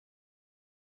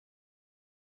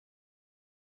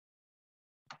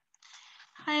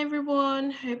Hi everyone,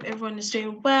 hope everyone is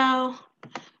doing well.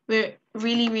 We're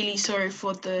really sorry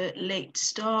for the late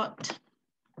start.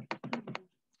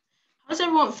 How's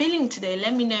everyone feeling today?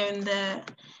 Let me know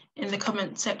in the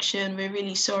comment section. We're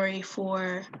really sorry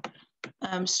for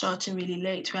starting really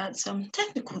late. We had some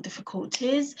technical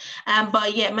difficulties.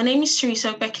 But yeah, my name is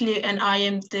Theresa Ogbekhiulu and I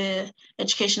am the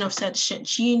Education Officer at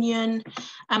Student Union.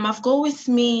 I've got with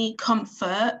me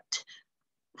Comfort,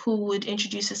 who would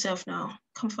introduce herself now.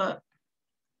 Comfort.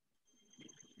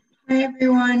 Hi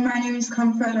everyone, my name is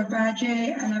Comfort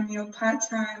Obaje and I'm your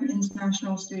part-time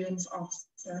International Students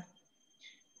Officer.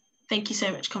 Thank you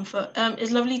so much, Comfort.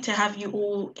 It's lovely to have you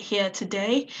all here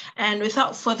today. And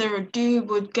without further ado,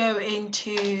 we'll go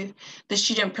into the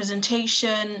student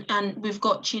presentation. And we've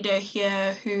got Chido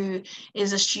here, who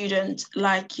is a student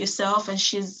like yourself, and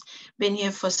she's been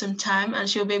here for some time, and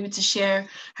she'll be able to share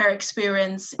her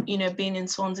experience, being in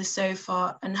Swansea so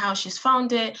far and how she's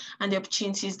found it and the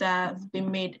opportunities that have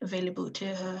been made available to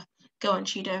her. Go on,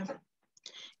 Chido. Are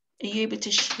you able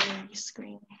to share your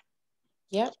screen?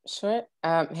 Yep, sure.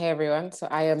 Hey everyone. So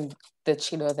I am the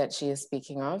Chilo that she is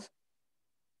speaking of.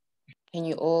 Can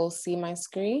you all see my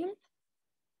screen?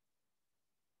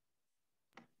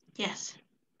 Yes.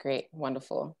 Great,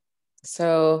 wonderful.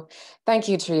 So thank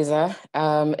you, Theresa.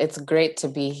 It's great to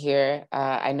be here.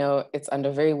 I know it's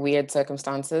under very weird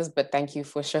circumstances, but thank you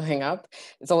for showing up.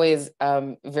 It's always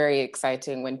very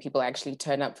exciting when people actually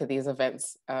turn up for these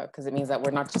events because it means that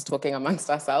we're not just talking amongst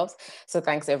ourselves. So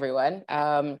thanks everyone.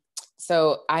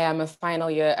 So I am a final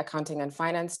year accounting and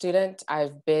finance student.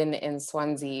 I've been in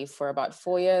Swansea for about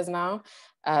 4 years now.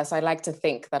 So I like to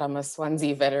think that I'm a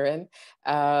Swansea veteran.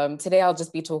 Today, I'll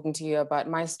just be talking to you about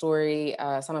my story,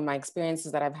 some of my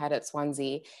experiences that I've had at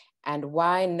Swansea, and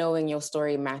why knowing your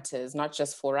story matters, not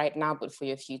just for right now, but for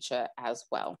your future as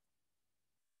well.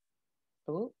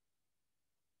 Ooh.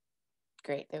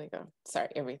 Great, there we go. Sorry,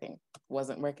 everything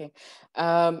wasn't working,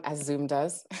 as Zoom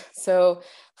does. So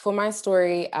for my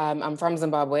story, I'm from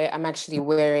Zimbabwe. I'm actually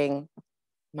wearing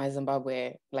my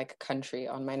Zimbabwe country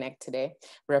on my neck today,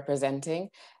 representing.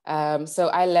 So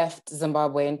I left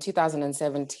Zimbabwe in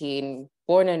 2017,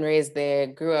 born and raised there,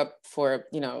 grew up for,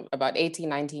 about 18,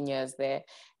 19 years there,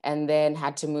 and then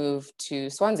had to move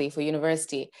to Swansea for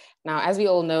university. Now, as we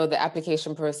all know, the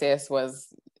application process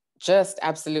was just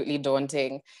absolutely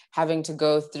daunting, having to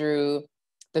go through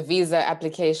the visa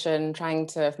application, trying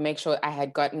to make sure I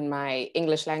had gotten my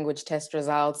English language test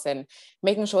results and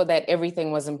making sure that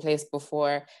everything was in place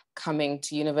before coming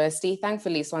to university.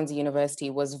 Thankfully, Swansea University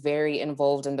was very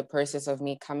involved in the process of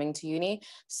me coming to uni.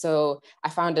 So I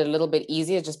found it a little bit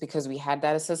easier just because we had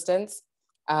that assistance.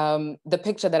 The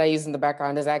picture that I use in the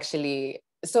background is actually,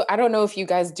 so I don't know if you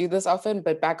guys do this often,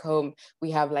 but back home, we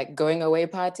have going away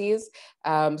parties.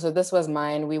 So this was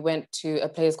mine. We went to a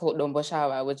place called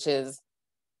Lomboshawa, which is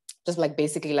just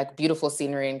basically beautiful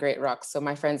scenery and great rocks. So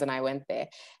my friends and I went there.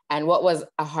 And what was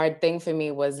a hard thing for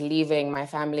me was leaving my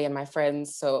family and my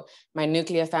friends. So my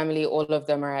nuclear family, all of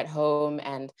them are at home,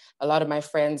 and a lot of my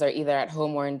friends are either at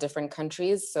home or in different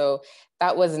countries. So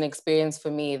that was an experience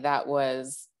for me that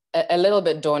was a little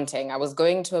bit daunting. I was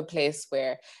going to a place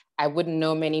where I wouldn't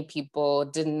know many people,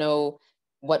 didn't know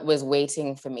what was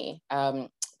waiting for me.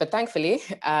 But thankfully,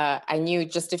 I knew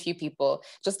just a few people,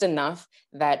 just enough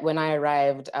that when I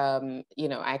arrived,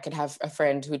 I could have a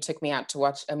friend who took me out to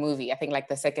watch a movie, I think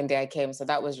the second day I came. So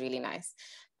that was really nice.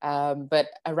 But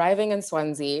arriving in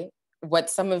Swansea, what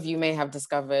some of you may have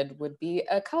discovered would be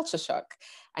a culture shock.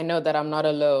 I know that I'm not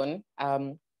alone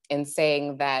in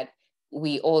saying that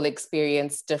we all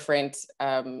experience different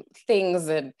things,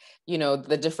 and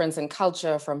the difference in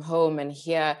culture from home and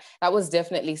here. That was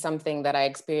definitely something that I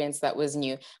experienced that was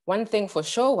new. One thing for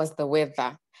sure was the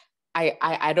weather.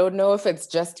 I don't know if it's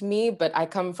just me, but I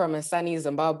come from a sunny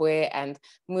Zimbabwe, and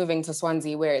moving to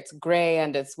Swansea where it's gray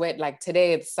and it's wet.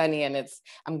 Today it's sunny, and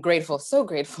I'm grateful, so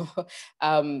grateful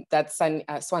that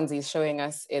Swansea is showing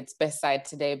us its best side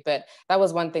today. But that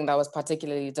was one thing that was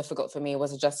particularly difficult for me,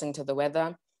 was adjusting to the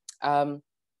weather.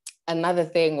 Another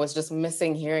thing was just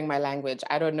missing hearing my language.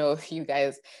 I don't know if you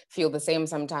guys feel the same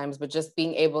sometimes, but just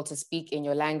being able to speak in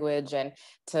your language and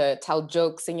to tell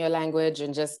jokes in your language,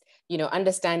 and just,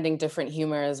 understanding different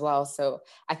humor as well. So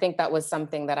I think that was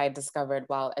something that I discovered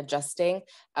while adjusting.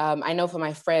 I know for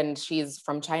my friend, she's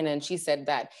from China, and she said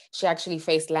that she actually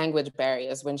faced language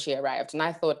barriers when she arrived. And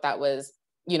I thought that was,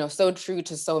 so true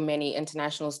to so many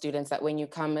international students, that when you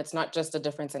come, it's not just a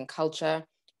difference in culture,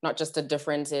 not just a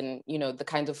difference in, the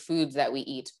kinds of foods that we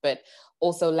eat, but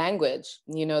also language.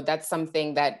 That's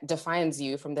something that defines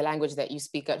you from the language that you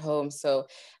speak at home. So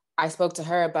I spoke to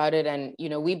her about it, and,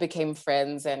 we became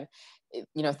friends. And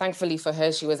thankfully for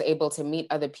her, she was able to meet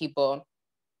other people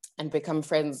and become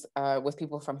friends with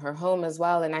people from her home as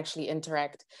well, and actually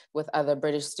interact with other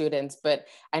British students. But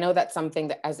I know that's something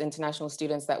that as international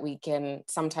students that we can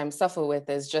sometimes suffer with,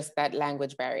 is just that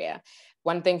language barrier.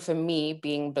 One thing for me,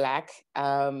 being Black,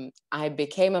 I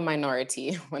became a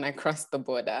minority when I crossed the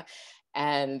border.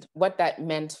 And what that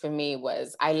meant for me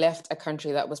was I left a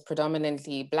country that was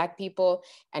predominantly Black people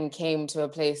and came to a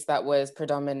place that was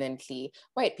predominantly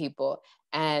white people.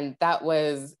 And that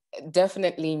was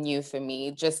definitely new for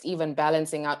me, just even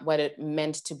balancing out what it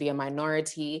meant to be a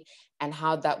minority and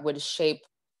how that would shape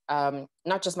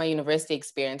not just my university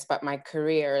experience, but my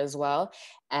career as well.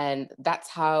 And that's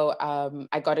how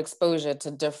I got exposure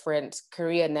to different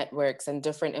career networks and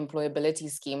different employability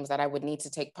schemes that I would need to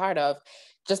take part of,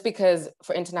 just because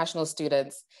for international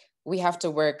students, we have to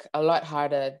work a lot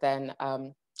harder than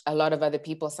a lot of other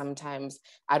people sometimes.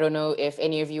 I don't know if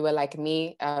any of you are like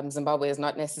me. Zimbabwe is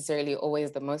not necessarily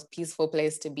always the most peaceful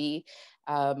place to be.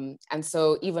 And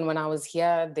so even when I was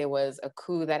here, there was a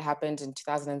coup that happened in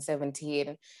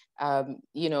 2017.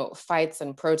 Fights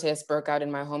and protests broke out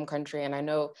in my home country. And I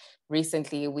know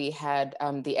recently we had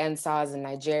the NSAS in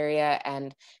Nigeria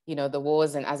and, the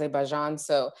wars in Azerbaijan.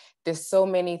 So there's so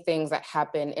many things that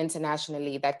happen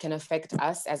internationally that can affect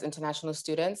us as international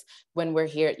students when we're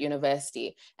here at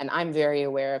university. And I'm very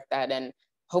aware of that. And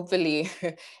hopefully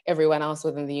everyone else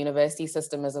within the university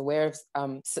system is aware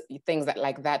of things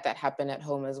like that happen at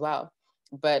home as well.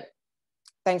 But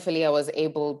thankfully, I was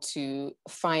able to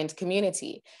find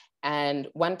community. And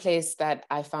one place that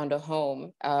I found a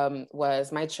home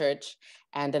was my church.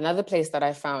 And another place that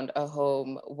I found a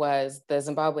home was the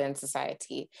Zimbabwean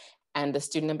Society and the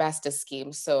Student Ambassador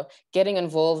Scheme. So getting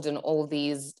involved in all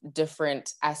these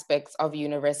different aspects of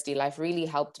university life really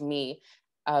helped me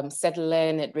settle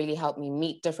in. It really helped me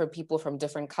meet different people from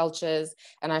different cultures.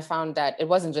 And I found that it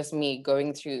wasn't just me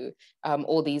going through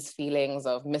all these feelings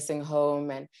of missing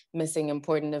home and missing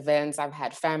important events. I've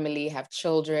had family, have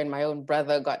children. My own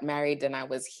brother got married and I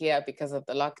was here because of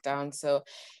the lockdown. So,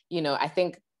 I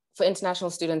think for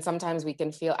international students, sometimes we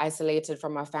can feel isolated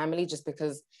from our family just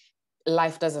because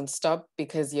life doesn't stop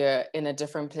because you're in a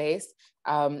different place.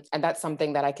 And that's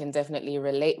something that I can definitely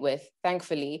relate with,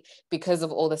 thankfully, because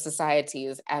of all the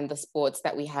societies and the sports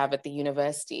that we have at the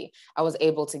university. I was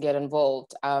able to get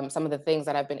involved. Some of the things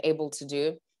that I've been able to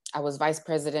do, I was vice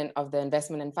president of the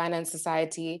Investment and Finance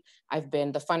Society. I've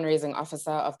been the fundraising officer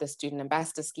of the Student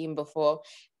Ambassador Scheme before.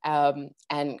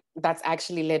 And that's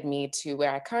actually led me to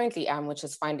where I currently am, which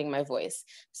is finding my voice.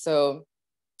 So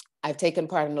I've taken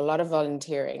part in a lot of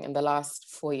volunteering in the last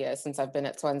 4 years since I've been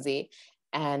at Swansea.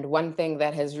 And one thing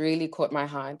that has really caught my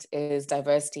heart is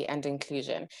diversity and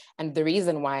inclusion. And the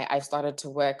reason why I've started to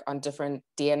work on different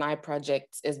D&I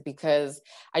projects is because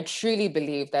I truly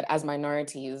believe that as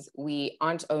minorities, we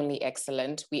aren't only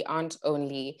excellent, we aren't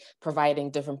only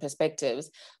providing different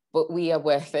perspectives, but we are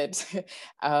worth it.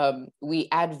 We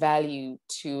add value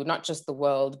to not just the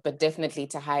world, but definitely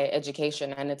to higher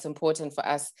education. And it's important for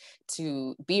us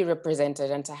to be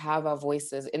represented and to have our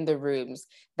voices in the rooms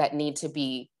that need to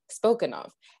be spoken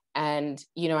of. And,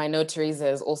 I know Theresa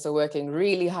is also working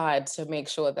really hard to make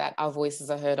sure that our voices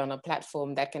are heard on a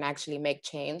platform that can actually make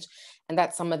change. And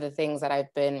that's some of the things that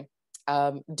I've been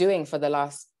doing for the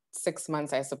last 6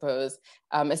 months, I suppose,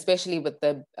 especially with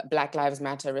the Black Lives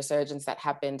Matter resurgence that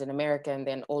happened in America and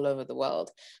then all over the world.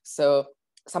 So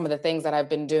some of the things that I've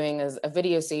been doing is a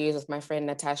video series with my friend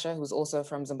Natasha, who's also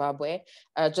from Zimbabwe,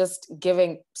 just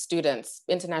giving students,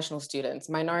 international students,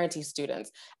 minority students,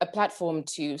 a platform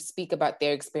to speak about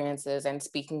their experiences and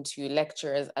speaking to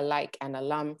lecturers alike and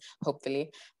alum, hopefully,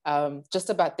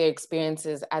 just about their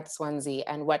experiences at Swansea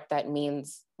and what that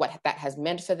means, what that has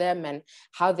meant for them and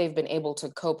how they've been able to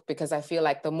cope. Because I feel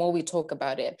like the more we talk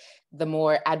about it, the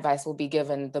more advice will be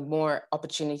given, the more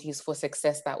opportunities for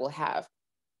success that we'll have.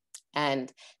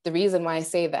 And the reason why I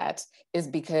say that is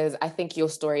because I think your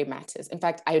story matters. In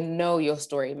fact, I know your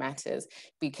story matters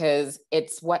because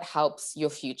it's what helps your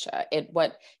future.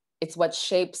 It's what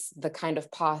shapes the kind of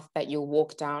path that you'll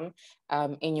walk down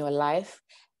in your life.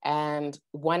 And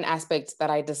one aspect that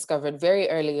I discovered very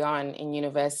early on in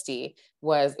university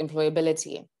was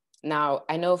employability. Now,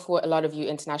 I know for a lot of you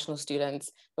international students,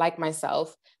 like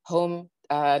myself, home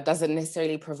doesn't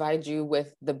necessarily provide you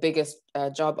with the biggest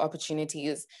job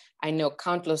opportunities. I know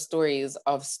countless stories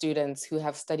of students who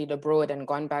have studied abroad and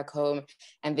gone back home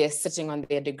and they're sitting on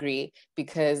their degree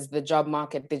because the job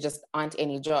market, there just aren't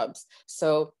any jobs.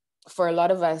 So for a lot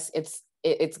of us, it's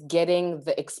it's getting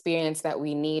the experience that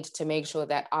we need to make sure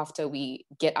that after we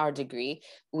get our degree,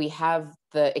 we have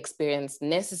the experience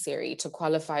necessary to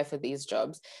qualify for these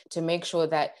jobs, to make sure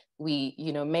that we,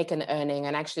 make an earning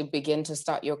and actually begin to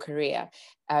start your career.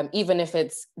 Even if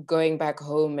it's going back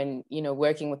home and,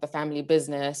 working with the family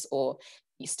business or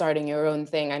starting your own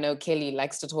thing. I know Kelly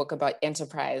likes to talk about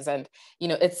enterprise, and,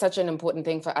 it's such an important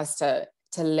thing for us to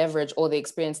leverage all the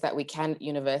experience that we can at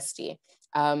university.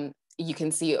 You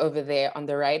can see over there on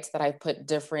the right that I put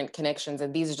different connections,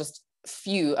 and these are just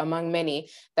few among many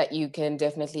that you can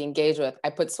definitely engage with. I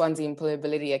put Swansea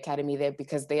Employability Academy there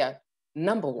because they are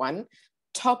number one,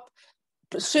 top,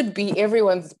 should be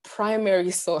everyone's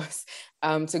primary source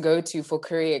to go to for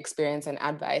career experience and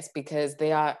advice, because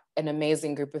they are an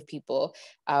amazing group of people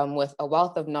with a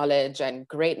wealth of knowledge and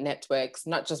great networks,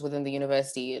 not just within the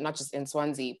university, not just in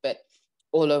Swansea, but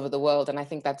all over the world. And I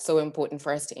think that's so important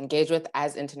for us to engage with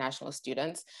as international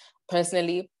students.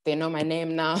 Personally, they know my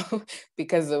name now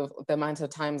because of the amount of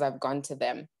times I've gone to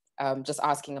them just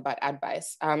asking about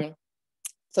advice.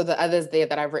 So the others there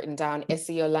that I've written down,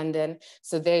 SEO London,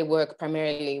 so they work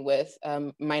primarily with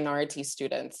minority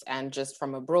students and just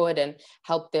from abroad, and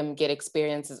help them get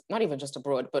experiences, not even just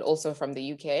abroad, but also from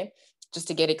the UK, just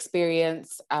to get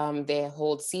experience. They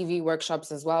hold CV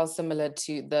workshops as well, similar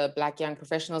to the Black Young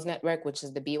Professionals Network, which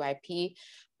is the BYP,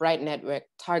 Bright Network,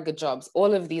 Target Jobs,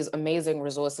 all of these amazing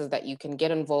resources that you can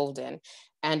get involved in.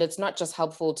 And it's not just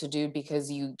helpful to do because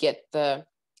you get the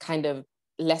kind of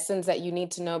lessons that you need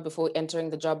to know before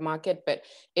entering the job market, but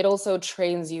it also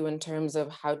trains you in terms of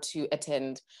how to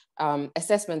attend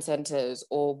assessment centers,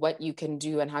 or what you can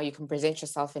do and how you can present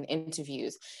yourself in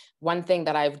interviews. One thing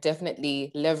that I've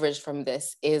definitely leveraged from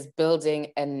this is building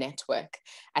a network.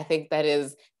 I think that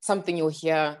is something you'll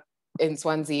hear in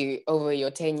Swansea over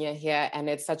your tenure here, and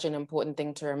it's such an important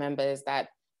thing to remember, is that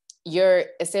you're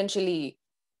essentially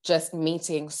just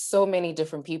meeting so many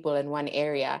different people in one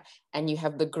area, and you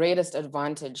have the greatest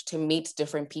advantage to meet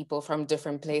different people from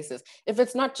different places. If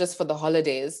it's not just for the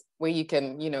holidays where you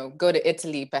can, go to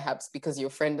Italy perhaps because your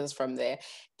friend is from there,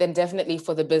 then definitely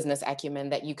for the business acumen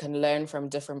that you can learn from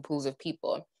different pools of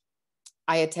people.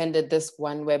 I attended this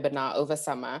one webinar over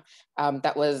summer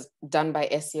that was done by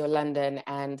SEO London,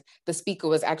 and the speaker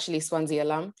was actually Swansea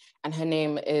alum, and her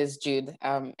name is Jude,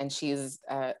 and she's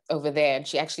over there, and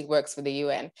she actually works for the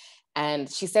UN. And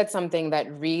she said something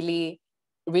that really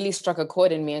struck a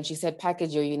chord in me, and she said,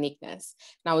 package your uniqueness.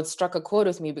 Now, it struck a chord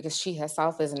with me because she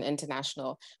herself is an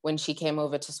international. When she came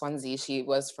over to Swansea, she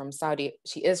is from Saudi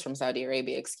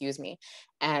Arabia, excuse me.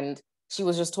 And she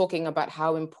was just talking about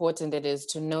how important it is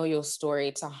to know your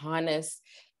story, to harness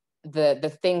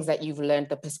the things that you've learned,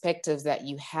 the perspectives that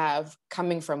you have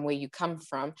coming from where you come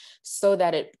from, so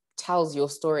that it tells your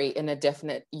story in a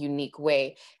definite, unique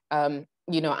way.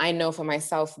 I know for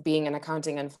myself, being in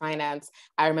accounting and finance,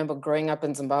 I remember growing up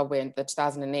in Zimbabwe in the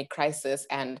 2008 crisis,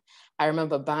 and I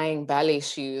remember buying ballet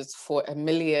shoes for $1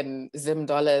 million Zim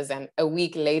dollars, and a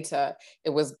week later, it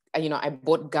was, I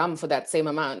bought gum for that same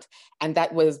amount, and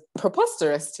that was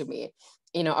preposterous to me.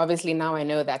 Obviously now I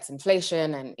know that's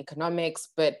inflation and economics,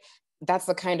 but that's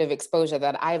the kind of exposure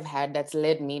that I've had that's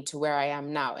led me to where I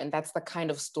am now, and that's the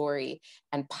kind of story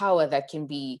and power that can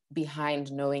be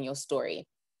behind knowing your story.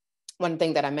 One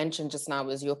thing that I mentioned just now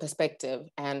was your perspective,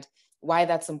 and why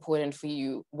that's important for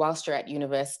you whilst you're at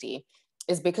university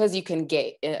is because you can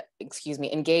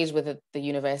engage with the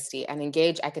university and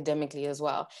engage academically as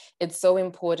well. It's so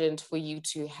important for you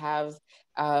to have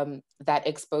that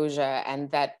exposure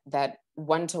and that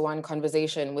one-to-one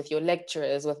conversation with your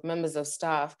lecturers, with members of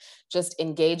staff, just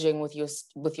engaging with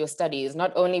your studies,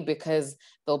 not only because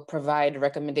they'll provide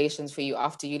recommendations for you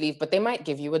after you leave, but they might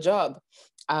give you a job.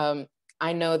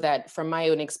 I know that from my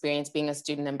own experience being a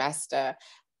student ambassador,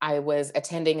 I was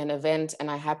attending an event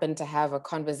and I happened to have a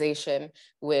conversation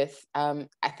with, I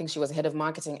think she was head of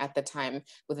marketing at the time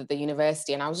with the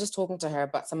university. And I was just talking to her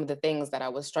about some of the things that I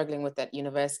was struggling with at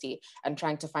university and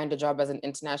trying to find a job as an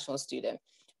international student.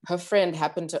 Her friend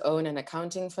happened to own an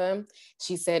accounting firm.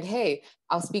 She said, hey,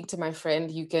 I'll speak to my friend.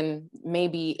 You can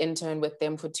maybe intern with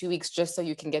them for 2 weeks just so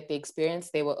you can get the experience.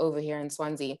 They were over here in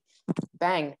Swansea.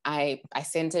 Bang, I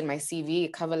sent in my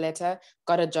CV, cover letter,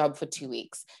 got a job for 2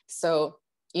 weeks. So,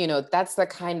 that's the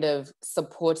kind of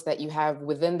support that you have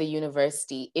within the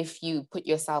university if you put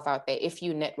yourself out there, if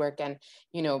you network and,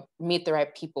 meet the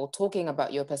right people talking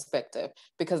about your perspective.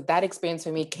 Because that experience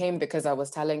for me came because I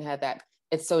was telling her that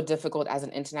it's so difficult as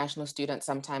an international student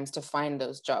sometimes to find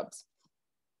those jobs.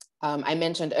 I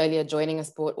mentioned earlier, joining a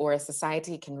sport or a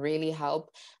society can really help,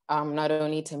 not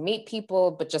only to meet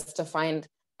people, but just to find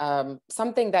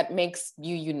something that makes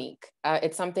you unique.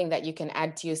 It's something that you can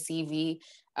add to your CV.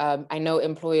 I know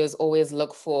employers always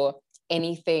look for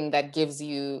anything that gives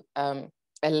you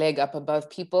a leg up above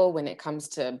people when it comes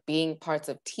to being parts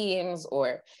of teams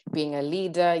or being a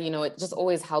leader. You know, it just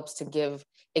always helps to give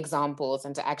examples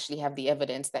and to actually have the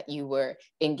evidence that you were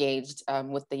engaged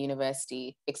with the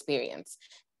university experience.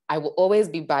 I will always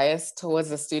be biased towards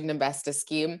the student ambassador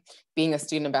scheme, being a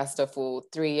student ambassador for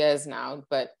 3 years now,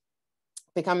 but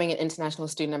becoming an international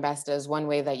student ambassador is one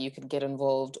way that you could get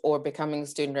involved, or becoming a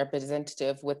student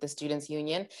representative with the Students'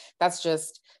 Union. That's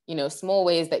just, you know, small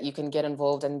ways that you can get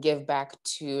involved and give back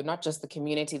to not just the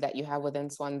community that you have within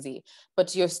Swansea, but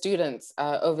to your students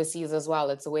overseas as well.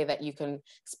 It's a way that you can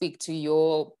speak to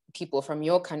your people from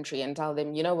your country and tell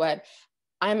them, you know what,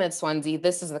 I'm at Swansea,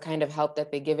 this is the kind of help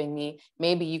that they're giving me.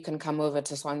 Maybe you can come over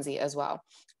to Swansea as well.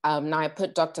 Now I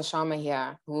put Dr. Sharma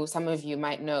here, who some of you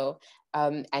might know,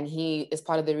 and he is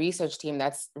part of the research team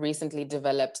that's recently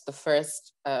developed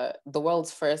the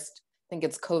world's first, I think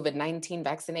it's COVID-19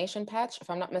 vaccination patch, if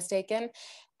I'm not mistaken.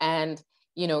 And,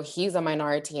 you know, he's a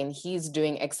minority and he's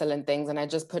doing excellent things. And I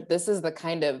just put, this is the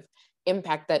kind of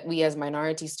impact that we as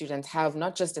minority students have,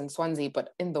 not just in Swansea, but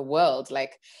in the world.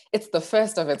 Like, it's the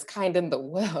first of its kind in the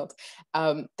world.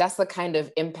 That's the kind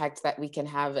of impact that we can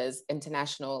have as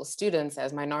international students,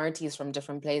 as minorities from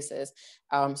different places.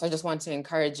 So I just want to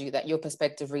encourage you that your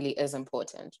perspective really is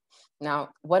important. Now,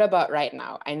 what about right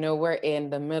now? I know we're in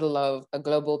the middle of a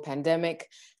global pandemic.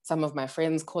 Some of my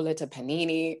friends call it a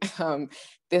panini.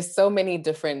 There's so many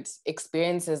different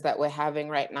experiences that we're having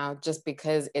right now just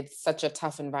because it's such a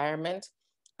tough environment,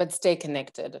 but stay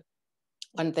connected.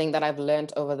 One thing that I've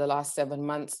learned over the last 7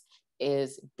 months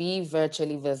is be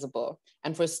virtually visible.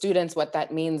 And for students, what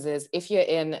that means is if you're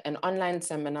in an online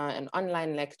seminar, an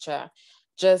online lecture,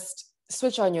 just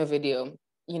switch on your video.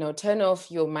 You know, turn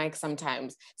off your mic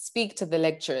sometimes, speak to the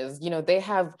lecturers. You know, they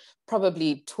have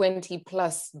probably 20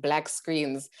 plus black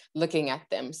screens looking at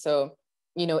them. So,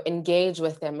 you know, engage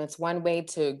with them. It's one way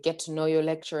to get to know your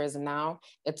lecturers now.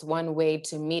 It's one way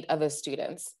to meet other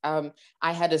students.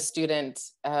 I had a student,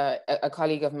 a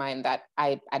colleague of mine that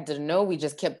I didn't know, we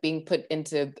just kept being put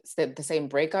into the same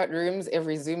breakout rooms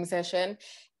every Zoom session.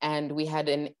 And we had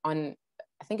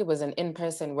I think it was an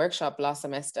in-person workshop last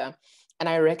semester. And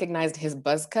I recognized his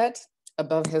buzz cut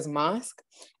above his mask.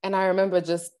 And I remember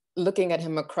just looking at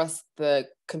him across the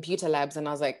computer labs and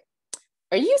I was like,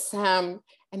 are you Sam?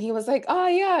 And he was like, oh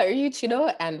yeah, are you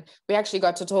Chido? And we actually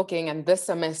got to talking, and this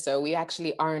semester we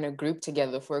actually are in a group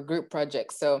together for a group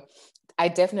project. So I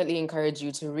definitely encourage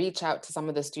you to reach out to some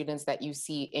of the students that you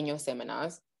see in your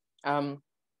seminars.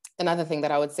 Another thing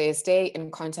that I would say is stay in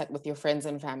contact with your friends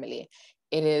and family.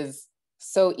 It is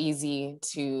so easy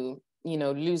to, you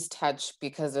know, lose touch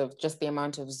because of just the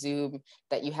amount of Zoom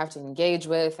that you have to engage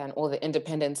with and all the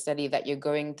independent study that you're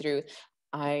going through.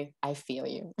 I feel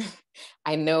you.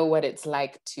 I know what it's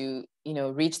like to, you know,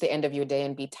 reach the end of your day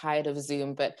and be tired of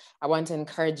Zoom, but I want to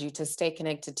encourage you to stay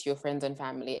connected to your friends and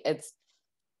family. It's,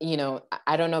 you know,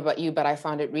 I don't know about you, but I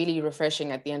found it really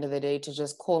refreshing at the end of the day to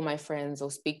just call my friends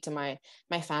or speak to my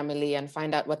family and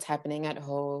find out what's happening at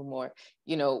home, or,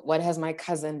 you know, what has my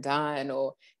cousin done,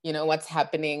 or, you know, what's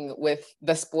happening with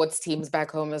the sports teams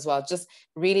back home as well. Just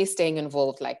really staying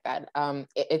involved like that.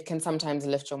 It can sometimes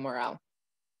lift your morale.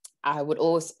 I would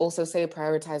also say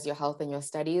prioritize your health and your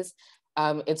studies.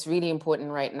 It's really important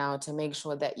right now to make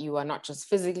sure that you are not just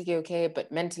physically okay,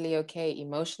 but mentally okay,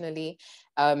 emotionally.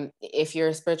 If you're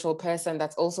a spiritual person,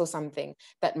 that's also something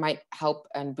that might help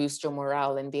and boost your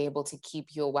morale and be able to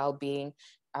keep your well-being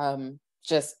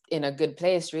just in a good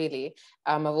place, really.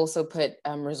 I've also put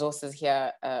resources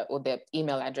here, or the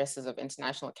email addresses of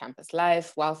International Campus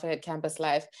Life, Welfare at Campus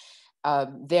Life.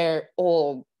 They're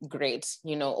all great,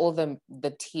 you know, all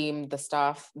the team, the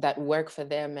staff that work for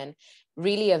them and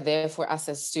really are there for us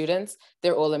as students.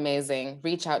 They're all amazing.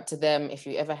 Reach out to them if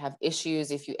you ever have issues,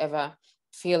 if you ever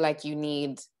feel like you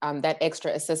need that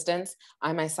extra assistance.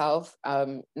 I myself,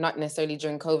 not necessarily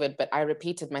during COVID, but I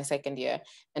repeated my second year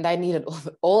and I needed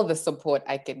all the support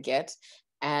I could get.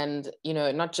 And, you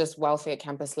know, not just Welfare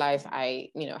Campus Life, I,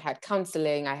 you know, had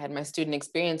counseling. I had my student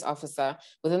experience officer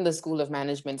within the School of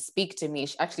Management speak to me.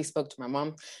 She actually spoke to my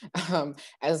mom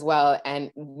as well, and,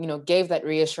 you know, gave that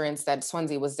reassurance that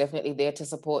Swansea was definitely there to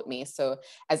support me. So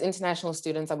as international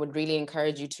students, I would really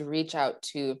encourage you to reach out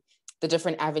to the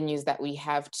different avenues that we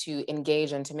have to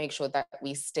engage and to make sure that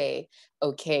we stay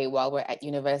okay while we're at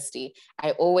university.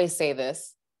 I always say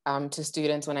this to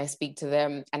students when I speak to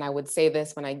them, and I would say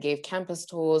this when I gave campus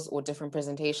tours or different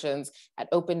presentations at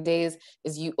open days,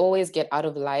 is you always get out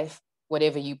of life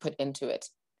whatever you put into it.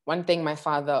 One thing my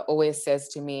father always says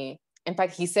to me, In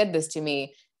fact, he said this to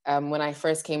me when I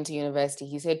first came to university.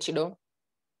 He said, Chido,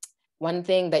 one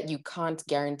thing that you can't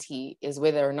guarantee is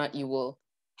whether or not you will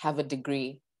have a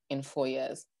degree in 4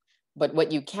 years. But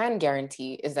what you can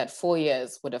guarantee is that 4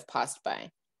 years would have passed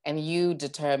by, and you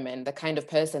determine the kind of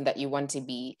person that you want to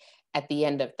be at the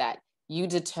end of that. You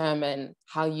determine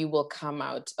how you will come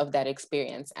out of that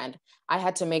experience. And I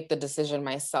had to make the decision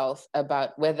myself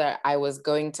about whether I was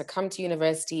going to come to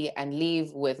university and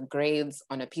leave with grades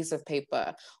on a piece of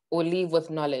paper, or leave with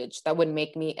knowledge that would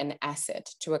make me an asset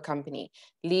to a company,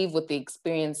 leave with the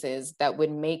experiences that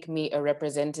would make me a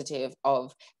representative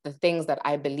of the things that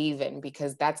I believe in,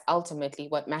 because that's ultimately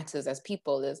what matters as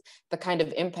people, is the kind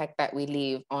of impact that we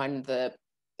leave on the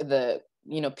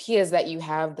peers that you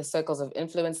have, the circles of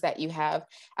influence that you have.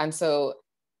 And so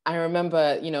I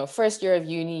remember, first year of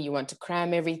uni, you want to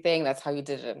cram everything. That's how you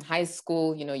did it in high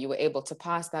school. You were able to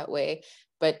pass that way.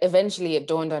 But eventually it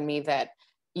dawned on me that,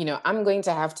 I'm going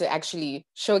to have to actually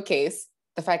showcase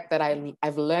the fact that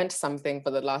I've learned something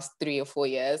for the last 3 or 4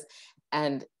 years.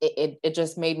 And it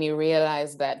just made me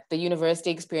realize that the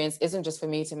university experience isn't just for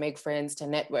me to make friends, to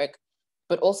network,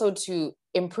 but also to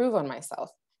improve on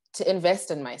myself, to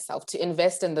invest in myself, to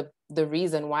invest in the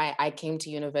reason why I came to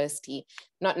university,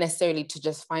 not necessarily to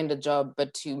just find a job,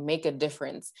 but to make a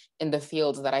difference in the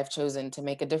fields that I've chosen to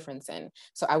make a difference in.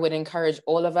 So I would encourage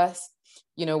all of us,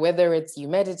 whether it's you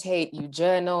meditate, you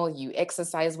journal, you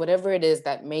exercise, whatever it is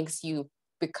that makes you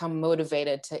become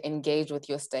motivated to engage with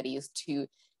your studies, to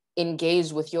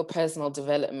engage with your personal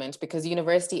development, because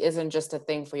university isn't just a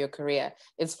thing for your career,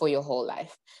 it's for your whole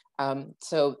life.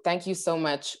 So thank you so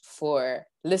much for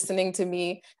listening to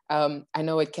me. I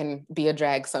know it can be a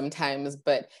drag sometimes,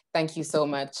 but thank you so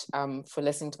much for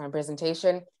listening to my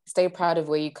presentation. Stay proud of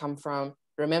where you come from.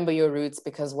 Remember your roots,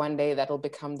 because one day that'll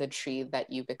become the tree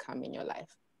that you become in your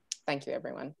life. Thank you,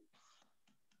 everyone.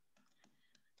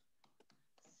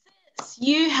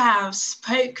 You have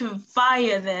spoken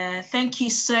fire there. Thank you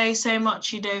so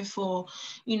much, for,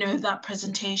 that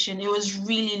presentation. It was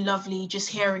really lovely just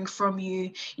hearing from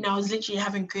you. I was literally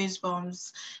having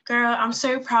goosebumps. Girl, I'm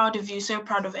so proud of you, so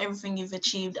proud of everything you've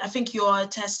achieved. I think you are a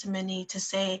testimony to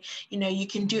say, you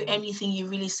can do anything you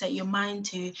really set your mind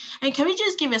to. And can we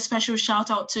just give a special shout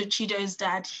out to Chido's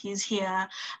dad? He's here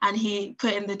and he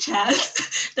put in the chat.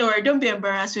 Don't worry, don't be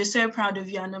embarrassed. We're so proud of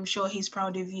you, and I'm sure he's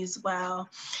proud of you as well.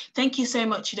 Thank you so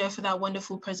much, for that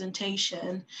wonderful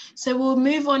presentation. So we'll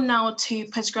move on now to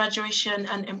post-graduation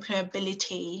and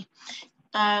employability.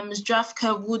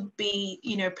 Zdravka would be,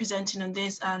 presenting on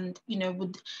this, and,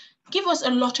 would give us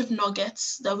a lot of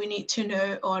nuggets that we need to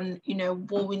know on,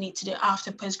 what we need to do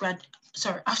after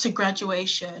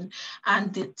graduation,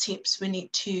 and the tips we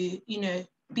need to,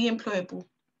 be employable.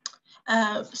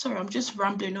 Sorry, I'm just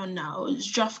rambling on now.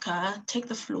 Zdravka, take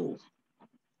the floor.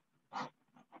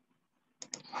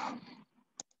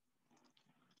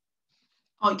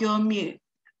 Oh, you're on mute.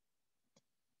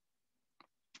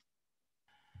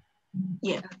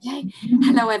 Yeah. Okay.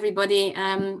 Hello, everybody.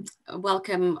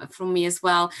 Welcome from me as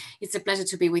well. It's a pleasure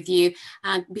to be with you.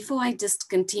 And before I just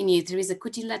continue, Theresa,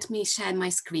 could you let me share my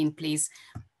screen, please?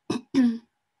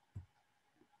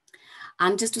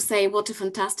 And just to say, what a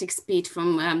fantastic speech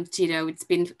from Chido. It's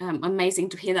been amazing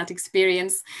to hear that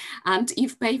experience. And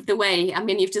you've paved the way. I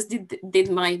mean, you've just did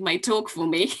my talk for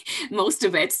me, most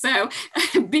of it. So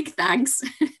big thanks.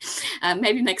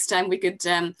 Maybe next time we could,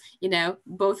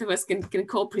 both of us can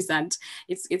co-present.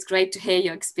 It's great to hear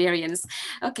your experience.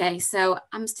 Okay, so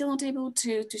I'm still not able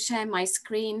to share my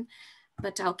screen,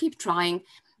 but I'll keep trying.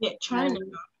 Yeah, try now.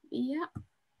 Yeah,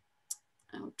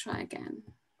 I'll try again.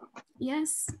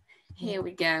 Yes. Here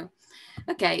we go.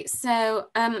 Okay, so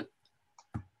I'm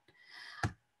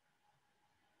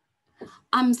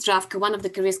Zdravka, one of the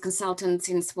careers consultants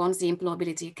in Swansea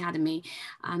Employability Academy,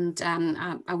 and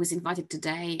I was invited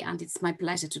today, and it's my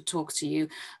pleasure to talk to you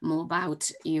more about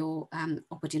your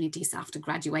opportunities after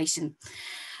graduation.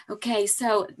 Okay,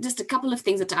 so just a couple of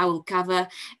things that I will cover.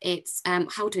 It's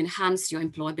how to enhance your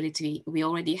employability. We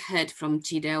already heard from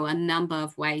Chido a number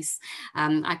of ways.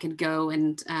 I can go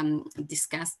and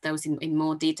discuss those in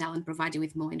more detail and provide you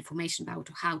with more information about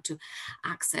how to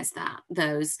access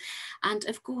those. And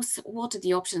of course, what are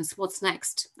the options? What's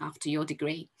next after your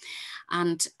degree?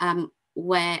 And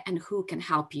where and who can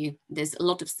help you. There's a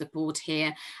lot of support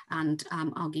here, and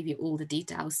I'll give you all the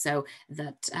details so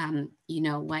that you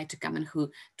know where to come and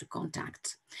who to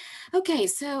contact. Okay,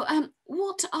 so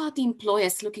what are the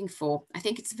employers looking for? I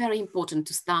think it's very important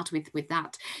to start with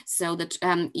that, so that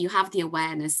you have the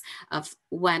awareness of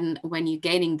when you're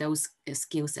gaining those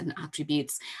skills and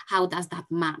attributes, how does that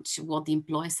match what the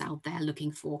employers out there are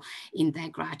looking for in their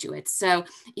graduates. So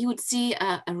you would see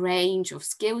a range of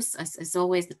skills, as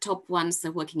always. The top ones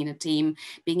are working in a team,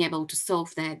 being able to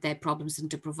solve their problems and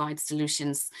to provide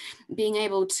solutions, being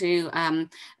able to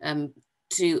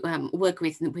work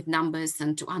with numbers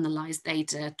and to analyze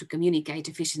data, to communicate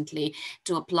efficiently,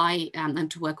 to apply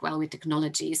and to work well with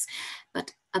technologies.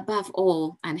 But above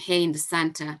all, and here in the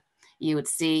center, you would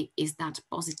see is that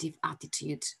positive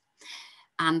attitude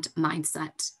and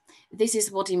mindset. This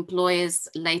is what employers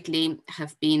lately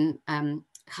have been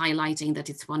highlighting, that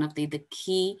it's one of the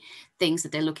key things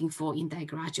that they're looking for in their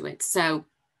graduates. So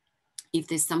if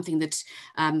there's something that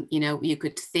you know, you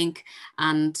could think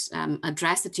and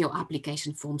address at your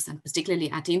application forms, and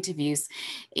particularly at interviews,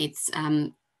 it's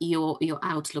your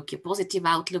outlook, your positive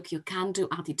outlook, your can-do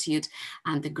attitude,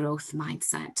 and the growth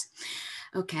mindset.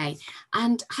 Okay,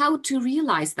 and how to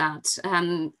realize that?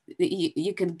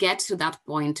 You can get to that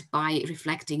point by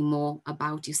reflecting more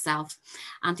about yourself.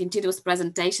 And in Tido's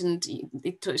presentation,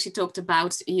 she talked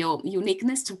about your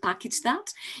uniqueness, to package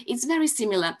that. It's very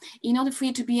similar. In order for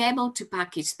you to be able to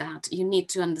package that, you need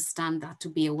to understand that, to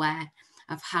be aware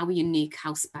of how unique,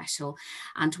 how special,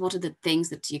 and what are the things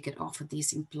that you can offer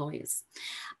these employers.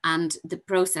 And the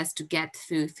process to get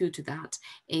through to that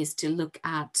is to look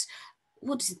at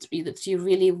what is it that you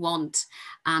really want,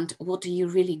 and what are you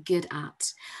really good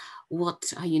at?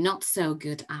 What are you not so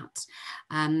good at?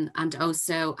 And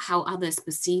also how others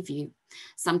perceive you.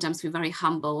 Sometimes we're very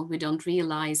humble. We don't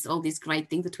realize all these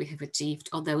great things that we have achieved,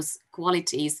 or those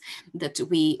qualities that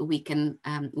we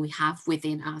have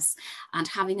within us. And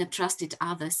having a trusted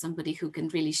other, somebody who can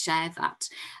really share that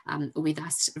with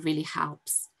us, really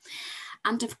helps.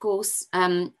 And of course,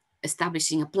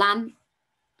 establishing a plan,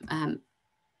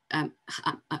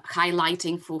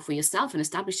 highlighting for yourself and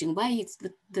establishing ways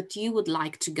that you would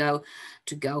like to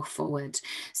go forward.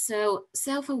 So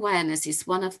self-awareness is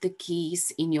one of the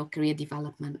keys in your career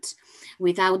development.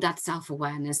 Without that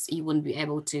self-awareness, you wouldn't be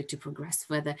able to progress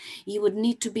further. You would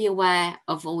need to be aware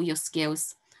of all your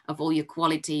skills, of all your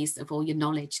qualities, of all your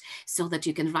knowledge, so that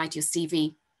you can write your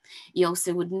CV. You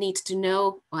also would need to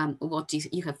know what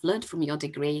you have learned from your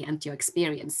degree and your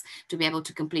experience to be able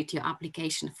to complete your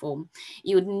application form.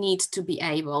 You would need to be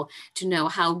able to know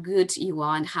how good you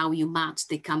are and how you match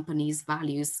the company's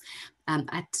values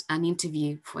at an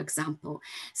interview, for example.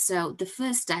 So the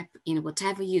first step in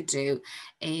whatever you do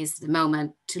is the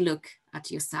moment to look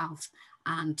at yourself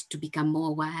and to become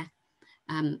more aware,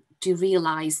 to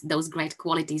realize those great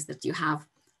qualities that you have,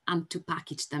 and to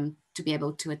package them, to be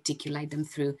able to articulate them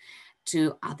through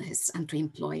to others and to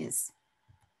employers.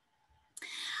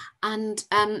 And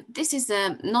this is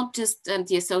not just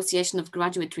the Association of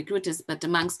Graduate Recruiters, but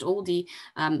amongst all the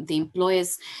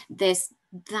employers, there's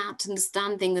that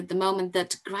understanding at the moment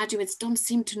that graduates don't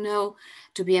seem to know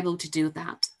to be able to do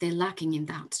that. They're lacking in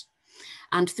that.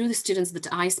 And through the students that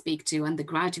I speak to, and the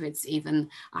graduates even,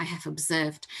 I have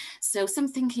observed. So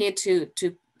something here to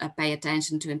pay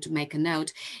attention to and to make a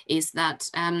note is that,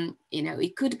 you know,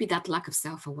 it could be that lack of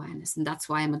self-awareness, and that's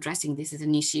why I'm addressing this as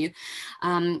an issue.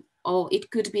 Or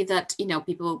it could be that, you know,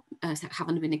 people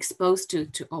haven't been exposed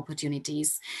to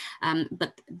opportunities.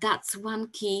 But that's one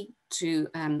key to,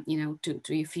 you know,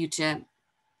 to your future,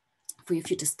 for your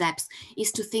future steps,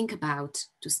 is to think about,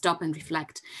 to stop and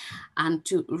reflect, and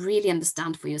to really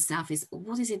understand for yourself is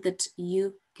what is it that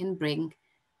you can bring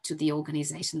to the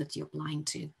organization that you're applying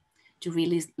to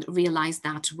really realize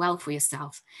that well for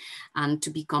yourself, and to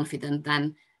be confident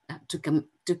then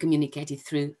to communicate it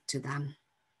through to them.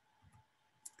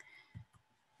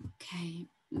 Okay,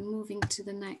 moving to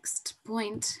the next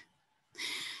point.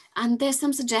 And there's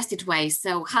some suggested ways.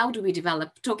 So how do we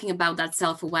develop, talking about that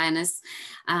self-awareness?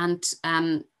 And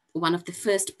one of the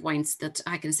first points that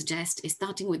I can suggest is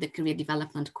starting with the career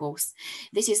development course.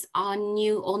 This is our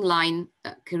new online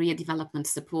career development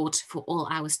support for all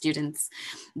our students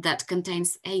that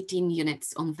contains 18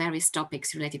 units on various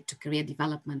topics related to career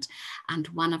development. And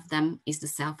one of them is the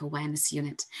self-awareness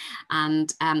unit.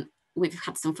 And we've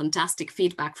had some fantastic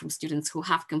feedback from students who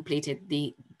have completed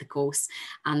the course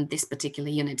and this particular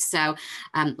unit. So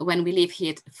when we leave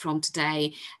here from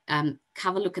today,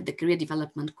 have a look at the career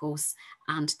development course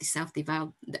and the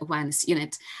self-awareness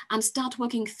unit, and start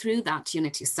working through that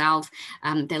unit yourself.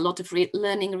 There are a lot of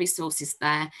learning resources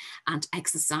there and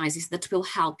exercises that will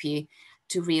help you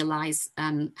to realize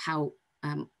how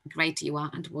great you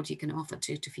are and what you can offer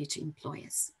to future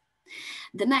employers.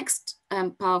 The next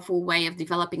powerful way of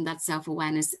developing that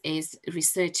self-awareness is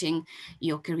researching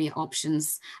your career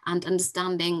options and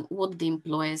understanding what the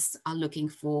employers are looking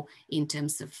for in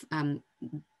terms of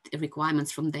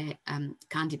requirements from their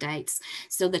candidates,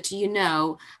 so that you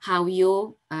know how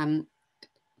your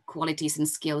qualities and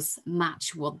skills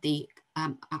match what the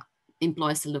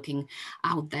employers are looking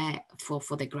out there for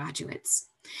the graduates.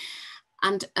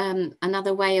 And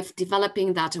another way of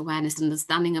developing that awareness and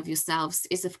understanding of yourselves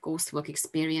is, of course, work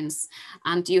experience.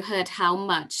 And you heard how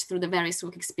much through the various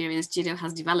work experience Gido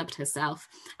has developed herself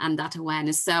and that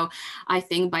awareness. So I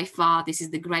think by far this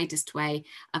is the greatest way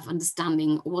of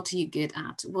understanding what are you good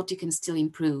at, what you can still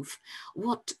improve,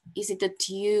 what is it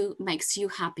that makes you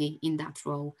happy in that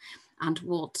role, and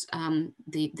what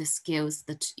the skills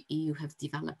that you have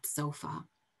developed so far.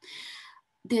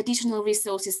 The additional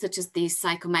resources such as the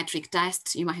psychometric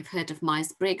tests, you might have heard of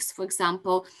Myers-Briggs, for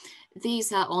example.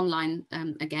 These are online,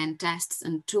 again, tests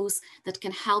and tools that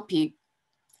can help you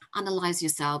analyze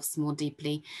yourselves more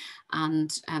deeply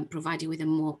and provide you with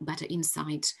a better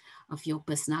insight of your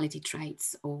personality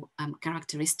traits or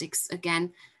characteristics,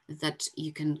 again, that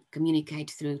you can communicate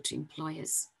through to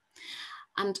employers.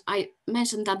 And I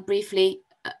mentioned that briefly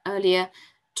earlier,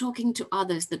 talking to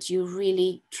others that you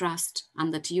really trust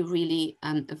and that you really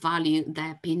value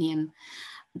their opinion.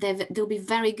 They'll be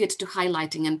very good to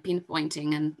highlighting and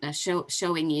pinpointing and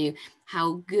showing you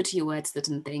how good you were at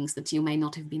certain things that you may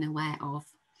not have been aware of.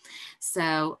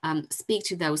 So speak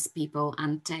to those people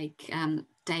and take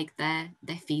their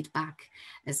feedback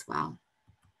as well.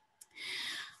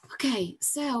 Okay,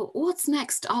 so what's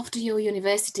next after your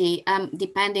university,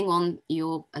 depending on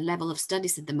your level of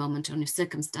studies at the moment, on your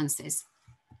circumstances?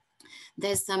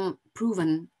 There's some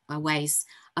proven ways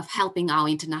of helping our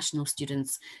international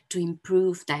students to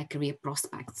improve their career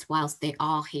prospects whilst they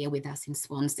are here with us in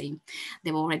Swansea.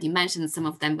 They've already mentioned some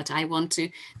of them, but I want to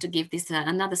give this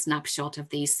another snapshot of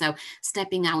these. So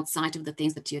stepping outside of the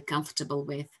things that you're comfortable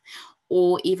with,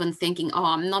 or even thinking, oh,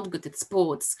 I'm not good at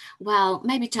sports. Well,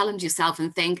 maybe challenge yourself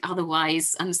and think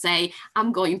otherwise and say,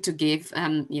 I'm going to give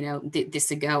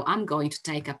this a go. I'm going to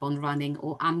take up on running,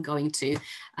 or I'm going to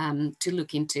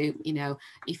look into,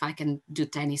 if I can do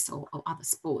tennis or other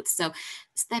sports. So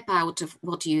step out of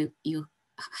what you're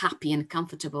happy and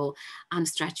comfortable and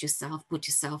stretch yourself, put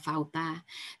yourself out there.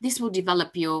 This will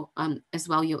develop your as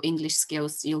well your English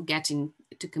skills. You'll get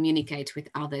to communicate with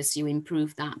others, you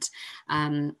improve that,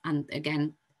 and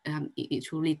again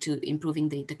it will lead to improving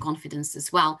the confidence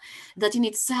as well. That in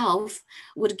itself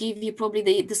would give you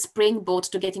probably the springboard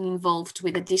to getting involved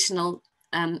with additional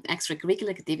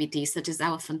extracurricular activities, such as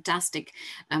our fantastic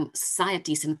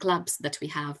societies and clubs that we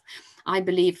have. I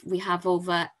believe we have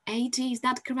over 80, is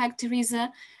that correct,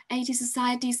 Theresa? 80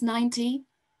 societies, 90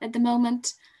 at the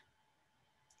moment?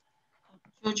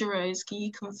 Georgia Rose, can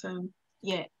you confirm?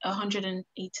 Yeah,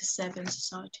 187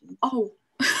 societies. Oh,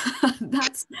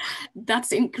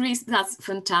 that's increased. That's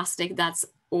fantastic. That's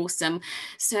awesome.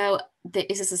 So there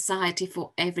is a society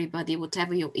for everybody,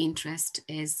 whatever your interest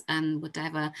is and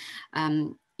whatever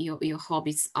your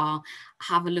hobbies are.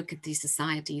 Have a look at these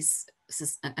societies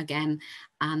again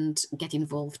and get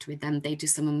involved with them. They do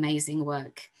some amazing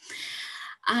work.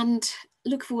 And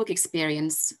look for work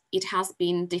experience. It has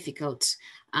been difficult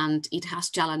and it has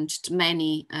challenged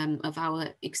many of our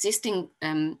existing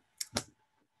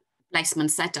placement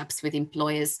setups with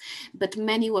employers, but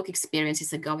many work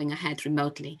experiences are going ahead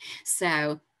remotely.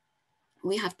 So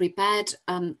we have prepared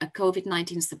a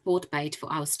COVID-19 support page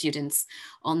for our students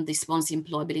on the Swansea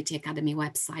Employability Academy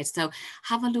website. So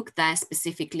have a look there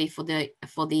specifically for the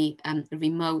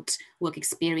remote work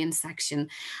experience section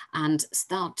and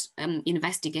start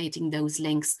investigating those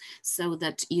links so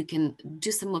that you can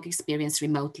do some work experience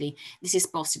remotely. This is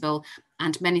possible,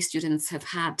 and many students have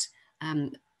had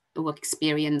work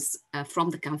experience from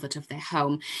the comfort of their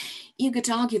home. You could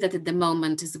argue that at the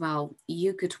moment as well,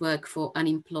 you could work for an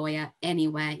employer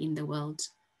anywhere in the world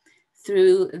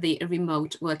through the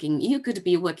remote working. You could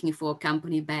be working for a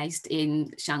company based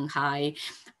in Shanghai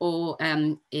or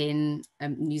in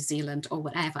New Zealand or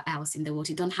whatever else in the world.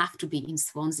 You don't have to be in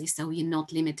Swansea, so you're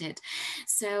not limited.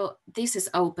 So this has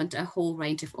opened a whole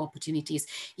range of opportunities.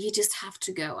 You just have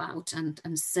to go out and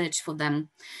search for them.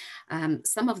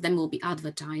 Some of them will be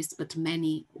advertised, but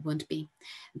many won't be.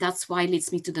 That's why it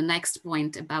leads me to the next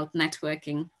point about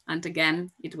networking. And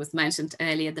again, it was mentioned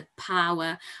earlier, the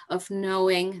power of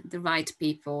knowing the right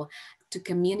people to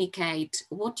communicate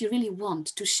what you really want,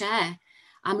 to share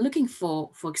I'm looking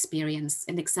for experience,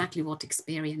 and exactly what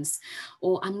experience,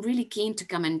 or I'm really keen to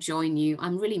come and join you.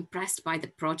 I'm really impressed by the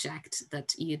project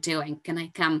that you're doing. Can I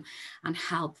come and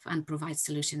help and provide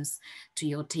solutions to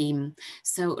your team?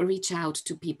 So reach out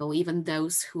to people, even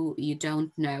those who you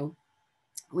don't know.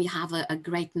 We have a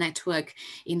great network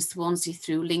in Swansea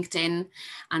through LinkedIn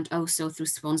and also through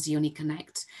Swansea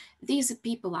UniConnect. These are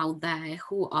people out there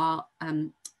who are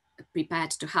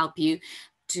prepared to help you,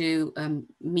 to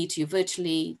meet you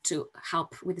virtually, to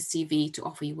help with the CV, to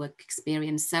offer you work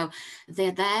experience. So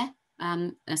they're there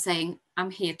saying,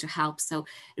 I'm here to help, so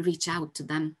reach out to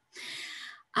them.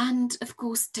 And of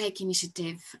course, take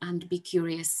initiative and be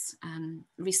curious,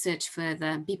 research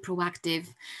further, be proactive.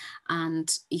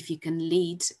 And if you can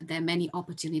lead, there are many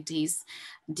opportunities.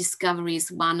 Discovery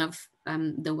is one of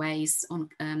the ways on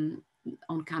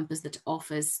campus that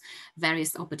offers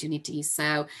various opportunities.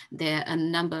 So there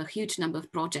are a huge number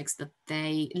of projects that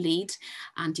they lead,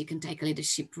 and you can take a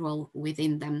leadership role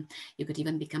within them. You could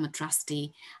even become a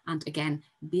trustee, and again,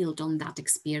 build on that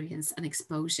experience and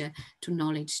exposure to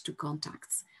knowledge, to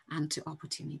contacts, and to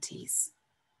opportunities.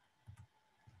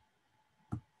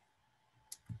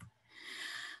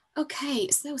 Okay,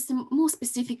 so some more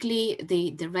specifically,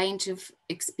 the range of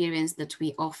experience that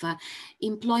we offer.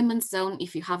 Employment Zone,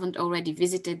 if you haven't already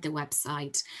visited the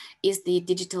website, is the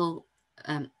digital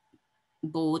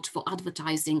board for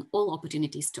advertising all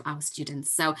opportunities to our students.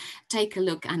 So take a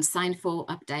look and sign for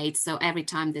updates. So every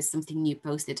time there's something new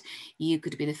posted, you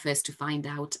could be the first to find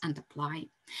out and apply.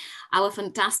 Our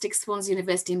fantastic Swansea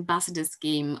University Ambassador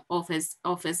Scheme offers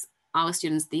our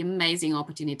students the amazing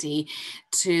opportunity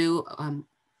to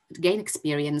gain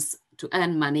experience, to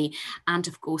earn money, and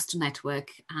of course to network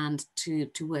and to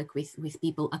work with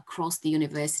people across the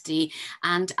university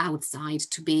and outside,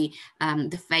 to be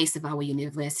the face of our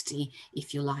university,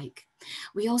 if you like.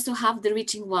 We also have the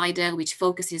Reaching Wider, which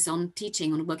focuses on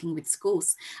teaching, on working with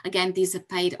schools. Again, these are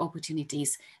paid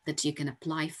opportunities that you can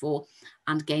apply for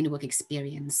and gain work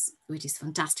experience, which is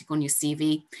fantastic on your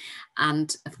CV.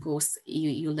 And of course,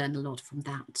 you learn a lot from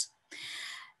that.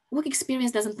 Work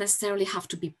experience doesn't necessarily have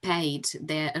to be paid.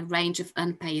 There are a range of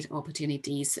unpaid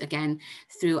opportunities, again,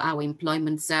 through our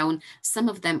employment zone. Some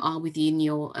of them are within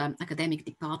your academic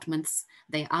departments.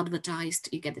 They're advertised,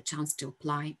 you get the chance to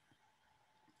apply.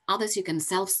 Others you can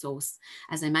self-source.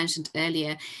 As I mentioned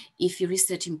earlier, if you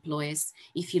research employers,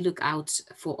 if you look out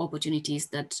for opportunities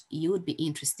that you would be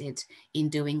interested in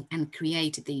doing and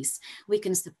create these, we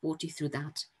can support you through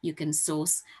that. You can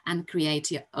source and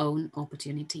create your own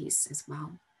opportunities as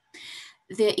well.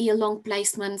 There are year-long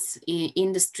placements in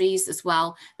industries as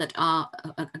well that are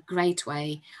a great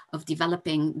way of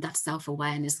developing that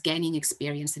self-awareness, gaining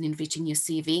experience and enriching your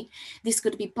CV. This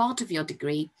could be part of your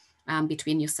degree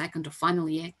between your second or final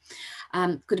year,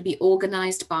 could be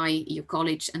organized by your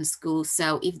college and school.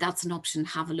 So if that's an option,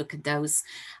 have a look at those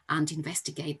and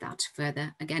investigate that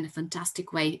further. Again, a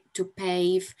fantastic way to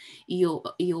pave your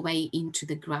way into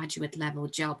the graduate level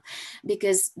job,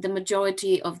 because the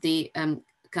majority of the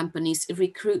companies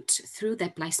recruit through their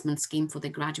placement scheme for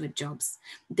their graduate jobs.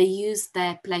 They use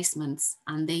their placements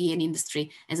and their year in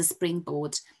industry as a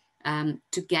springboard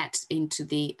to get into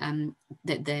the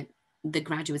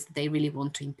graduates that they really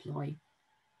want to employ.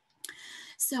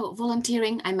 So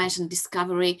volunteering, I mentioned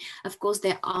Discovery. Of course,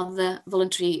 there are other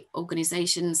voluntary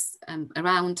organizations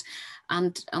around,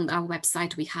 and on our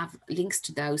website, we have links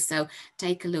to those. So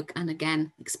take a look and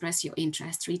again, express your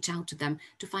interest, reach out to them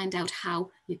to find out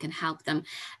how you can help them.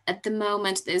 At the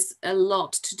moment, there's a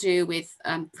lot to do with,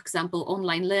 for example,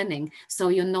 online learning. So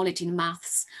your knowledge in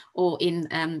maths or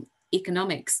in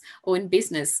economics or in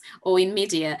business or in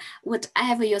media,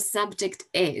 whatever your subject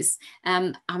is,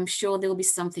 I'm sure there will be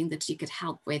something that you could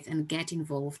help with and get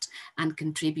involved and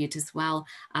contribute as well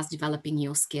as developing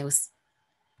your skills.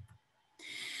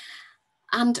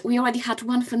 And we already had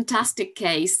one fantastic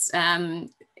case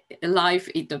live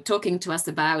talking to us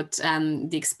about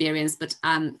the experience, but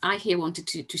I here wanted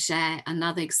to share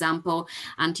another example.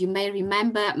 And you may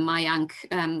remember Mayank,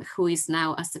 who is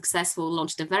now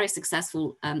launched a very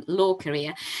successful law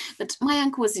career. But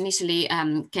Mayank was initially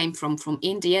came from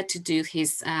India to do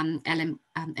his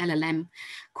LLM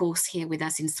course here with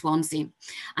us in Swansea.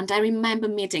 And I remember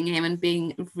meeting him and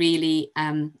being really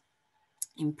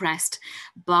impressed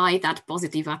by that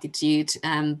positive attitude,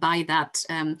 by that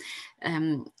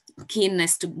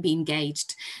keenness to be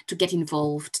engaged, to get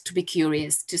involved, to be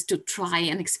curious, just to try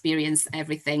and experience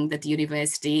everything that the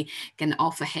university can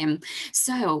offer him.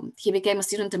 So he became a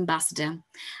student ambassador.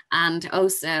 And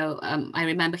also I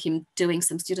remember him doing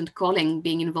some student calling,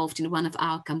 being involved in one of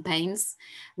our campaigns.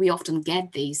 We often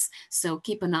get these, so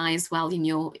keep an eye as well in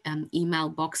your email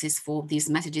boxes for these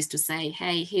messages to say,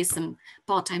 hey, here's some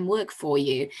part-time work for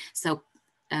you. So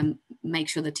make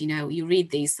sure that you read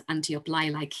these and you apply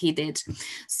like he did.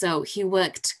 So he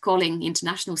worked calling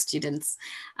international students,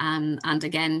 and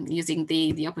again using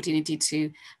the opportunity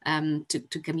to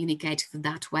communicate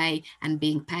that way and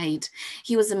being paid.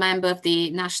 He was a member of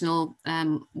the National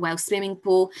Wales Swimming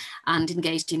Pool and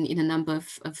engaged in a number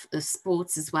of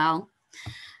sports as well.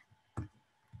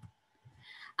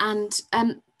 And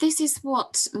this is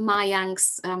what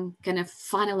Mayang's kind of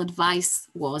final advice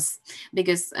was,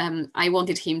 because I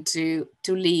wanted him to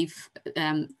leave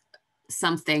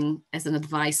something as an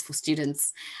advice for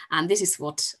students. And this is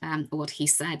what he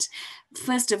said.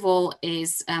 First of all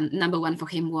is number one for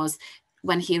him was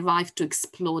when he arrived to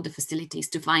explore the facilities,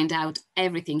 to find out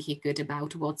everything he could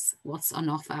about what's on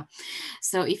offer.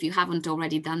 So if you haven't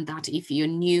already done that, if you're a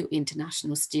new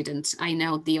international student, I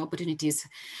know the opportunities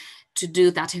to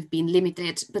do that have been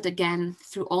limited, but again,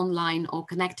 through online or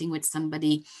connecting with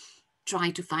somebody, try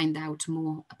to find out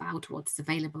more about what's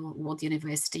available, what the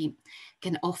university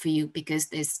can offer you, because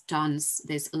there's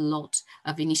a lot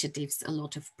of initiatives, a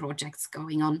lot of projects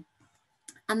going on.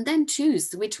 And then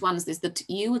choose which ones is that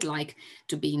you would like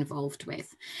to be involved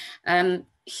with.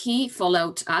 He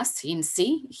followed us in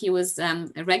C. He was a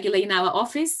regular in our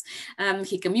office.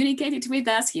 He communicated with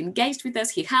us, he engaged with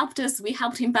us, he helped us, we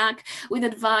helped him back with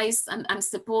advice and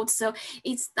support. So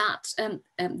it's that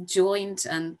joint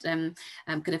and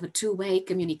kind of a two-way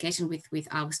communication with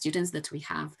our students that we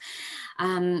have.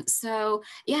 So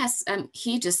yes,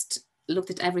 he just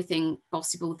looked at everything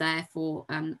possible there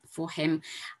for him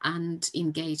and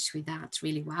engaged with that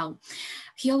really well.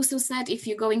 He also said, if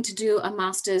you're going to do a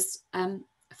master's,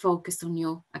 focus on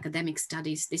your academic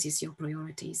studies. This is your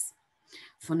priorities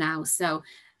for now. So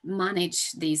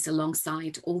manage these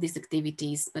alongside all these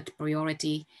activities, but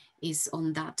priority is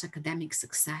on that academic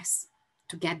success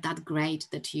to get that grade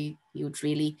that you'd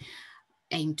really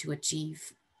aim to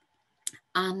achieve.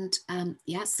 And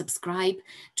yeah, subscribe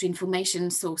to information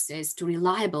sources, to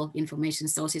reliable information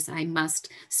sources. I must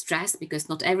stress, because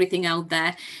not everything out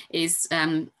there is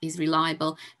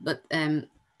reliable, but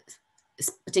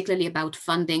particularly about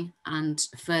funding and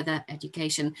further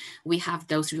education, we have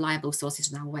those reliable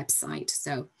sources on our website,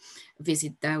 so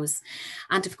visit those.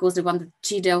 And of course, the one that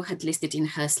Chido had listed in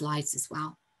her slides as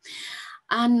well.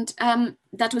 And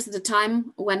that was at the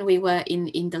time when we were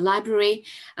in the library.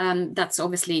 That's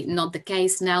obviously not the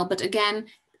case now, but again,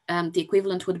 the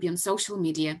equivalent would be on social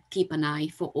media. Keep an eye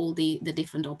for all the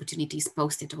different opportunities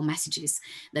posted or messages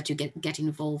that you get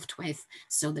involved with,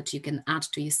 so that you can add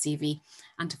to your CV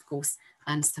and of course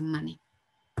earn some money.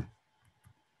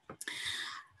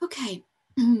 Okay,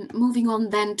 moving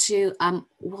on then to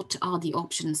what are the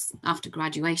options after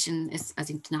graduation as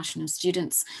international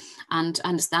students. And I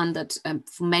understand that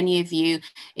for many of you,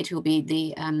 it will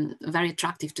be very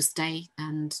attractive to stay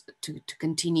and to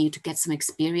continue to get some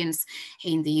experience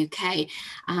in the UK.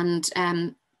 And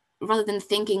rather than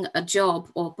thinking a job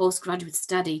or postgraduate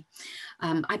study,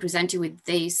 I present you with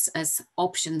these as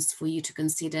options for you to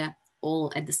consider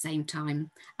all at the same time,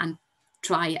 and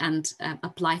try and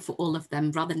apply for all of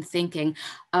them, rather than thinking,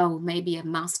 oh, maybe a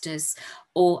master's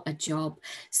or a job.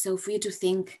 So for you to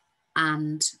think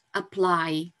and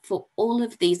apply for all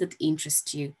of these that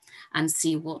interest you and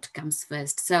see what comes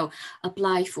first. So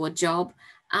apply for a job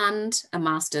and a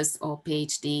master's or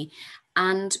PhD,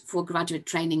 and for graduate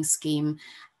training scheme,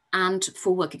 and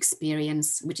for work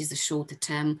experience, which is a shorter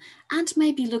term, and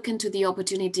maybe look into the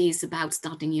opportunities about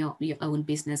starting your own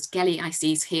business. Kelly, I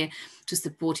see, is here to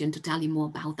support you and to tell you more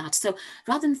about that. So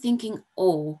rather than thinking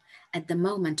all at the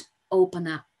moment, open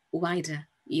up wider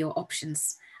your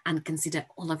options and consider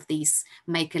all of these,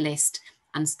 make a list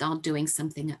and start doing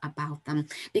something about them,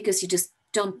 because you just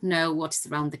don't know what's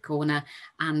around the corner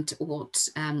and what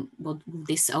will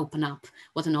this open up,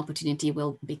 what an opportunity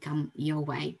will become your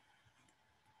way.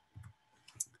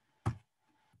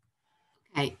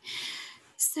 Okay,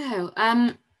 so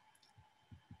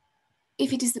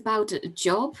if it is about a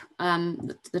job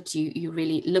that you're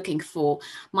really looking for,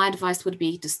 my advice would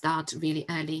be to start really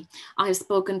early. I've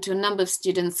spoken to a number of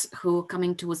students who are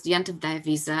coming towards the end of their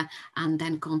visa and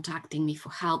then contacting me for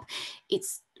help.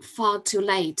 It's far too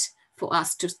late for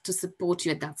us to support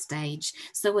you at that stage.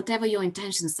 So whatever your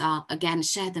intentions are, again,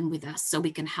 share them with us so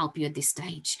we can help you at this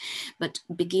stage. But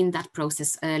begin that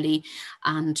process early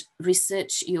and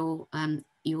research your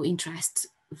interests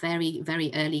very,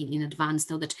 very early in advance,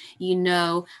 so that you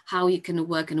know how you can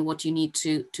work and what you need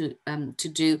to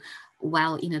do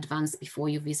well in advance before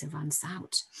your visa runs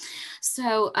out.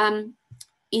 So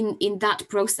in that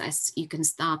process, you can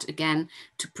start again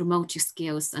to promote your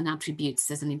skills and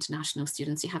attributes as an international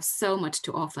student. You have so much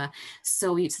to offer,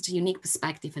 so it's such a unique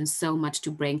perspective and so much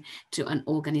to bring to an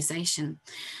organization.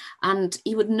 And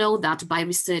you would know that by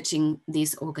researching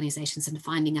these organizations and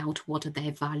finding out what are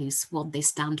their values, what they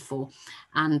stand for,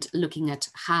 and looking at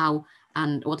how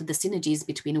and what are the synergies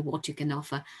between what you can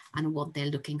offer and what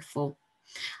they're looking for.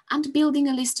 And building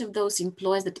a list of those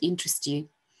employers that interest you.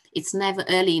 It's never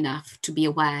early enough to be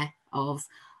aware of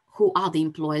who are the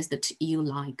employers that you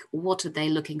like, what are they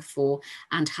looking for,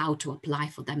 and how to apply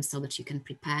for them so that you can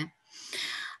prepare.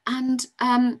 And,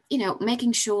 you know,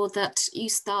 making sure that you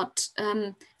start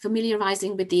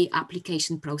familiarizing with the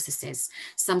application processes.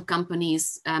 Some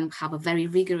companies have a very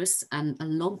rigorous and a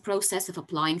long process of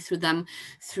applying through them,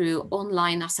 through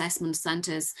online assessment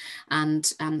centers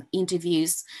and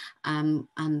interviews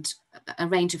and a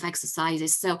range of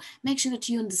exercises. So make sure that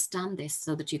you understand this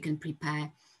so that you can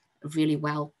prepare really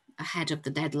well ahead of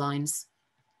the deadlines.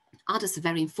 Others are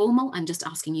very informal and just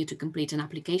asking you to complete an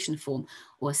application form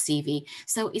or a CV.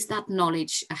 So is that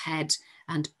knowledge ahead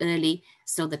and early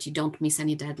so that you don't miss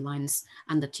any deadlines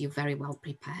and that you're very well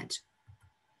prepared.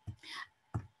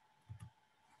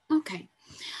 Okay,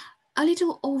 a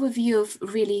little overview of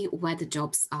really where the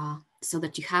jobs are so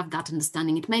that you have that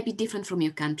understanding. It may be different from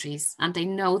your countries, and I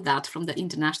know that from the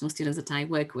international students that I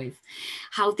work with.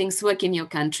 How things work in your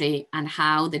country and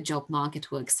how the job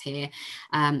market works here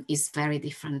is very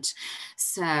different.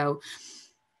 So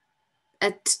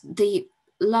at the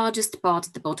largest part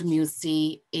at the bottom, you'll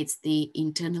see it's the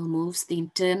internal moves, the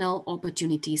internal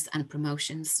opportunities and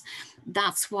promotions.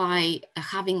 That's why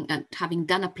having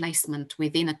done a placement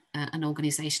within an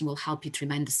organization will help you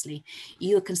tremendously.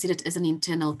 You're considered as an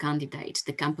internal candidate.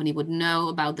 The company would know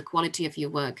about the quality of your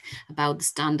work, about the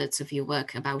standards of your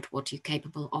work, about what you're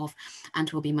capable of, and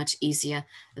it will be much easier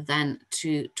then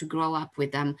to grow up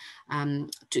with them,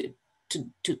 to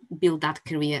build that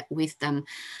career with them.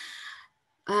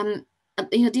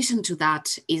 In addition to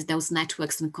that is those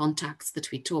networks and contacts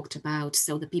that we talked about.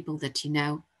 So the people that you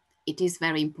know, it is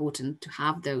very important to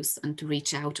have those and to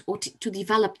reach out or to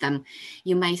develop them.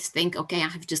 You may think, okay, I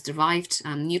have just arrived,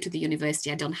 I'm new to the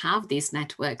university, I don't have these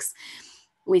networks.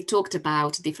 We talked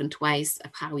about different ways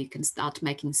of how you can start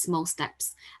making small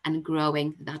steps and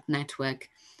growing that network.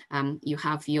 You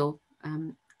have your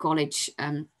college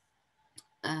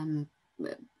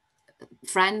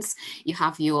friends, you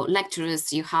have your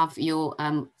lecturers, you have your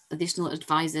additional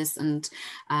advisors and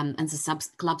the sub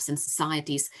clubs and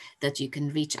societies that you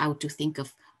can reach out to, think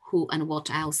of who and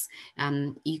what else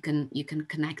you can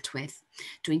connect with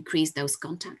to increase those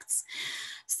contacts.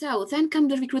 So then come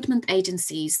the recruitment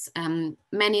agencies.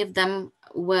 Many of them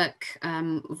work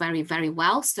very, very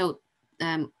well. So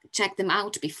check them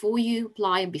out before you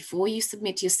apply, before you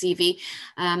submit your CV.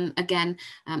 Again,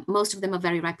 most of them are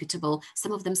very reputable.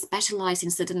 Some of them specialize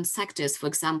in certain sectors, for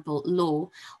example, law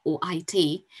or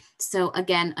IT. So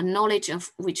again, a knowledge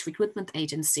of which recruitment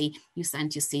agency you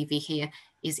sent your CV here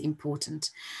is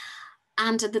important.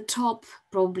 And at the top,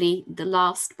 probably the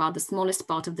last part, the smallest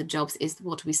part of the jobs is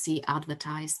what we see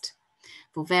advertised.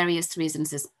 For various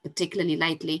reasons, particularly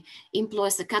lately,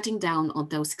 employers are cutting down on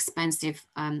those expensive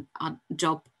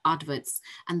job adverts,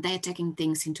 and they're taking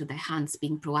things into their hands,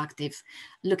 being proactive,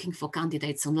 looking for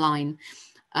candidates online,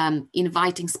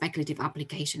 inviting speculative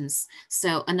applications.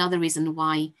 So another reason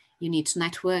why you need to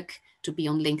network, to be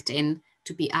on LinkedIn,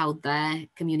 to be out there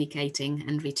communicating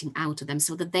and reaching out to them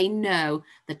so that they know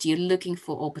that you're looking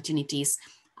for opportunities.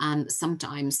 And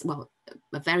sometimes, well,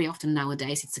 very often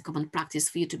nowadays, it's a common practice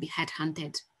for you to be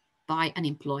headhunted by an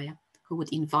employer who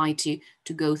would invite you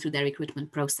to go through their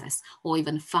recruitment process, or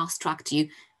even fast-tracked you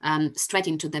straight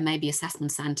into the maybe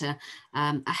assessment center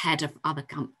ahead of other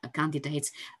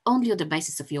candidates, only on the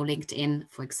basis of your LinkedIn,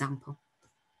 for example.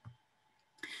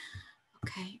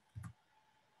 Okay.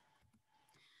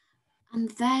 And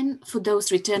then for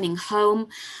those returning home,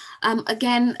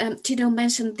 again, Tino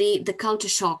mentioned the culture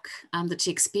shock that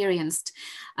she experienced.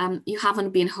 You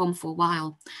haven't been home for a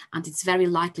while, and it's very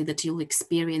likely that you'll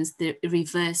experience the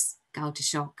reverse culture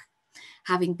shock.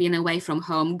 having been away from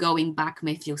home, going back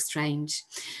may feel strange.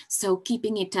 So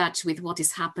keeping in touch with what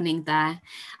is happening there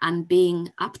and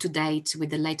being up to date with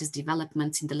the latest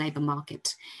developments in the labour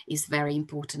market is very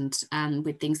important,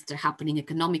 with things that are happening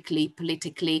economically,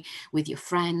 politically, with your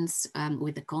friends,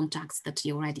 with the contacts that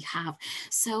you already have.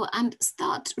 So, and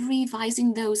start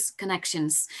revising those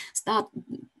connections, start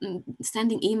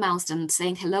sending emails and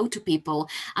saying hello to people,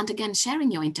 and again,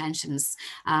 sharing your intentions,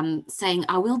 saying,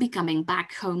 I will be coming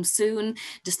back home soon,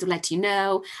 just to let you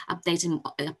know,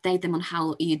 update them on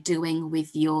how you're doing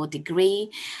with your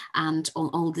degree and on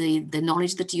all the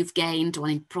knowledge that you've gained or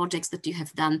any projects that you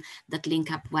have done that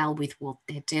link up well with what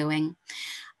they're doing.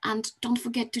 And don't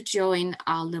forget to join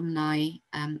our alumni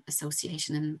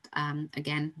association and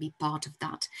again, be part of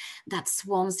that. That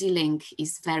Swansea link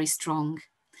is very strong.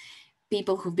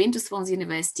 People who've been to Swansea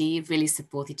University really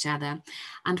support each other,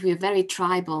 and we're very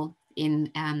tribal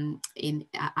in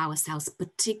ourselves,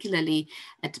 particularly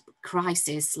at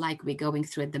crisis like we're going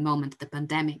through at the moment, the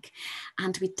pandemic,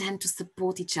 and we tend to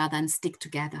support each other and stick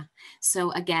together.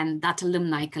 So again, that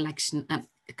alumni connection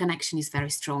is very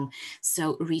strong.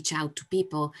 So reach out to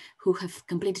people who have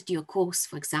completed your course,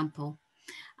 for example,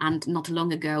 and not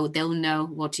long ago, they'll know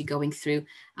what you're going through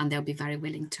and they'll be very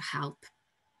willing to help.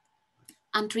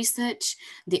 And research,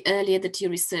 the earlier that you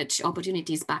research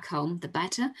opportunities back home, the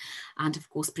better. And of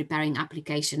course, preparing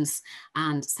applications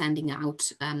and sending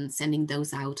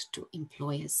those out to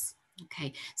employers.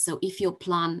 Okay, so if your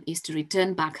plan is to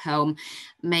return back home,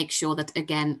 make sure that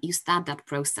again, you start that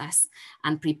process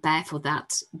and prepare for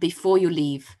that before you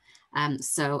leave.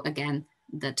 So again,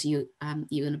 that you're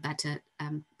in a better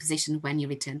position when you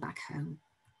return back home.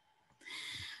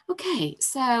 Okay,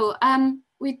 so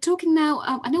we're talking now,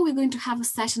 I know we're going to have a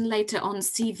session later on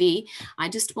CV. I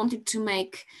just wanted to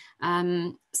make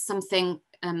something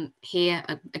here,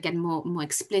 again, more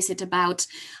explicit about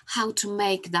how to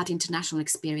make that international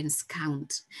experience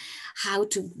count, how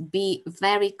to be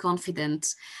very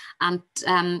confident and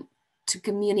to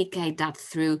communicate that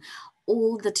through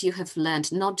all that you have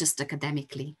learned, not just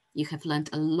academically. You have learned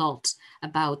a lot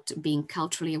about being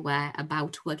culturally aware,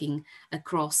 about working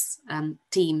across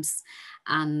teams,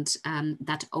 and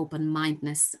that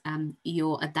open-mindedness,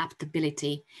 your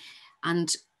adaptability,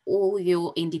 and all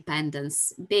your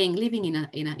independence. Living in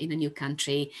a new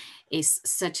country is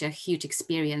such a huge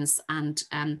experience, and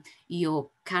your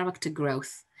character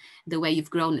growth, the way you've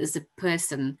grown as a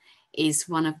person, is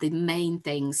one of the main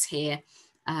things here.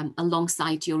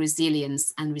 Alongside your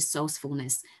resilience and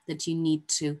resourcefulness that you need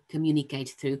to communicate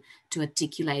through, to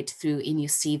articulate through in your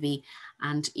CV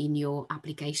and in your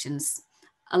applications,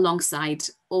 alongside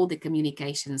all the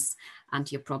communications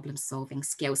and your problem solving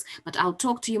skills. But I'll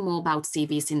talk to you more about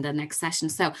CVs in the next session.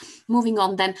 So moving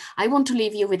on then, I want to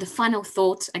leave you with a final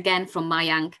thought again from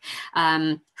Mayank,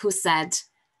 who said,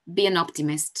 be an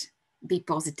optimist, be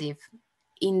positive,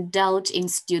 indulge in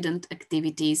student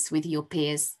activities with your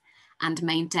peers, and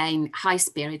maintain high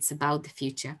spirits about the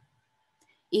future.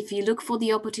 If you look for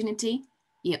the opportunity,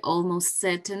 you're almost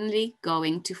certainly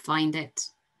going to find it.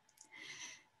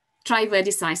 Try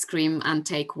Verdi's ice cream and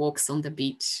take walks on the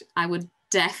beach. I would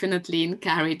definitely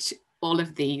encourage all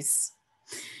of these.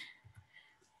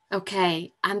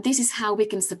 Okay, and this is how we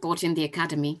can support you in the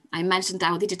Academy. I mentioned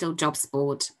our digital jobs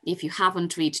board. If you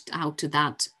haven't reached out to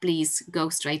that, please go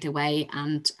straight away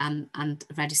and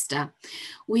register.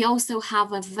 We also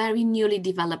have a very newly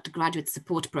developed graduate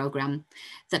support program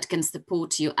that can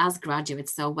support you as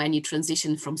graduates. So when you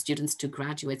transition from students to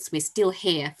graduates, we're still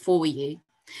here for you.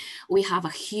 We have a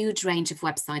huge range of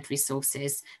website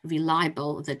resources,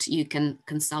 reliable, that you can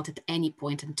consult at any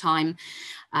point in time,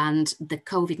 and the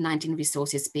COVID-19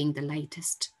 resources being the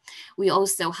latest. We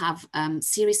also have a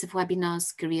series of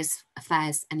webinars, careers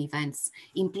fairs and events.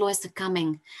 Employers are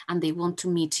coming and they want to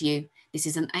meet you. This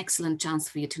is an excellent chance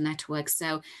for you to network.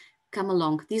 So come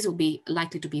along. These will be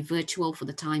likely to be virtual for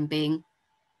the time being.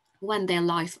 When they're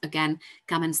live again,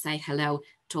 come and say hello,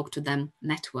 talk to them,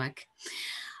 network.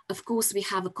 Of course, we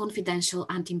have a confidential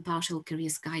and impartial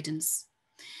careers guidance.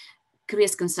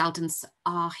 Careers consultants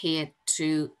are here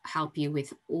to help you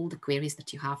with all the queries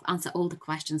that you have, answer all the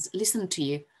questions, listen to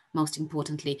you, most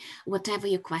importantly. Whatever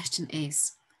your question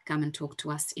is, come and talk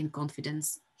to us in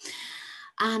confidence.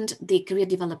 And the career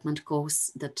development course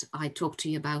that I talked to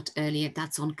you about earlier,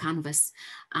 that's on Canvas,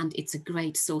 and it's a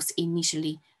great source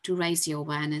initially to raise your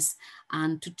awareness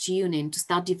and to tune in, to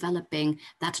start developing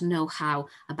that know-how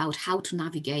about how to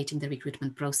navigate in the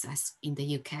recruitment process in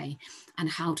the UK and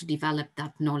how to develop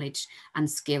that knowledge and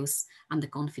skills and the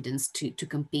confidence to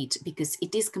compete, because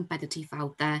it is competitive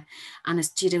out there. And as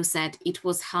Chido said, it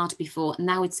was hard before,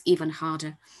 now it's even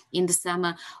harder. In the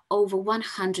summer, over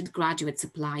 100 graduates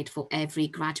applied for every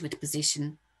graduate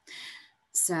position.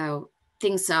 So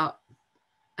things are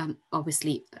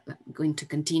obviously going to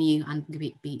continue and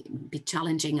be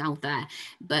challenging out there,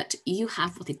 but you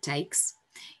have what it takes.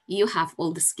 You have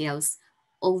all the skills.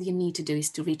 All you need to do is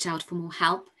to reach out for more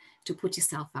help, to put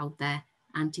yourself out there,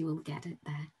 and you will get it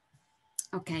there.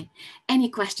 Okay, any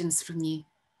questions from you?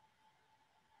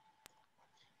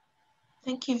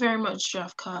 Thank you very much,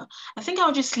 Jafka. I think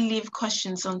I'll just leave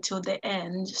questions until the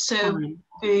end. So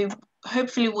we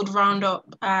hopefully would round up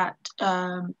at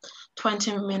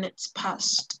 20 minutes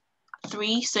past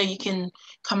 3, so you can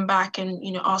come back and,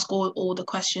 you know, ask all the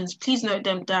questions. Please note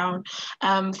them down.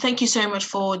 Thank you so much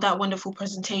for that wonderful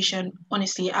presentation.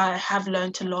 Honestly, I have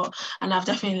learned a lot, and I've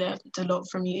definitely learned a lot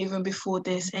from you even before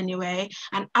this anyway.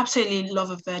 And absolutely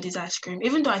love a Verdi's ice cream,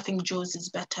 even though I think Joe's is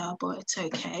better, but it's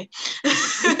okay.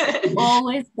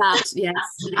 Always that, yes.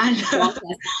 And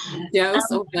Joe's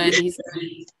or Verdi's.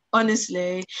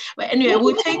 Honestly, but anyway,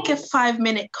 we'll take a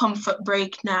 5-minute comfort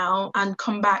break now and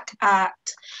come back at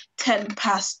 10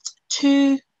 past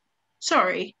 2.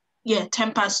 Sorry, yeah,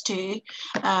 10 past 2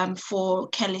 for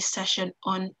Kelly's session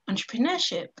on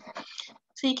entrepreneurship.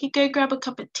 So you could go grab a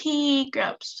cup of tea,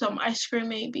 grab some ice cream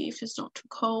maybe if it's not too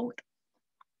cold.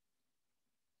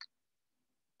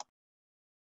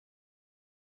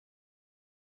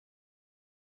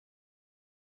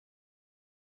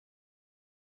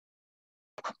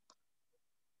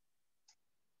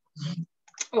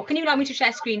 Oh, can you allow me to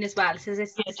share screen as well? So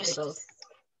this Yeah,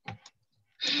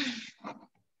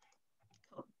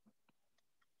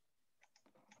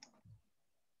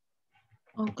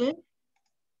 all good.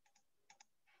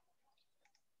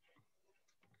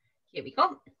 Here we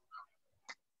go.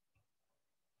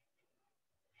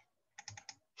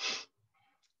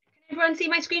 Can everyone see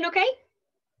my screen okay?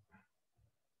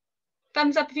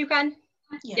 Thumbs up if you can.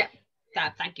 Yeah.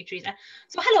 Thank you, Theresa.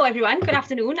 So hello, everyone. Good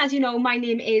afternoon. As you know, my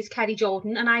name is Kelly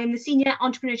Jordan, and I am the Senior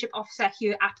Entrepreneurship Officer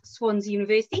here at Swansea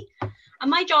University. And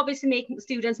my job is to make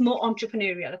students more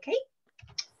entrepreneurial, okay?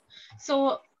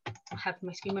 So I have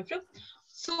my screen went through.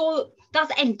 So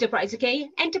that's enterprise, okay?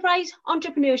 Enterprise,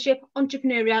 entrepreneurship,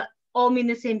 entrepreneurial all mean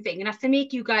the same thing. And that's to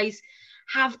make you guys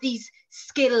have these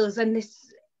skills and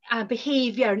this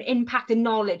behavior and impact and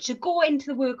knowledge to go into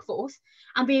the workforce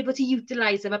and be able to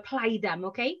utilize them, apply them,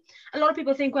 okay? A lot of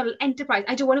people think, well, enterprise,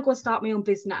 I don't want to go and start my own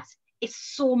business. It's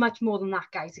so much more than that,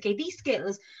 guys, okay? These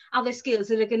skills are the skills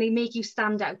that are going to make you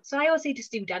stand out. So I always say to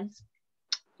students,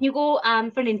 you go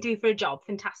for an interview for a job,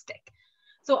 fantastic.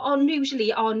 So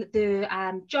usually on the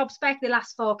job spec, they'll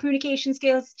ask for communication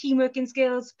skills, teamworking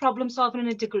skills, problem solving, and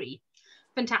a degree.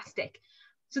 Fantastic.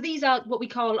 So these are what we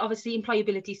call, obviously,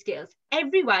 employability skills.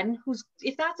 Everyone who's,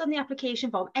 if that's on the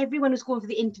application form, everyone who's going for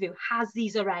the interview has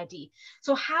these already.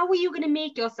 So how are you going to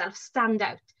make yourself stand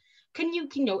out? Can you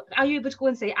know, are you able to go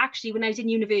and say, actually, when I was in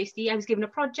university, I was given a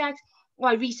project, or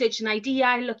I researched an idea,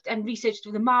 I looked and researched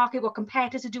the market, what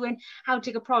competitors are doing, how to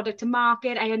take a product to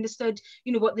market. I understood,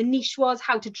 you know, what the niche was,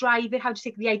 how to drive it, how to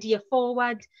take the idea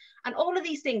forward. And all of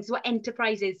these things, what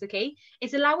enterprise is, okay?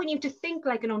 It's allowing you to think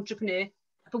like an entrepreneur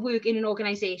for work in an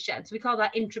organization. So we call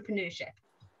that entrepreneurship.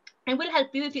 And will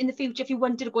help you if in the future, if you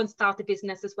wanted to go and start a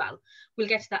business as well. We'll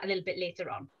get to that a little bit later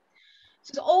on.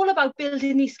 So it's all about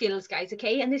building these skills, guys,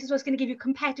 okay? And this is what's going to give you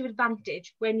competitive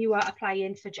advantage when you are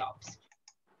applying for jobs.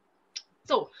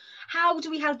 So how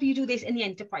do we help you do this in the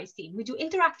enterprise team? We do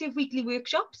interactive weekly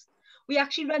workshops. We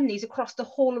actually run these across the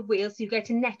whole of Wales. So you get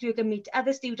to network and meet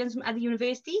other students from other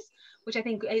universities, which I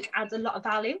think adds a lot of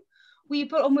value. We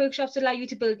put on workshops to allow you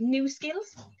to build new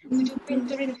skills. We do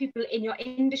mentoring of people in your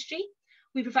industry.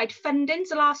 We provide funding.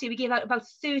 So last year we gave out about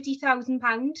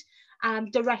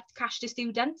 £30,000 direct cash to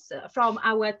students from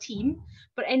our team.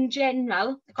 But in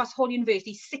general, across the whole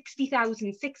university,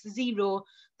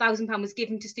 £60,000 was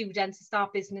given to students to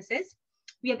start businesses.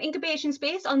 We have incubation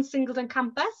space on Singleton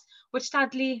campus, which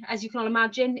sadly, as you can all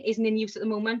imagine, isn't in use at the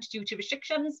moment due to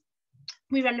restrictions.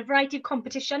 We run a variety of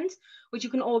competitions, which you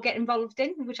can all get involved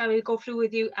in, which I will go through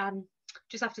with you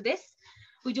just after this.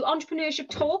 We do entrepreneurship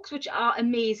talks, which are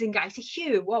amazing, guys, to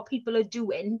hear what people are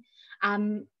doing.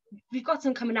 We've got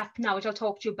some coming up now, which I'll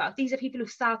talk to you about. These are people who've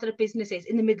started up businesses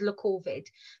in the middle of COVID.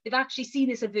 They've actually seen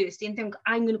this adversity and think,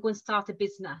 I'm going to go and start a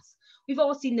business. we've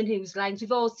all seen the news lines,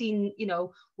 we've all seen, you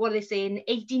know, what they're saying,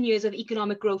 18 years of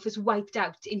economic growth is wiped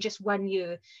out in just 1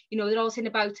 year. You know, they're all saying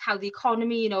about how the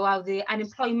economy, you know, how the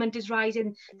unemployment is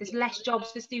rising, there's less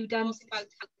jobs for students.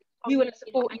 We want to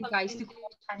support you guys to go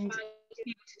and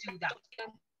be able to do that.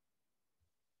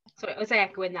 Sorry, was I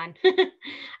echoing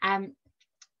then?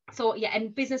 So yeah,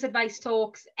 and business advice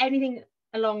talks, anything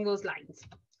along those lines.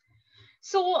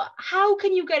 So how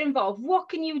can you get involved? What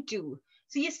can you do?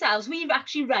 So yourselves, we've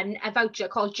actually run a voucher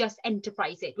called Just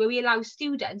Enterprise It, where we allow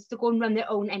students to go and run their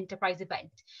own enterprise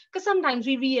event. Because sometimes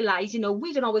we realise, you know,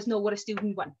 we don't always know what a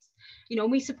student wants. You know,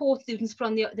 we support students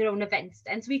from their own events.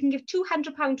 And so we can give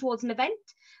 £200 towards an event.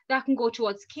 That can go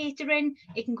towards catering.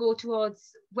 It can go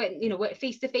towards, when, you know,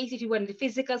 face-to-face if you want a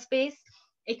physical space.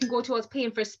 It can go towards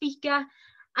paying for a speaker.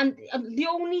 And the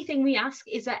only thing we ask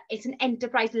is that it's an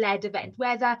enterprise-led event,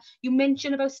 whether you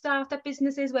mention about startup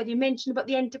businesses, whether you mention about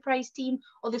the enterprise team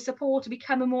or the support to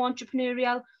become a more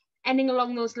entrepreneurial, anything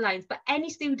along those lines. But any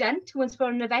student who wants to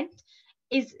run an event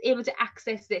is able to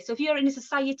access this. So if you're in a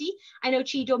society, I know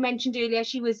Chido mentioned earlier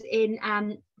she was in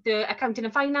the Accounting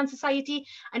and Finance Society.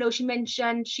 I know she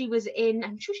mentioned she was in,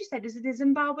 I'm sure she said, is it the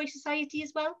Zimbabwe Society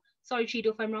as well? Sorry,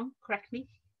 Chido, if I'm wrong, correct me.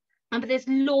 But there's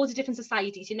loads of different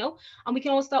societies, you know, and we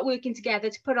can all start working together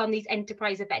to put on these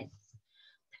enterprise events.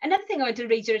 Another thing I want to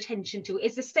raise your attention to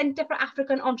is the Centre for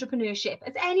African Entrepreneurship.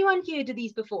 Has anyone heard of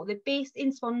these before? They're based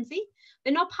in Swansea.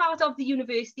 They're not part of the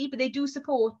university, but they do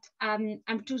support and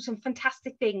do some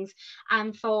fantastic things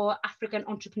for African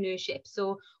entrepreneurship.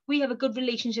 So we have a good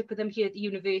relationship with them here at the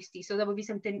university. So that would be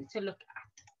something to look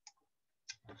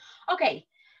at. Okay,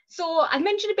 so I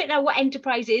mentioned a bit now what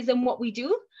enterprise is and what we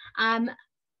do.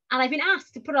 And I've been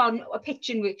asked to put on a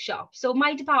pitching workshop. So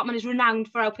my department is renowned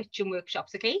for our pitching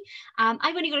workshops, okay?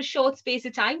 I've only got a short space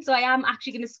of time, so I am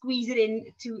actually going to squeeze it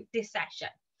into this session.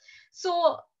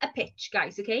 So a pitch,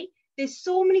 guys, okay? There's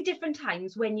so many different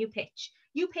times when you pitch.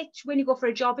 You pitch when you go for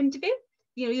a job interview.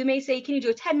 You know, you may say, can you do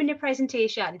a 10-minute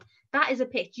presentation? That is a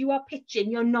pitch. You are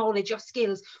pitching your knowledge, your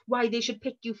skills, why they should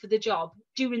pick you for the job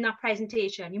during that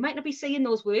presentation. You might not be saying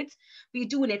those words, but you're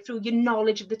doing it through your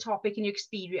knowledge of the topic and your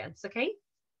experience, okay?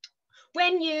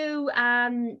 When you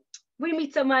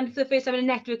meet someone for the first time at a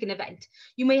networking event,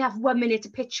 you may have 1 minute to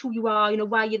pitch who you are, you know,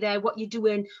 why you're there, what you're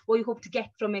doing, what you hope to get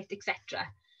from it, etc.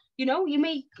 You know, you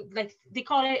may, like, they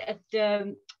call it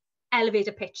the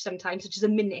elevator pitch sometimes, which is a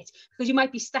minute, because you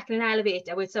might be stuck in an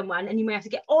elevator with someone and you may have to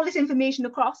get all this information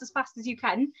across as fast as you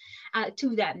can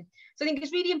to them. So I think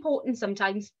it's really important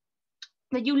sometimes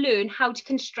that you learn how to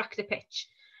construct a pitch.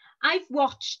 I've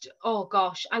watched, oh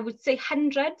gosh, I would say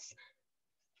hundreds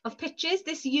of pitches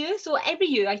this year. So every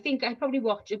year, I think I probably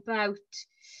watch about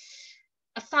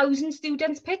 1,000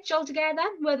 students pitch altogether,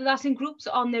 whether that's in groups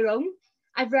or on their own.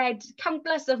 I've read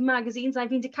countless of magazines.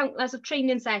 I've been to countless of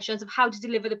training sessions of how to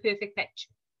deliver the perfect pitch.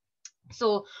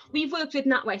 So we've worked with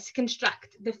NatWest to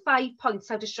construct the 5 points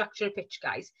how to structure a pitch,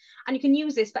 guys. And you can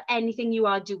use this for anything you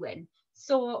are doing.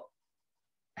 So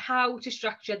how to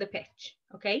structure the pitch,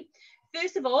 okay?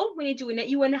 First of all, when you're doing it,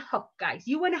 you want to hook, guys.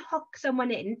 You want to hook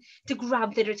someone in to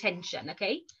grab their attention,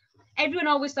 okay? Everyone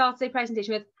always starts their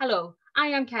presentation with, hello, I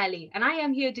am Kelly, and I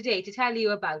am here today to tell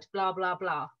you about blah, blah,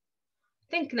 blah.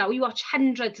 Think now, you watch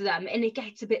hundreds of them, and it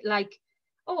gets a bit like,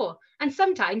 oh, and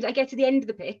sometimes I get to the end of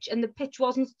the pitch, and the pitch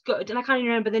wasn't good, and I can't even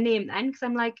remember the name then, because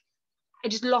I'm like, I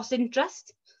just lost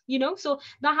interest, you know? So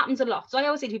that happens a lot. So I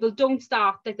always say to people, don't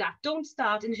start like that. Don't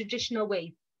start in a traditional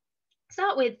way.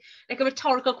 Start with like a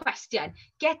rhetorical question,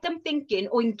 get them thinking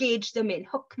or engage them in,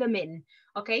 hook them in,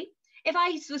 okay? If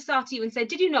I was start to you and said,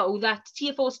 did you know that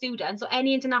Tier 4 students or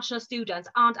any international students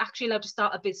aren't actually allowed to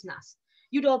start a business?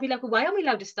 You'd all be like, well, why aren't we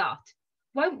allowed to start?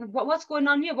 What's going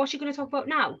on here? What's she going to talk about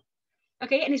now?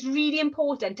 Okay, and it's really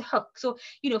important to hook. So,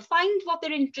 you know, find what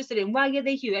they're interested in, why are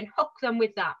they here, and hook them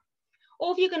with that.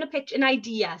 Or if you're going to pitch an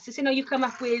idea, so you know, you come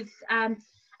up with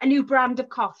a new brand of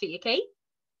coffee, okay?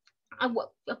 And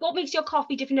what makes your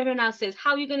coffee different than everyone else's?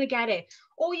 How are you going to get it?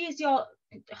 Or is your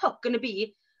hook going to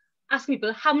be asking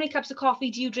people, how many cups of coffee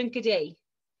do you drink a day?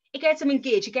 It gets them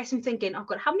engaged. It gets them thinking, oh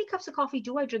God, how many cups of coffee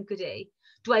do I drink a day?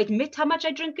 Do I admit how much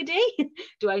I drink a day?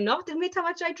 Do I not admit how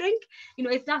much I drink? You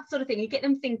know, it's that sort of thing. You get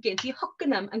them thinking. So you're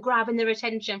hooking them and grabbing their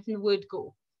attention from the word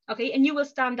go. Okay, and you will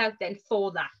stand out then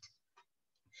for that.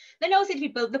 Then I'll say to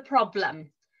people, the problem.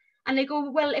 And they go,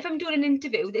 well, if I'm doing an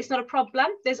interview, it's not a problem.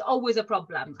 There's always a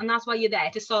problem. And that's why you're there,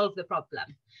 to solve the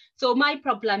problem. So my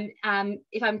problem,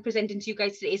 if I'm presenting to you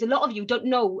guys today, is a lot of you don't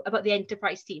know about the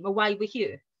enterprise team or why we're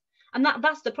here. And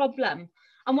that's the problem.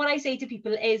 And what I say to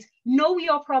people is, know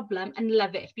your problem and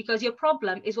love it, because your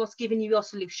problem is what's giving you your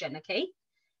solution, okay?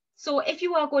 So if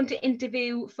you are going to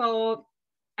interview for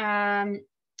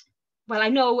well, I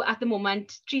know at the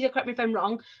moment, Theresa, correct me if I'm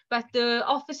wrong, but the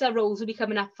officer roles will be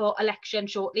coming up for election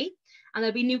shortly, and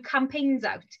there'll be new campaigns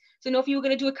out. So, you know, if you were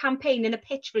going to do a campaign and a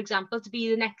pitch, for example, to be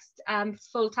the next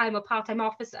full-time or part-time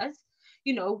officers,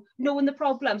 you know, knowing the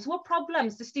problems, what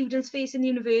problems the students face in the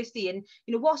university, and,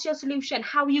 you know, what's your solution?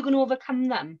 How are you going to overcome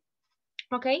them?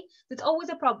 Okay, there's always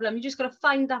a problem. You just got to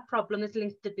find that problem that's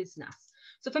linked to business.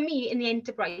 So for me, in the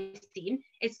enterprise team,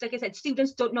 it's like I said,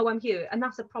 students don't know I'm here, and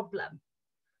that's a problem.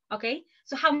 Okay,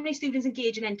 so how many students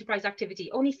engage in enterprise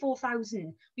activity? Only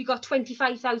 4,000. We've got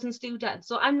 25,000 students.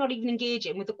 So I'm not even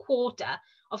engaging with a quarter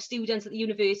of students at the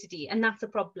university, and that's a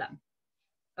problem.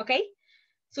 Okay,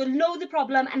 so know the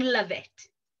problem and love it.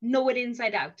 Know it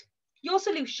inside out. Your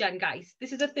solution, guys,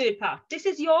 this is the third part. This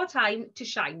is your time to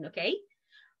shine, okay?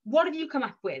 What have you come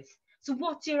up with? So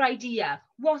what's your idea?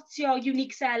 What's your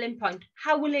unique selling point?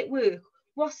 How will it work?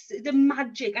 What's the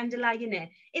magic underlying it?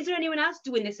 Is there anyone else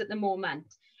doing this at the moment?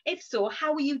 If so,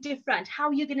 how are you different? How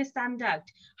are you going to stand out?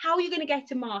 How are you going to get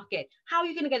to market? How are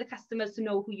you going to get the customers to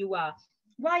know who you are?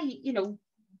 Why, you know,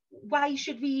 why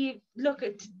should we look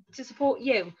at to support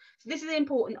you? So this is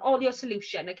important, all your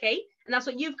solution, okay? And that's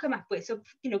what you've come up with. So,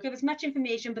 you know, give as much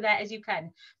information for that as you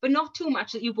can, but not too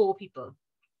much that you bore people.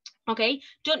 Okay,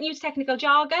 don't use technical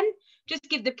jargon, just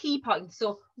give the key points.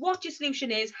 So what your solution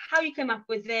is, how you come up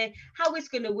with it, how it's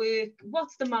going to work,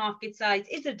 what's the market size,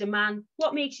 is there demand,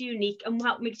 what makes you unique, and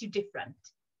what makes you different.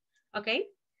 Okay,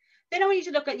 then I want you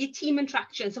to look at your team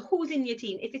interaction. So who's in your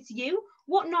team? If it's you,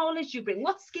 what knowledge do you bring,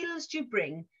 what skills do you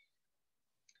bring?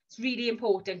 It's really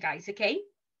important, guys, okay?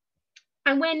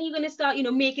 And when are you going to start, you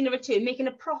know, making a return, making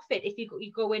a profit if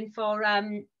you go in for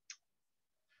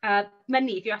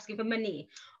money, if you're asking for money,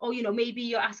 or, you know, maybe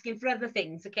you're asking for other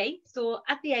things, okay? So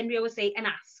at the end, we always say an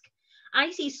ask.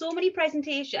 I see so many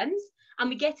presentations and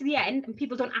we get to the end and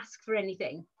people don't ask for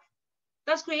anything.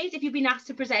 That's great if you've been asked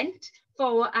to present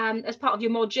for as part of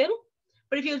your module,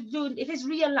 but if it's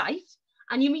real life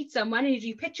and you meet someone and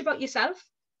you pitch about yourself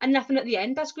and nothing at the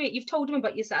end, that's great. You've told them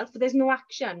about yourself, but there's no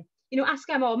action. You know, ask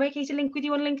them, or make a link with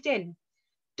you on LinkedIn.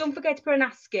 Don't forget to put an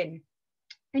ask in.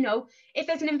 You know, if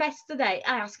there's an investor there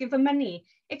asking for money,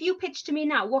 if you pitch to me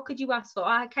now, what could you ask for?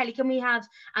 Kelly, can we have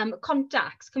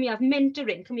contacts? Can we have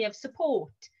mentoring? Can we have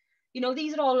support? You know,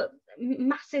 these are all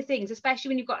massive things, especially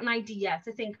when you've got an idea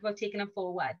to think about taking them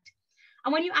forward.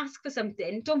 And when you ask for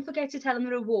something, don't forget to tell them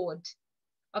the reward.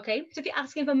 Okay, so if you're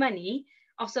asking for money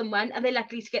of someone, are they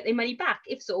likely to get their money back?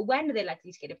 If so, when are they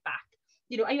likely to get it back?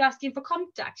 You know, are you asking for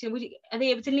contacts? You know, are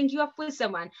they able to link you up with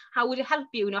someone? How would it help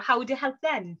you? You know, how would it help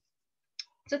them?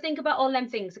 So think about all them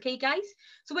things, okay, guys?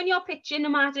 So when you're pitching, no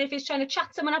matter if it's trying to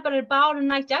chat someone up at a bar on a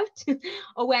night out,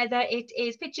 or whether it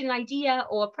is pitching an idea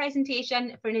or a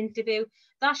presentation for an interview,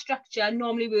 that structure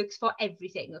normally works for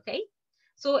everything, okay?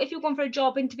 So if you're going for a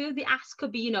job interview, the ask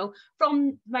could be, you know,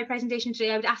 from my presentation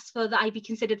today, I would ask for that I be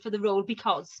considered for the role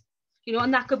because, you know,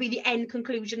 and that could be the end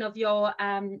conclusion of your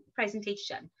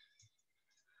presentation.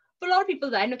 For a lot of people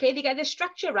then, okay, they get the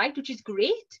structure right, which is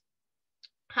great.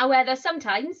 However,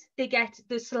 sometimes they get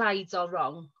the slides all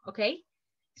wrong, okay?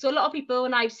 So a lot of people,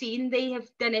 when I've seen, they have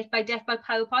done it by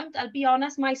PowerPoint. I'll be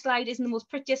honest, my slide isn't the most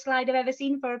prettiest slide I've ever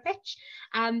seen for a pitch.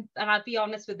 And I'll be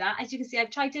honest with that. As you can see, I've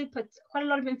tried to put quite a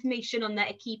lot of information on there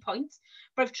at key points,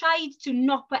 but I've tried to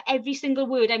not put every single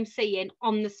word I'm saying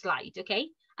on the slide, okay?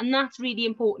 And that's really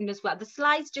important as well. The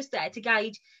slide's just there to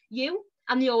guide you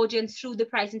and the audience through the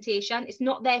presentation. It's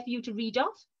not there for you to read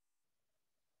off.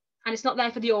 And it's not there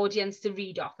for the audience to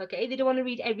read off, okay? They don't want to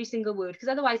read every single word because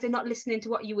otherwise they're not listening to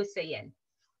what you were saying.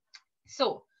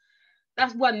 So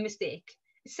that's one mistake.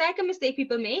 The second mistake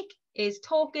people make is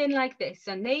talking like this,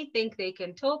 and they think they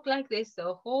can talk like this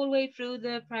the whole way through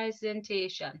the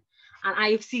presentation. And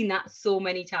I've seen that so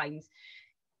many times.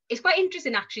 It's quite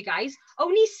interesting actually, guys.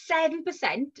 Only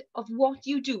 7% of what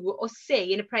you do or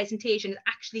say in a presentation is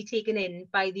actually taken in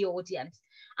by the audience.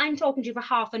 I'm talking to you for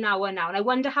half an hour now, and I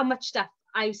wonder how much stuff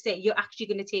I say you're actually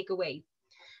going to take away.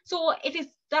 So if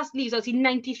that leaves us in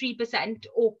 93%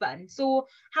 open. So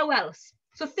how else?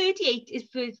 So 38 is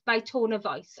by tone of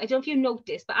voice. I don't know if you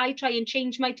noticed, but I try and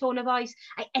change my tone of voice.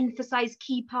 I emphasize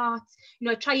key parts. You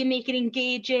know, I try and make it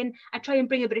engaging. I try and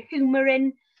bring a bit of humor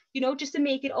in, you know, just to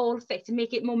make it all fit and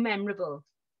make it more memorable.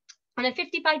 And then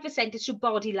 55% is through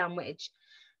body language.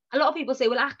 A lot of people say,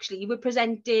 well, actually, we're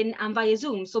presenting via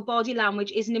Zoom, so body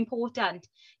language isn't important.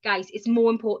 Guys, it's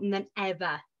more important than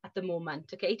ever at the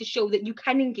moment, okay, to show that you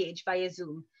can engage via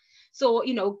Zoom. So,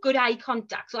 you know, good eye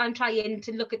contact. So I'm trying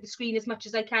to look at the screen as much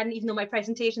as I can, even though my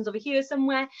presentation's over here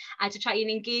somewhere, to try and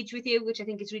engage with you, which I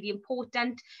think is really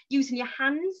important. Using your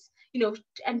hands, you know,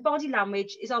 and body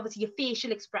language is obviously your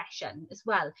facial expression as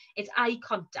well. It's eye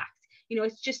contact. You know,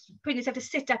 it's just putting yourself to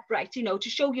sit upright, you know, to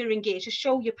show you're engaged, to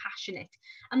show you're passionate.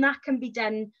 And that can be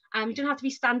done. You don't have to be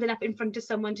standing up in front of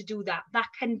someone to do that. That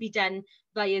can be done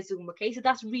via Zoom, okay? So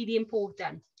that's really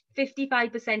important.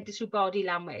 55% is through body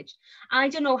language. I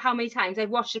don't know how many times I've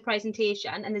watched a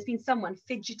presentation and there's been someone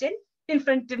fidgeting in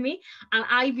front of me, and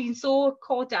I've been so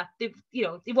caught up, you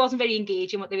know, it wasn't very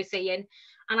engaging what they were saying,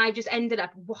 and I just ended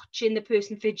up watching the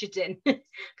person fidgeting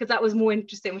because that was more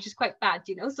interesting, which is quite bad,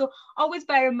 you know. So always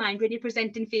bear in mind when you're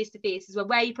presenting face to face as well,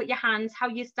 where you put your hands, how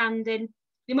you're standing.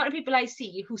 The amount of people I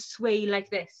see who sway like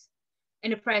this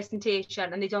in a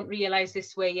presentation and they don't realize they're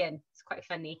swaying. It's quite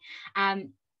funny.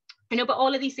 You know, but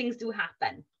all of these things do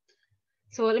happen.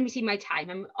 So let me see my time.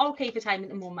 I'm okay for time at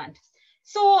the moment.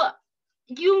 So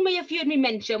you may have heard me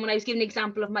mention when I was giving an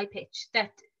example of my pitch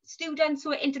that students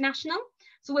who are international,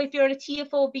 so if you're on a tier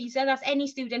 4 visa, that's any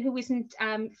student who isn't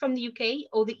from the UK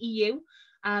or the EU.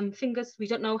 We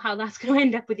don't know how that's going to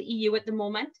end up with the EU at the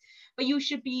moment, but you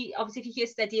should be, obviously, if you're here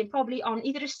studying, probably on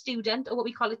either a student or what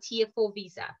we call a tier 4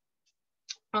 visa.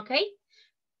 Okay,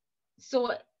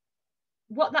 so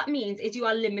what that means is you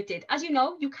are limited. As you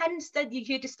know, you can study, you're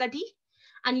here to study,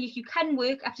 and you can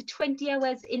work up to 20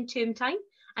 hours in term time,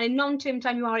 and in non-term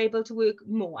time, you are able to work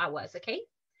more hours, okay?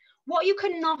 What you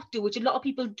cannot do, which a lot of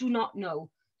people do not know,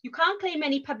 you can't claim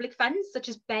any public funds, such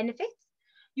as benefits.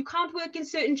 You can't work in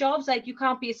certain jobs, like you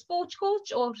can't be a sports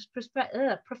coach or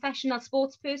professional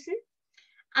sports person.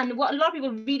 And what a lot of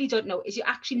people really don't know is you're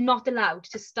actually not allowed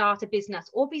to start a business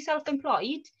or be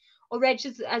self-employed or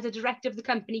registered as a director of the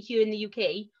company here in the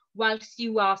UK whilst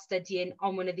you are studying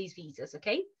on one of these visas,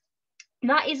 okay?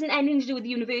 That isn't anything to do with the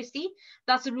university.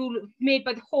 That's a rule made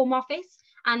by the Home Office,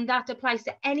 and that applies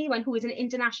to anyone who is an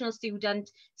international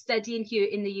student studying here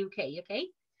in the UK, okay?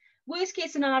 Worst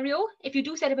case scenario, if you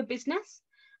do set up a business,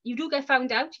 you do get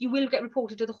found out, you will get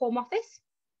reported to the Home Office.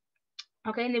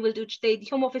 Okay, and the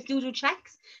Home Office do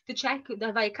checks to check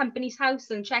via company's house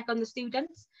and check on the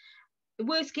students. The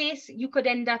worst case, you could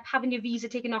end up having your visa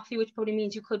taken off you, which probably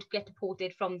means you could get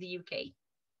deported from the UK.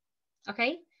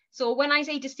 Okay, so when I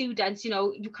say to students, you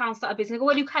know, you can't start a business,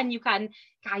 well, you can,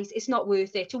 guys, it's not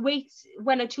worth it. To wait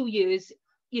 1 or 2 years,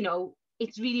 you know,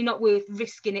 it's really not worth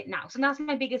risking it now. So that's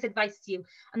my biggest advice to you,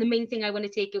 and the main thing I want to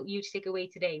take away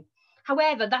today.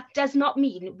 However, that does not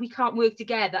mean we can't work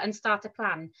together and start a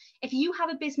plan. If you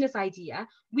have a business idea,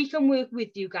 we can work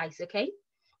with you guys, okay?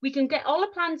 We can get all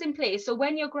the plans in place. So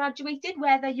when you're graduated,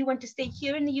 whether you want to stay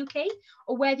here in the UK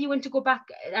or whether you want to go back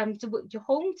to your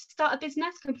home to start a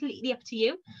business, completely up to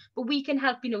you. But we can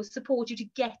help, you know, support you to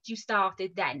get you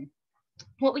started then.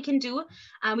 What we can do,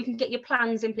 we can get your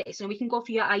plans in place, and we can go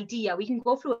through your idea, we can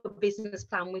go through a business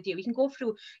plan with you, we can go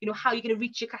through, you know, how you're going to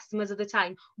reach your customers at the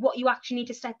time, what you actually need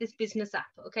to set this business up,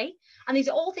 okay? And these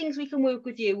are all things we can work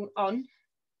with you on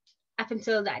up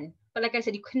until then. But like I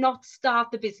said, you cannot start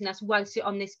the business whilst you're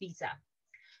on this visa.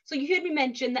 So you heard me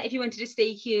mention that if you wanted to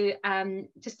stay here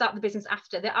to start the business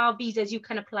after, there are visas you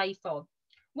can apply for.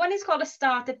 One is called a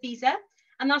startup visa,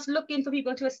 and that's looking for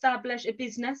people to establish a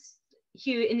business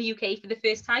here in the UK for the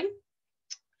first time.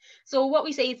 So what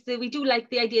we say is that we do like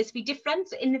the ideas to be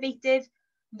different, innovative,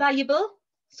 valuable,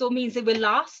 so it means they will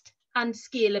last, and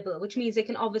scalable, which means they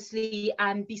can obviously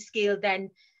be scaled then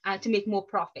to make more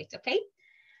profit, okay?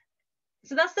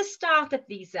 So that's the startup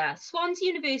visa. Swansea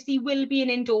University will be an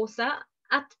endorser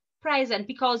at present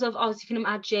because of, as you can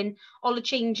imagine, all the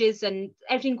changes and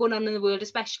everything going on in the world,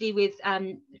 especially with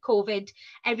COVID.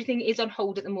 Everything is on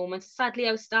hold at the moment. Sadly,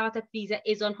 our startup visa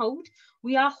is on hold.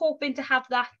 We are hoping to have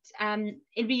that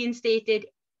reinstated.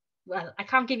 Well, I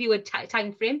can't give you a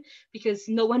time frame because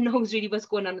no one knows really what's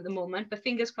going on at the moment, but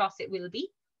fingers crossed it will be.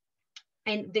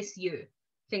 And this year,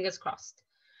 fingers crossed.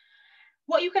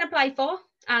 What you can apply for,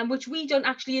 which we don't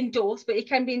actually endorse, but it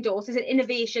can be endorsed, is an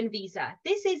innovation visa.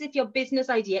 This is if your business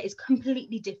idea is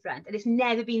completely different and it's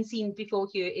never been seen before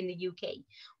here in the UK.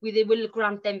 They will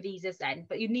grant them visas then,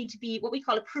 but you need to be what we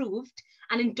call approved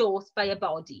and endorsed by a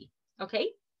body, okay?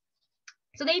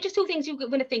 So they're just two things you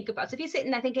want to think about. So if you're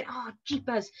sitting there thinking, oh,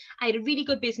 jeepers, I had a really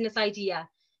good business idea,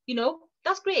 you know,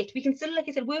 that's great. We can still, like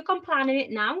I said, work on planning it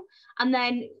now. And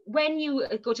then when you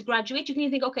go to graduate, you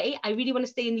can think, okay, I really want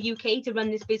to stay in the UK to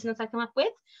run this business I come up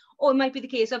with. Or it might be the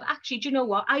case of, actually, do you know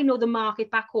what? I know the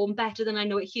market back home better than I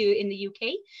know it here in the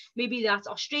UK. Maybe that's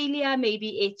Australia,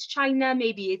 maybe it's China,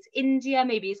 maybe it's India,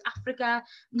 maybe it's Africa,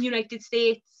 United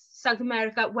States, South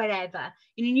America, wherever.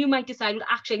 You might decide, well,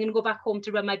 actually, I'm going to go back home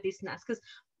to run my business. Because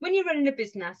when you're running a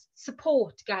business,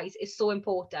 support, guys, is so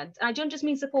important. And I don't just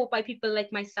mean support by people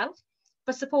like myself,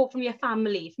 but support from your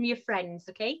family, from your friends,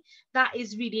 okay? That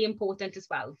is really important as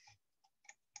well.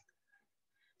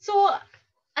 So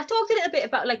I've talked a little bit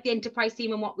about like the enterprise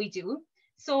team and what we do.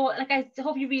 So like I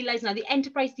hope you realize now, the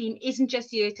enterprise team isn't just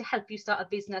here to help you start a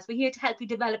business. We're here to help you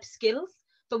develop skills,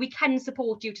 but we can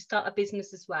support you to start a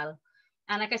business as well.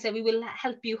 And like I said, we will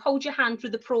help you hold your hand through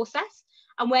the process.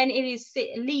 And when it is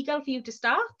legal for you to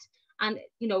start, and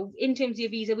you know, in terms of your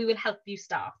visa, we will help you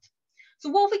start. So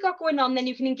what have we got going on then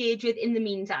you can engage with in the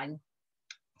meantime?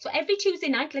 So every Tuesday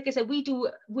night, like I said, we do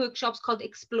workshops called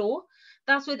Explore.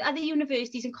 That's with other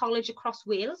universities and colleges across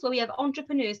Wales, where we have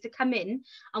entrepreneurs to come in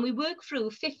and we work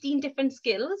through 15 different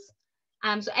skills.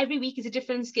 So every week is a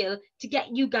different skill to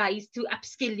get you guys to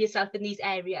upskill yourself in these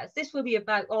areas. This will be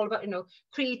all about, you know,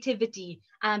 creativity,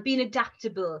 being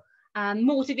adaptable,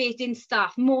 motivating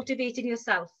staff, motivating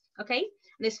yourself, okay? And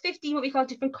there's 15 what we call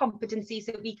different competencies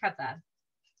that we cover.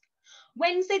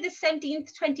 Wednesday, the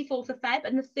 17th, 24th of Feb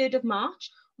and the 3rd of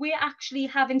March, we're actually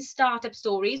having startup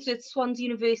stories with Swansea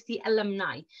University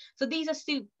alumni. So these are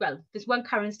there's one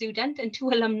current student and 2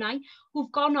 alumni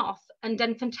who've gone off and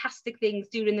done fantastic things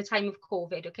during the time of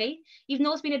COVID, okay? Even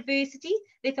though it's been adversity,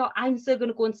 they thought, I'm still going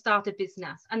to go and start a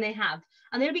business, and they have.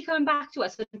 And they'll be coming back to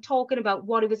us and talking about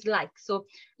what it was like. So,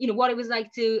 you know, what it was like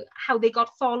how they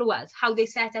got followers, how they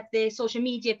set up their social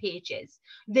media pages.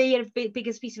 Their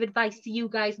biggest piece of advice to you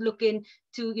guys looking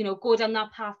to, you know, go down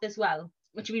that path as well,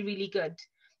 which would be really good.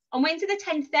 On Wednesday the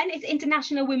 10th then, it's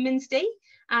International Women's Day.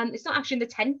 It's not actually on the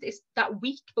 10th, it's that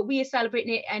week, but we are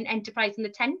celebrating an enterprise on the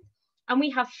 10th. And we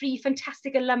have 3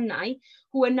 fantastic alumni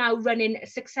who are now running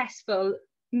successful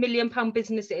 £1 million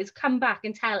businesses come back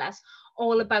and tell us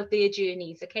all about their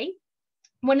journeys, okay?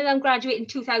 One of them graduated in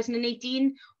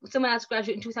 2018, someone else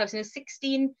graduated in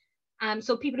 2016.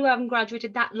 So people who haven't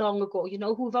graduated that long ago, you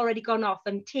know, who've already gone off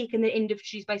and taken the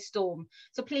industries by storm.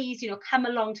 So please, you know, come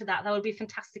along to that. That would be a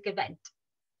fantastic event.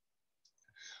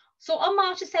 So on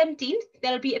March the 17th,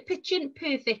 there'll be a Pitching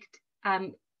Perfect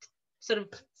sort of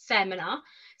seminar,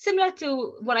 similar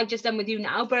to what I've just done with you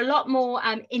now, but a lot more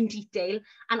in detail,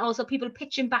 and also people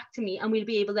pitching back to me, and we'll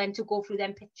be able then to go through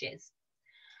them pitches.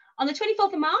 On the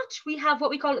 24th of March, we have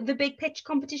what we call the Big Pitch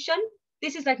competition.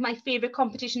 This is like my favorite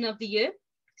competition of the year.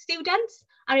 Students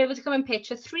are able to come and pitch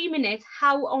for 3 minutes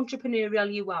how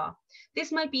entrepreneurial you are.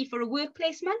 This might be for a work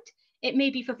placement, it may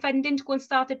be for funding to go and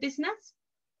start a business,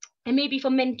 it may be for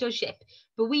mentorship,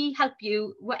 but we help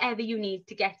you whatever you need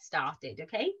to get started,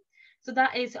 okay? So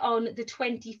that is on the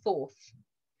 24th.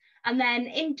 And then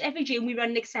in every June, we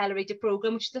run an accelerator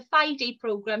program, which is a 5-day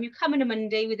program. You come on a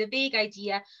Monday with a vague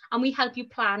idea and we help you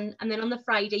plan. And then on the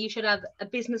Friday, you should have a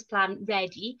business plan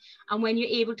ready. And when you're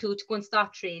able to go and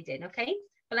start trading, okay?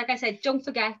 But like I said, don't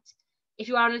forget, if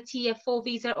you are on a Tier 4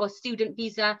 visa or student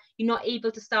visa, you're not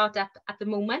able to start up at the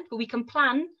moment, but we can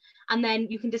plan. And then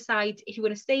you can decide if you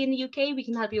want to stay in the UK, we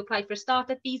can help you apply for a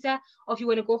startup visa. Or if you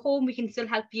want to go home, we can still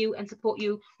help you and support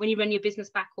you when you run your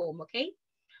business back home, okay?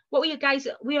 What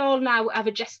we all now have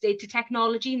adjusted to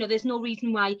technology. You know, there's no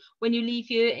reason why when you leave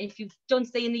here, if you don't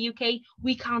stay in the UK,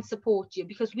 we can't support you,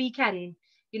 because we can.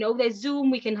 You know, there's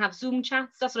Zoom, we can have Zoom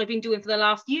chats. That's what I've been doing for the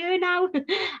last year now.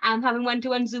 I'm having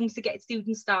one-to-one Zooms to get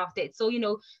students started. So, you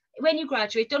know, when you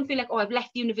graduate, don't feel like, oh, I've left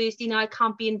the university now, I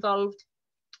can't be involved.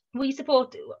 We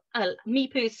support, me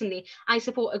personally, I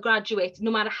support a graduate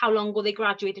no matter how long ago they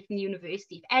graduated from the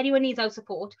university. If anyone needs our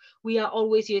support, we are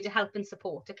always here to help and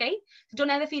support, okay? So don't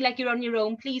ever feel like you're on your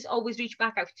own. Please always reach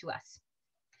back out to us.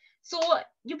 So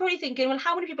you're probably thinking, well,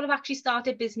 how many people have actually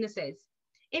started businesses?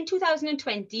 In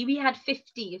 2020, we had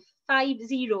 50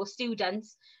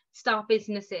 students start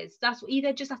businesses. That's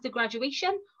either just after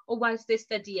graduation or whilst they're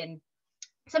studying.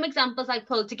 Some examples I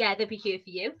pulled together be here for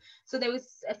you. So there was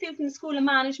a few from the School of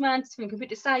Management, from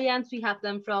Computer Science, we have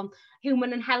them from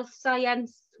Human and Health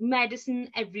Science, Medicine,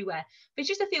 everywhere. But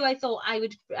just a few I thought I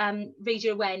would raise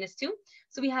your awareness to.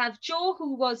 So we have Joe,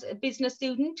 who was a business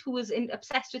student who was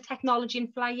obsessed with technology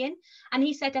and flying, and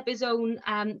he set up his own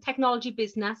technology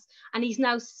business, and he's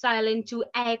now selling to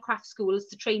aircraft schools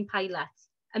to train pilots.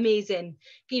 Amazing.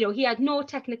 You know, he had no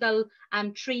technical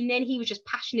training. He was just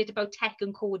passionate about tech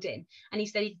and coding, and he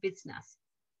studied business.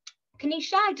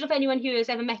 Kanisha, I don't know if anyone here has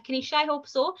ever met Kanisha, I hope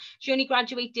so. She only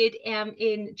graduated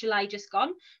in July just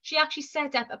gone. She actually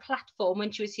set up a platform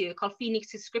when she was here called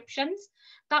Phoenix Subscriptions.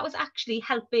 That was actually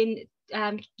helping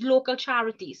local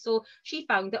charities. So she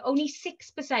found that only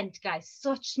 6%, guys,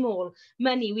 such small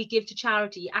money we give to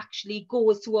charity actually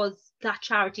goes towards that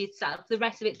charity itself. The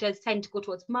rest of it does tend to go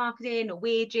towards marketing or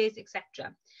wages,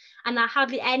 etc. And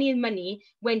hardly any money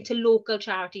went to local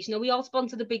charities. You know, we all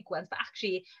sponsor the big ones, but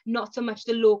actually not so much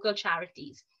the local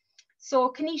charities.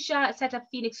 So Kanisha set up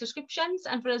Phoenix Subscriptions,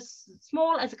 and for as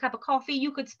small as a cup of coffee,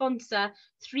 you could sponsor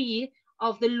 3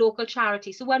 of the local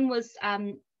charities. So one was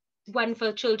one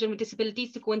for children with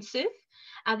disabilities to go and surf.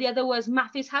 The other was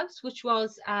Matthew's House, which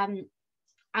was a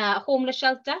homeless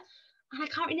shelter. And I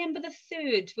can't remember the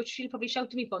third, which she'll probably shout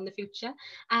to me for in the future.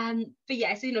 But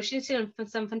yeah, so, you know, she did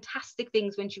some fantastic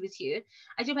things when she was here.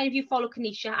 I don't know if any of you follow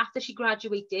Kanisha. After she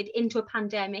graduated into a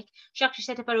pandemic, she actually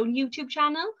set up her own YouTube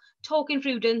channel, talking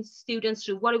students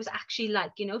through what it was actually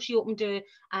like. You know, she opened her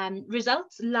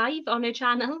results live on her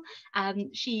channel.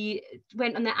 She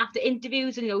went on there after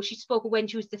interviews, and, you know, she spoke of when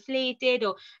she was deflated,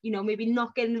 or, you know, maybe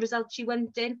not getting the results she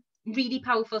wanted. Really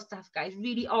powerful stuff, guys,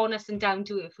 really honest and down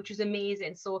to earth, which was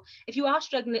amazing. So if you are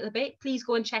struggling a little bit, please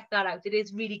go and check that out. It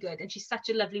is really good, and she's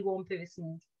such a lovely, warm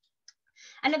person.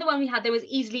 Another one we had there was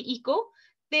Easily Eco.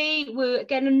 They were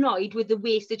getting annoyed with the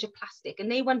wastage of plastic, and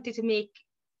they wanted to make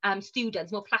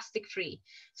students more plastic free.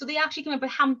 So they actually came up with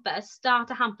hampers,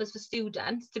 starter hampers for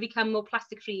students to become more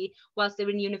plastic free whilst they're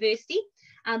in university.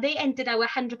 They entered our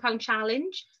 £100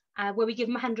 challenge, where we give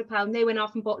them £100. They went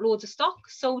off and bought loads of stock,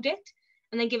 sold it,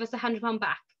 and then give us £100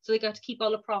 back. So they got to keep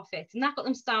all the profits, and that got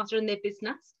them started in their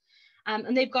business.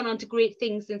 And they've gone on to great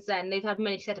things since then. They've had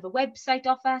money to set up a website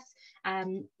off us.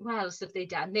 What else have they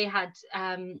done? They had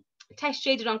test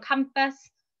traded on campus,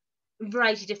 a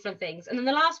variety of different things. And then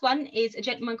the last one is a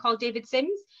gentleman called David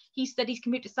Sims. He studies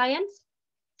computer science.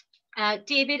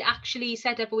 David actually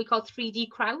set up what we call 3D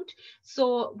Crowd.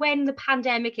 So when the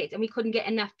pandemic hit and we couldn't get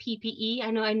enough PPE,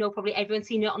 I know probably everyone's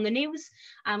seen it on the news,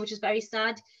 which is very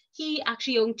sad. He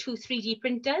actually owned 2 3D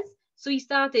printers. So he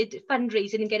started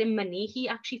fundraising and getting money. He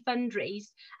actually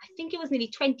fundraised, I think it was nearly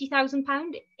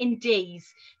 £20,000 in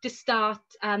days to start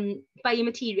buying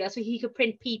materials so he could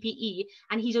print PPE.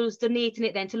 And he was donating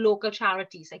it then to local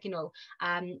charities, like, you know,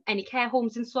 any care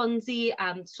homes in Swansea,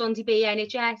 Swansea Bay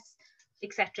NHS,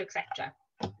 etc., etc.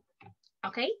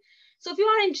 Okay, so if you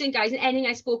are interested, guys, in anything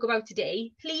I spoke about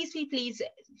today, please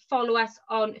follow us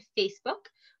on Facebook,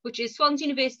 which is Swansea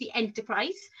University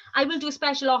Enterprise. I will do a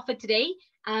special offer today.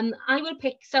 I will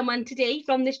pick someone today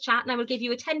from this chat, and I will give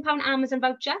you a £10 Amazon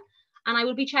voucher, and I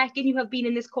will be checking you have been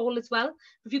in this call as well.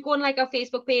 If you go and like our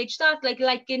Facebook page, start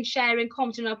liking, sharing,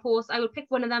 commenting on our posts, I will pick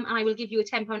one of them and I will give you a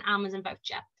 £10 Amazon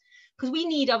voucher. Because we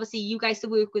need, obviously, you guys to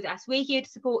work with us. We're here to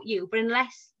support you, but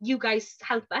unless you guys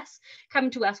help us, come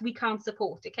to us, we can't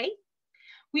support, okay?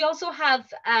 We also have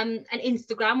an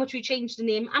Instagram, which we changed the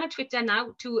name, and a Twitter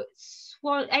now to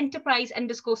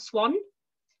Enterprise_Swan.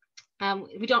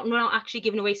 We're not actually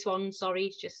giving away Swan, sorry,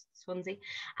 it's just Swansea.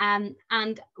 And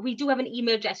we do have an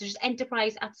email address, which is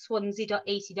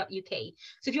enterprise@swansea.ac.uk.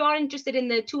 So if you are interested in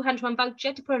the £200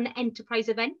 voucher to put on an enterprise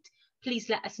event, please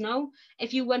let us know.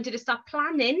 If you wanted to start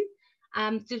planning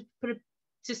to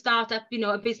start up, you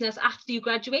know, a business after you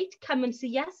graduate, come and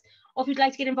see us. Or if you'd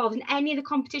like to get involved in any of the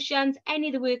competitions, any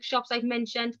of the workshops I've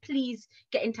mentioned, please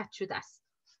get in touch with us.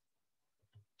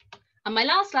 And my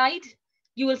last slide,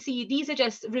 you will see these are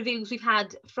just reviews we've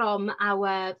had from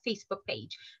our Facebook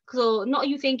page. So not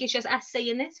you think it's just us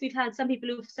saying this. We've had some people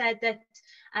who've said that,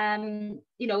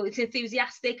 you know, it's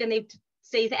enthusiastic, and they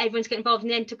say that everyone's getting involved in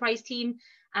the enterprise team,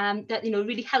 that, you know,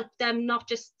 really help them, not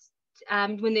just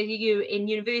when they're in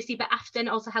university, but after, and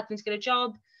also help them to get a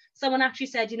job. Someone actually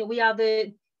said, you know, we are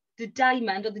the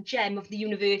diamond or the gem of the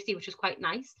university, which was quite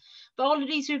nice. But all of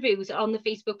these reviews are on the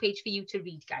Facebook page for you to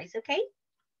read, guys, okay?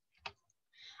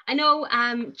 I know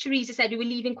Theresa said we were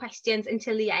leaving questions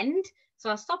until the end,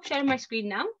 so I'll stop sharing my screen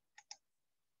now.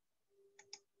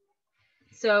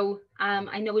 So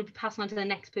I know we'll be passing on to the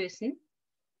next person.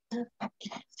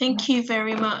 Thank you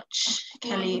very much,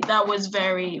 Kelly. That was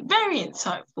very, very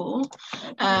insightful.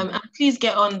 And please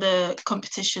get on the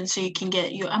competition so you can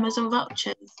get your Amazon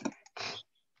vouchers.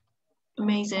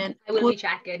 Amazing. I will be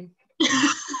checking.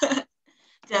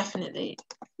 Definitely.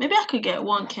 Maybe I could get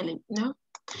one, Kelly. No?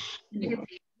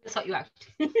 I'll sort you out.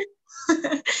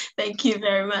 Thank you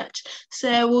very much.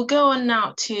 So we'll go on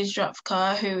now to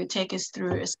Zdravka, who will take us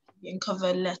through a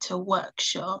cover letter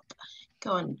workshop.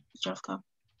 Go on, Zdravka.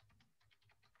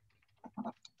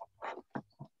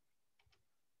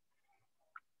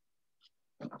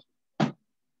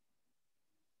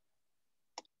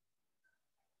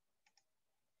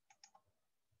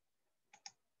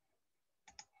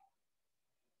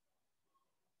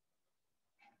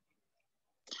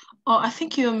 Oh, I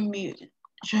think you're on mute,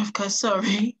 Zdravka,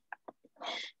 sorry.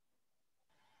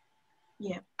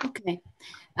 Yeah. Okay.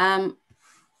 How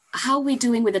are we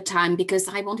doing with the time? Because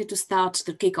I wanted to start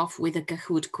to kick off with a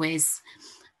Kahoot quiz.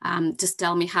 Just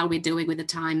tell me how we're doing with the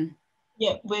time.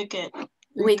 Yeah, we're good.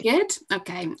 We're good?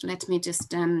 Okay, let me just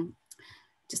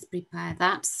prepare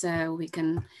that so we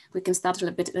can start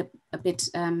a bit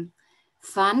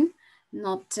fun,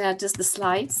 not just the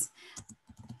slides.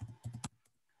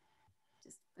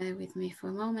 Just Bear with me for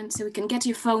a moment so we can get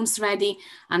your phones ready,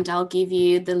 and I'll give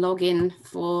you the login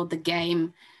for the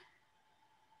game.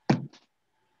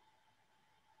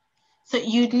 So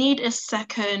you'd need a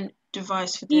second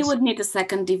device for this. You would need a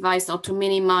second device, or to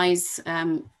minimize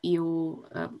your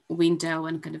window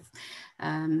and kind of,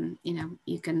 you know,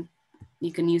 you can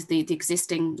use the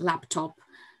existing laptop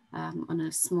on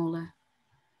a smaller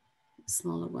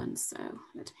one. So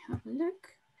let me have a look.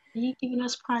 Are you giving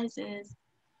us prizes?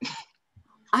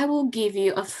 I will give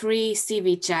you a free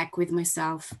CV check with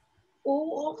myself.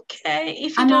 Oh, okay.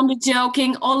 If you I'm don't... only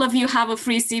joking. All of you have a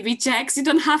free CV checks. You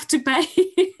don't have to pay.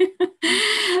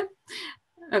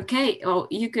 Okay. Or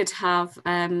you could have,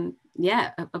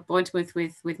 yeah, an appointment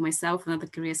with myself, another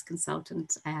careers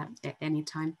consultant at any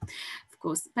time. Of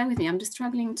course, bear with me. I'm just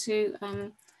struggling to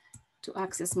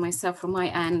access myself from my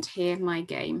end here, my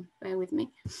game. Bear with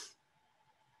me.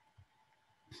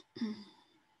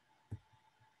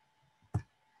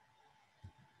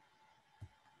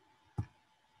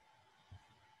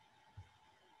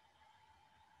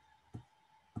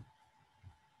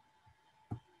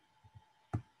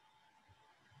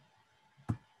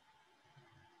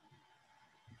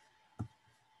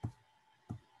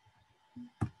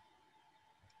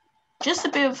 Just a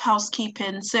bit of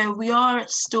housekeeping. So we are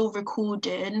still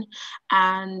recording,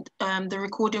 and the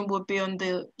recording will be on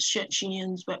the Student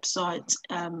Union's website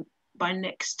by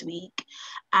next week.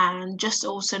 And just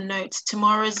also note,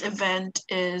 tomorrow's event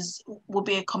will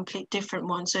be a complete different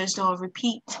one. So it's not a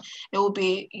repeat. It will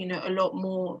be, you know, a lot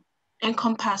more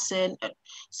encompassing.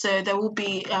 So there will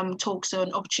be talks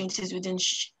on opportunities within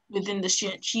the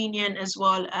Student Union, as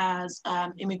well as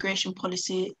immigration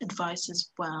policy advice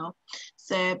as well.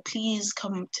 So please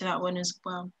come to that one as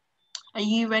well. Are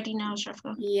you ready now,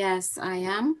 Shrafa? Yes, I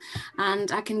am.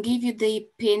 And I can give you the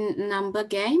PIN number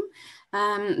game.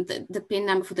 The PIN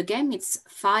number for the game, it's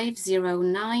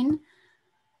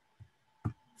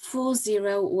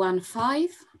 509-4015.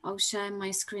 I'll share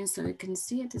my screen so you can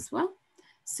see it as well.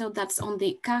 So that's on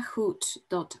the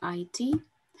kahoot.it.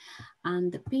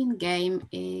 And the PIN game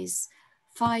is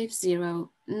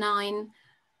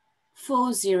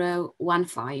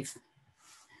 509-4015.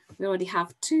 We already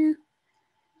have 2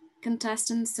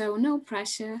 contestants, so no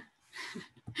pressure.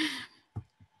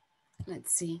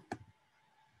 Let's see.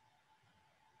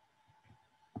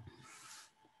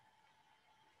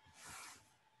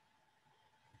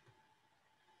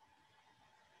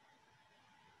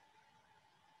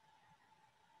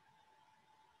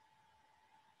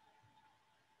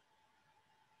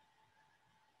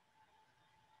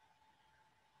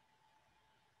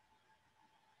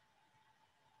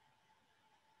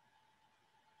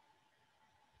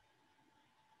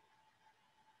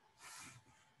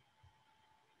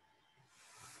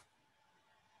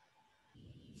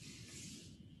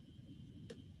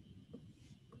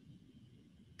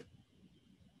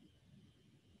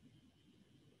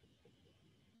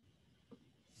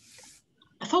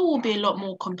 I thought we'll be a lot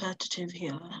more competitive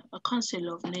here. I can't say a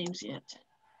lot of names yet.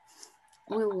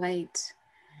 We'll wait.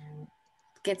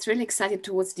 It gets really excited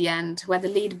towards the end, where the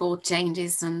leaderboard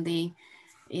changes and the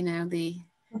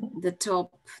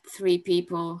top 3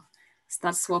 people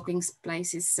start swapping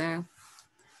places. So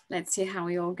let's see how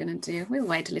we're all gonna do. We'll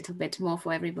wait a little bit more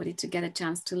for everybody to get a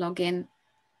chance to log in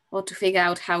or to figure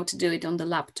out how to do it on the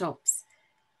laptops.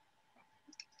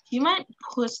 You might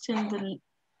post in the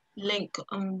link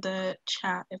on the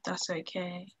chat if that's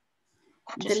okay.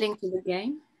 The link to the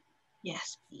game?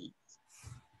 Yes, please.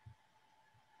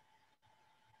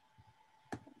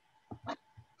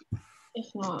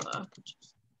 If not, I could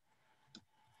just...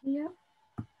 Yeah.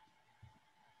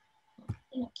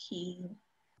 Thank you.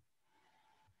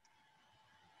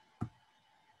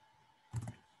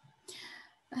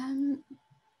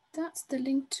 That's the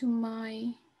link to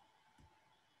my...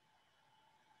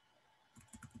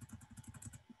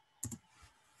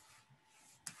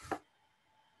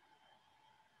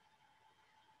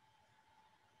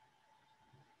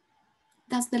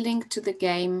 That's the link to the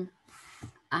game.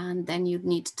 And then you'd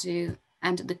need to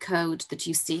enter the code that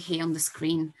you see here on the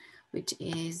screen, which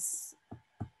is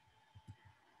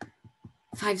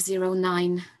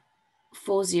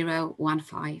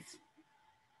 509-4015.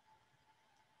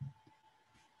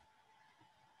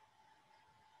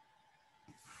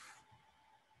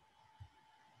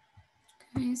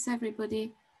 Okay, is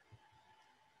everybody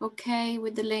okay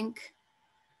with the link?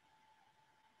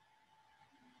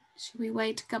 Should we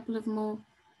wait a couple of more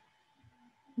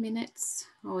minutes,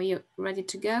 or are you ready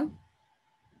to go?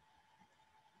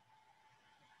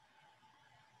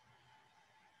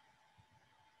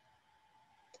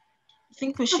 I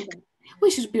think we should.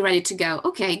 We should be ready to go.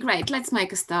 Okay, great. Let's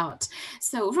make a start.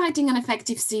 So, writing an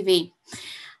effective CV.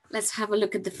 let's have a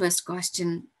look at the first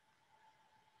question.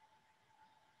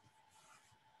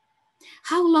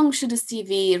 How long should a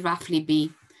CV roughly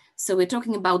be? So we're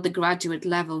talking about the graduate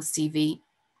level CV.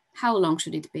 How long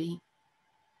should it be?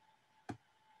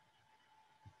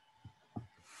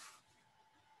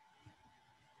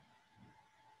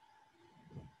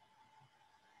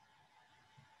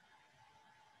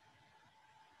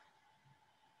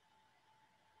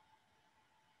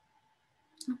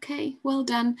 Okay, well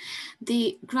done.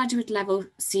 The graduate level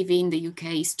CV in the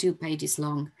UK is 2 pages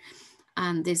long.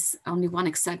 And there's only one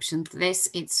exception to this.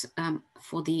 It's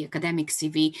for the academic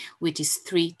CV, which is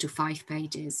 3 to 5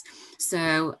 pages.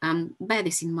 So bear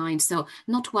this in mind. So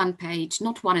not 1 page,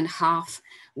 not 1.5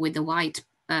 with the white,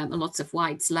 lots of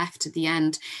whites left at the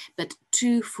end, but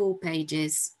 2 full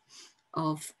pages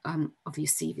of your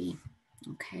CV.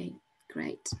 Okay,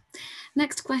 great.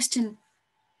 Next question.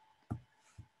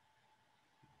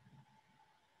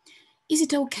 Is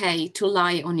it okay to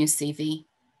lie on your CV?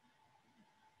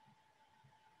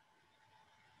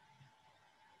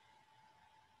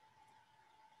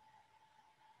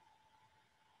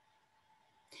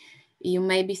 You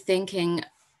may be thinking,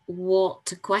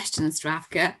 what questions,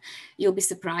 Zdravka? You'll be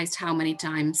surprised how many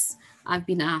times I've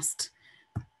been asked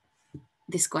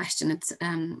this question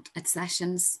at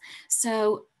sessions.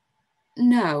 So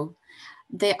no,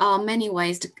 there are many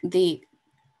ways the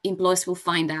employers will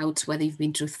find out whether you've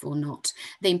been truthful or not.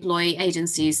 They employ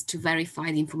agencies to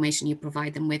verify the information you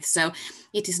provide them with. So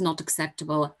it is not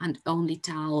acceptable, and only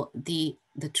tell the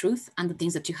truth and the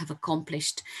things that you have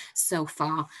accomplished so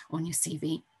far on your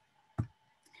CV.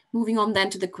 Moving on then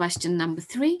to the question number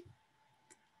 3.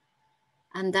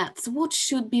 And that's, what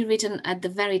should be written at the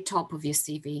very top of your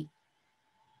CV?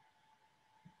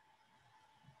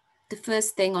 The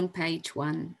first thing on page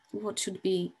 1, what should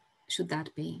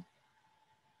that be?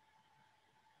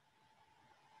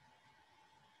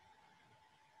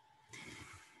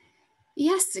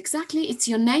 Yes, exactly. It's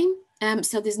your name.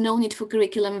 So there's no need for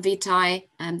curriculum vitae,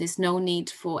 and there's no need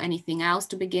for anything else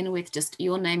to begin with, just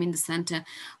your name in the center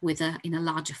with in a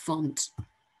larger font.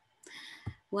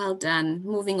 Well done.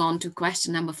 Moving on to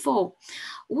question number 4.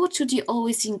 What should you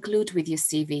always include with your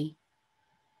CV?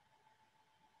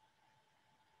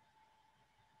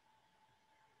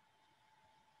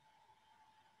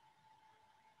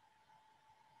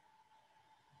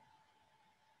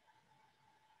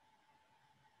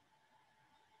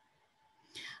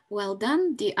 Well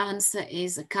done. The answer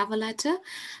is a cover letter.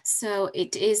 So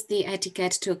it is the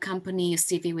etiquette to accompany your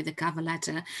CV with a cover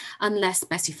letter, unless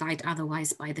specified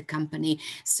otherwise by the company.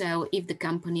 So if the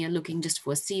company are looking just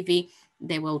for a CV,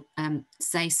 they will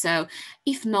say so.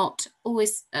 If not,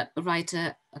 always write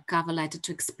a cover letter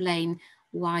to explain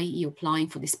why you're applying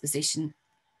for this position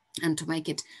and to make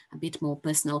it a bit more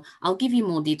personal. I'll give you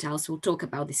more details. We'll talk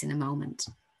about this in a moment.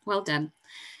 Well done.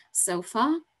 So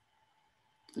far,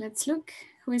 let's look.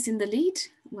 Who is in the lead?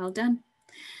 Well done.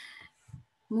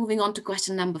 Moving on to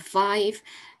question number 5.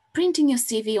 Printing your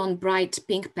CV on bright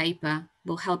pink paper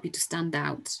will help you to stand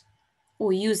out,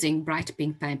 or using bright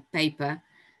pink paper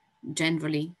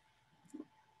generally.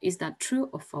 Is that true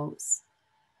or false?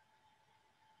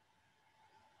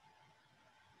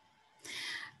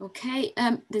 Okay,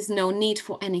 there's no need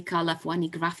for any color, for any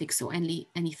graphics or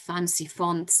any fancy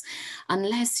fonts,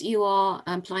 unless you are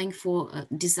applying for a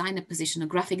designer position, a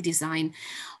graphic design,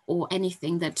 or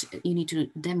anything that you need to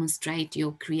demonstrate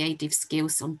your creative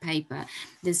skills on paper.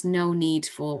 There's no need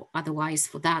for otherwise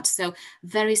for that. So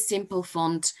very simple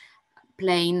font,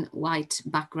 plain white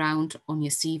background on your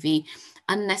CV.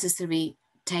 Unnecessary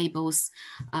tables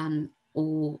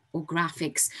or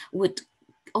graphics would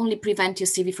only prevent your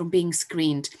CV from being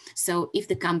screened. So if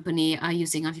the company are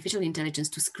using artificial intelligence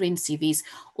to screen CVs,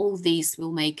 all these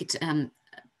will make it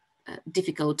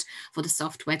difficult for the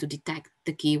software to detect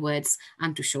the keywords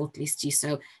and to shortlist you.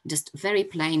 So just very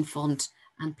plain font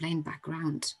and plain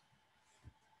background.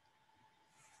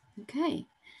 Okay,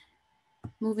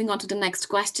 moving on to the next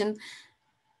question.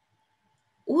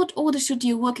 What order should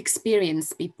your work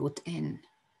experience be put in?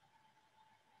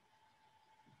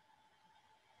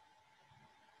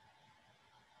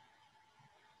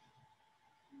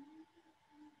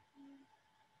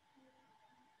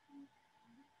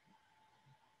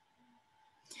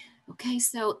 Okay,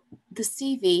 so the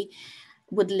CV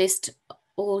would list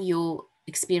all your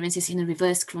experiences in a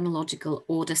reverse chronological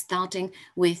order, starting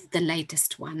with the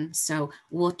latest one. So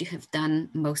what you have done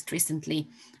most recently,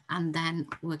 and then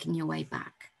working your way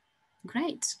back.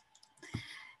 Great.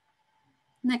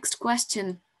 Next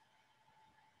question.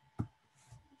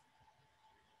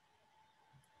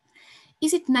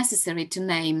 Is it necessary to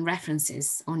name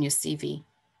references on your CV?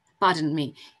 pardon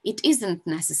me, it isn't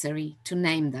necessary to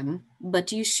name them,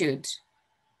 but you should.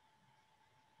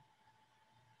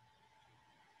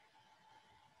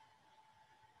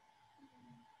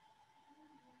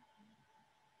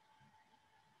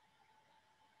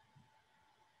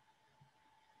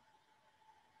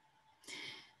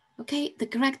 Okay, the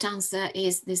correct answer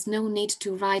is there's no need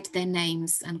to write their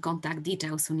names and contact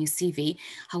details on your CV.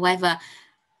 However,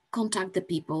 contact the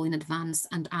people in advance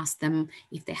and ask them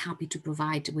if they're happy to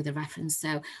provide with a reference.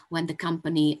 So when the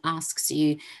company asks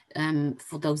you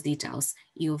for those details,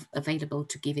 you're available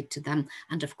to give it to them.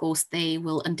 And of course, they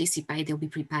will anticipate, they'll be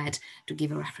prepared to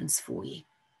give a reference for you.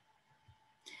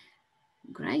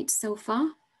 Great, so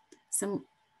far, some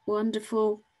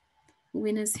wonderful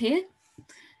winners here.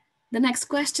 The next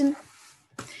question.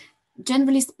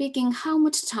 Generally speaking, how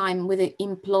much time will the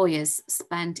employers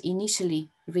spend initially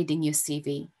reading your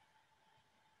CV?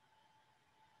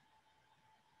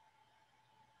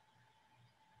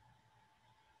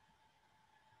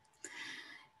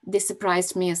 This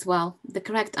surprised me as well. The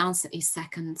correct answer is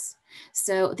seconds.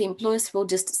 So the employers will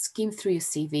just skim through your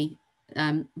CV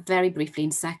very briefly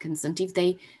in seconds. And if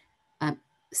they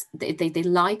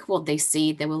like what they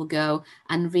see, they will go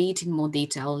and read in more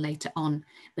detail later on.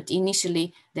 But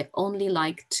initially, they only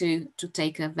like to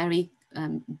take a very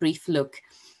brief look.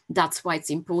 That's why it's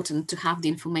important to have the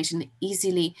information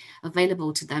easily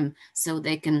available to them so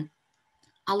they can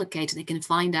allocate, they can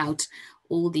find out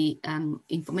all the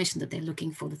information that they're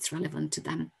looking for that's relevant to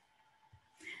them.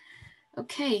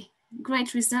 Okay,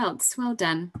 great results, well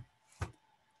done.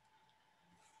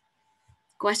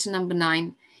 Question number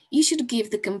 9. You should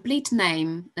give the complete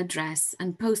name, address,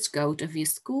 and postcode of your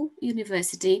school,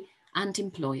 university, and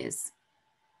employers.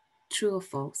 True or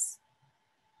false?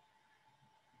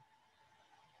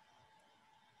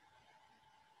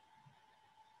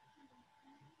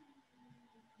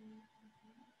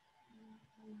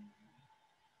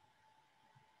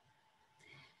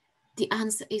 The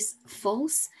answer is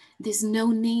false. There's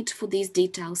no need for these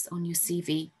details on your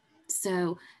CV.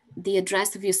 So the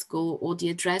address of your school or the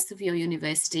address of your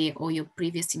university or your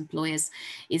previous employers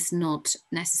is not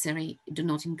necessary. Do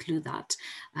not include that.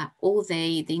 All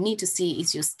they need to see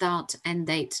is your start, end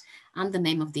date, and the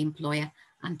name of the employer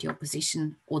and your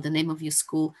position, or the name of your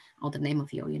school or the name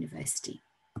of your university.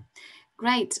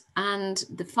 Great. And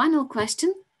the final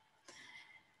question.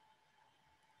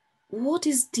 What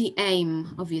is the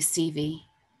aim of your CV?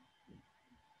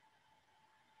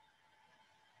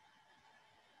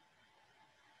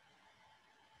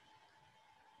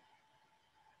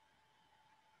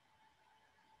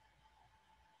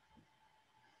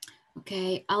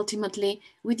 Okay, ultimately,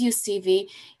 with your CV,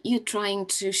 you're trying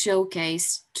to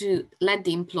showcase, to let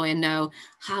the employer know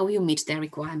how you meet their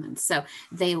requirements. So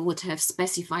they would have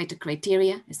specified the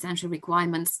criteria, essential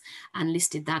requirements, and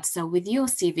listed that. So with your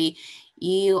CV,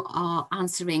 you are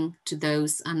answering to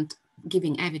those and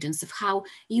giving evidence of how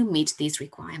you meet these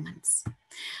requirements.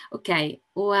 Okay,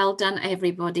 well done,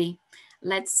 everybody.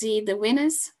 Let's see the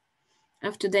winners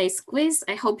of today's quiz.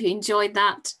 I hope you enjoyed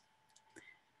that.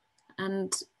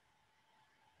 And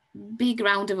big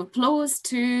round of applause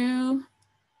to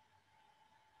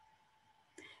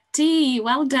T,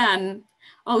 well done.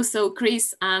 Also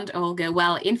Chris and Olga,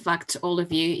 well, in fact, all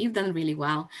of you, you've done really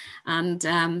well. And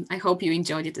I hope you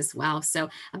enjoyed it as well. So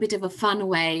a bit of a fun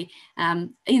way,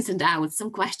 ins and outs,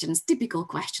 some questions, typical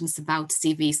questions about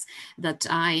CVs that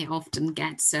I often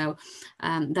get. So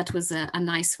that was a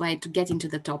nice way to get into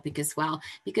the topic as well,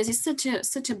 because it's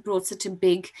such a broad, such a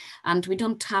big, and we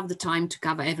don't have the time to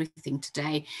cover everything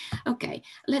today. Okay,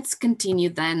 let's continue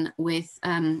then with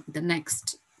the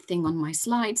next thing on my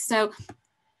slide. So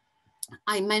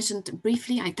I mentioned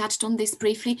briefly, I touched on this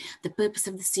briefly, the purpose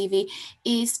of the CV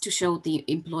is to show the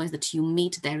employers that you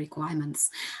meet their requirements,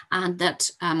 and that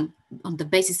on the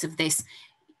basis of this,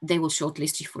 they will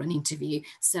shortlist you for an interview.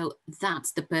 So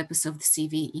that's the purpose of the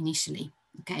CV initially.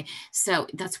 Okay, so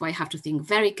that's why you have to think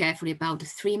very carefully about the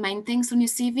 3 main things on your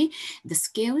CV: the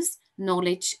skills,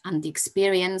 knowledge, and the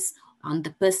experience, and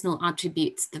the personal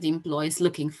attributes that the employer is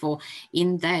looking for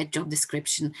in their job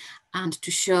description, and to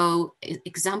show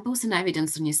examples and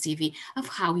evidence on your CV of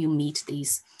how you meet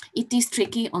these. It is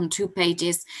tricky on 2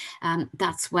 pages.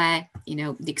 That's where, you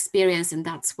know, the experience, and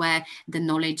that's where the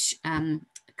knowledge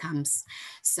comes.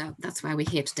 So that's why we're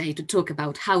here today, to talk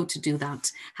about how to do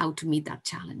that, how to meet that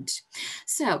challenge.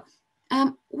 So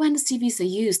when CVs are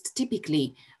used,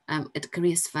 typically at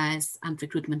careers fairs and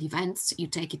recruitment events, you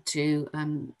take it to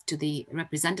the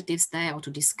representatives there, or to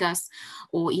discuss,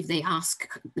 or if they ask,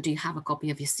 do you have a copy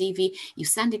of your CV, you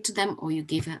send it to them, or you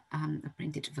give a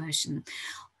printed version.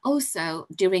 Also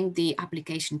during the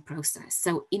application process.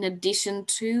 So in addition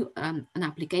to an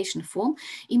application form,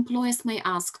 employers may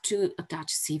ask to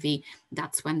attach CV.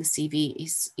 That's when the CV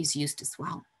is used as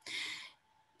well.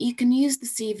 You can use the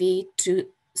CV to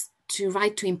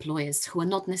write to employers who are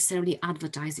not necessarily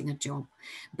advertising a job,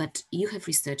 but you have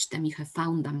researched them, you have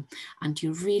found them, and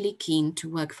you're really keen to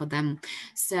work for them.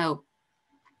 So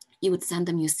you would send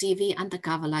them your CV and the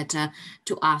cover letter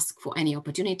to ask for any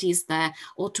opportunities there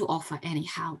or to offer any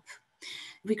help.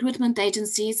 Recruitment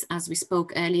agencies, as we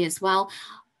spoke earlier as well,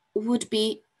 would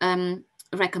be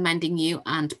recommending you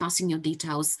and passing your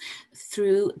details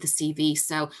through the CV.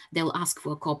 So they'll ask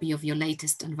for a copy of your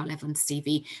latest and relevant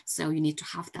CV. So you need to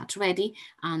have that ready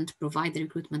and provide the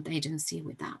recruitment agency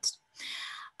with that.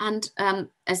 And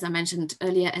as I mentioned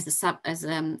earlier,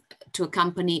 to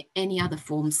accompany any other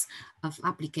forms of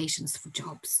applications for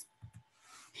jobs.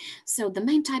 So the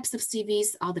main types of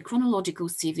CVs are the chronological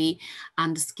CV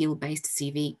and the skill-based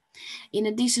CV. In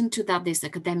addition to that, there's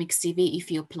academic CV if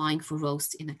you're applying for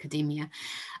roles in academia.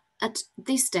 At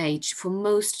this stage, for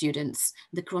most students,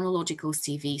 the chronological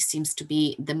CV seems to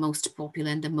be the most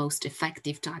popular and the most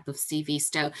effective type of CV.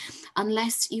 So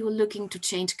unless you're looking to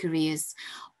change careers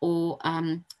or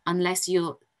unless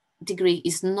your degree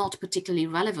is not particularly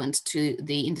relevant to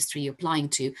the industry you're applying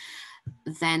to,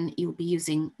 then you'll be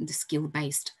using the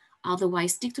skill-based.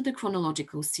 Otherwise, stick to the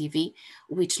chronological CV,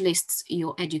 which lists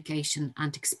your education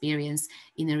and experience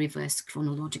in a reverse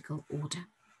chronological order.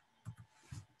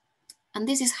 And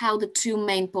this is how the two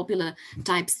main popular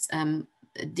types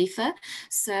differ.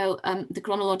 So the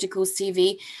chronological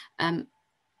CV,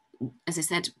 as I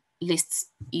said, lists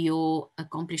your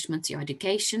accomplishments, your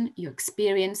education, your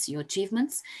experience, your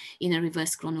achievements in a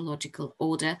reverse chronological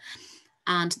order.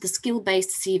 And the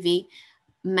skill-based CV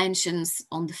mentions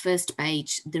on the first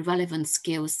page the relevant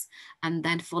skills and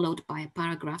then followed by a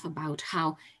paragraph about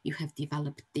how you have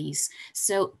developed these.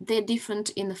 So they're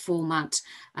different in the format,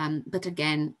 but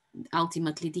again,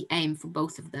 ultimately the aim for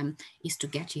both of them is to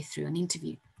get you through an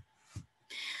interview.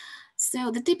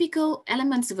 So the typical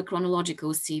elements of a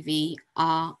chronological CV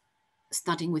are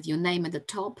starting with your name at the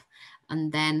top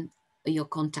and then your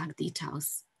contact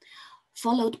details,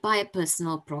 followed by a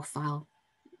personal profile.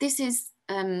 This is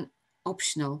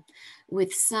optional.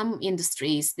 With some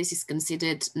industries, this is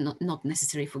considered not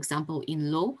necessary. For example,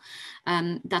 in law,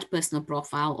 that personal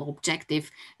profile or objective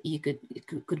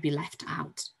could be left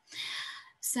out.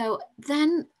 So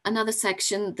then another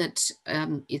section that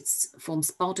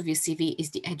forms part of your CV is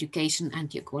the education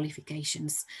and your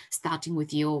qualifications, starting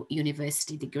with your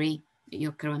university degree,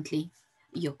 your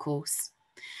course.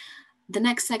 The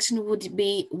next section would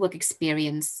be work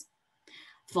experience,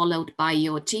 followed by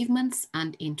your achievements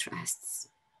and interests.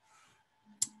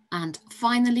 And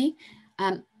finally,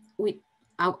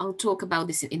 I'll talk about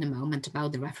this in a moment,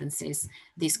 about the references.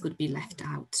 This could be left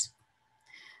out.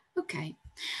 Okay,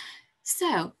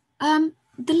 so the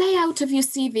layout of your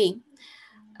CV.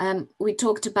 We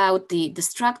talked about the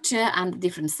structure and the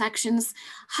different sections.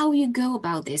 How you go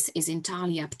about this is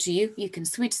entirely up to you. You can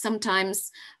switch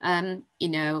sometimes,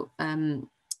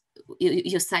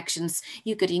 your sections.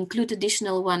 You could include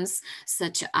additional ones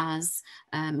such as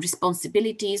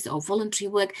responsibilities or voluntary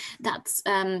work. That's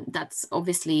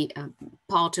obviously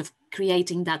part of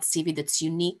creating that CV that's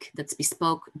unique, that's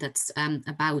bespoke, that's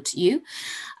about you.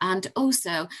 And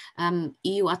also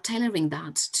you are tailoring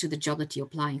that to the job that you're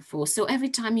applying for. So every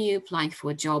time you're applying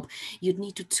for a job, you'd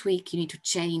need to tweak, you need to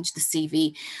change the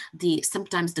CV,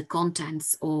 sometimes the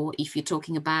contents, or if you're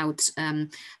talking about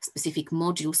specific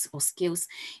modules or skills,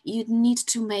 you'd need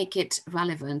to make it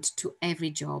relevant to every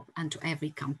job and to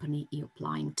every company you're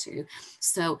applying to.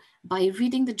 So by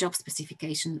reading the job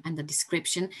specification and the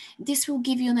description, this will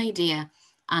give you an idea,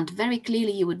 and very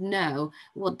clearly you would know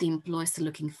what the employers are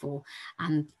looking for,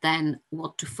 and then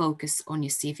what to focus on your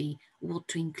CV, what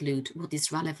to include, what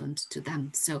is relevant to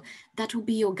them. So that will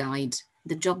be your guide,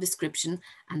 the job description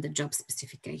and the job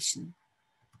specification.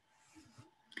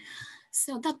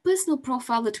 So that personal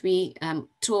profile that we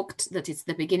talked, that is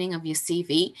the beginning of your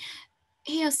CV,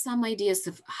 here are some ideas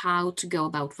of how to go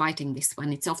about writing this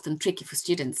one. It's often tricky for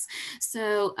students.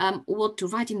 So what to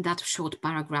write in that short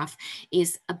paragraph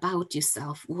is about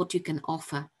yourself, what you can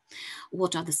offer,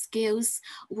 what are the skills,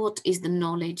 what is the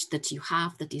knowledge that you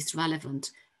have that is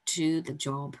relevant to the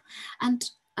job,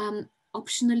 and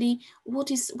optionally,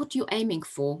 what you're aiming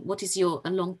for, what is your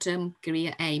long-term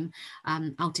career aim.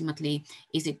 Ultimately,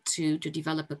 is it to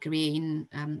develop a career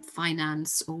in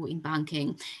finance or in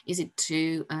banking? Is it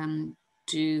to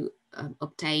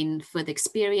obtain further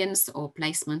experience or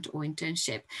placement or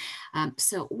internship?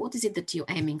 So what is it that you're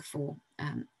aiming for?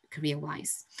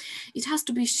 career-wise. It has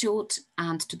to be short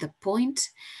and to the point.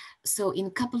 So in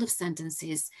a couple of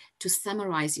sentences to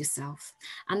summarize yourself.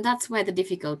 And that's where the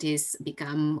difficulties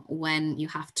become when you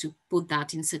have to put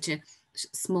that in such a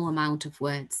small amount of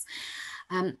words.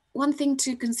 One thing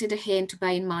to consider here and to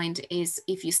bear in mind is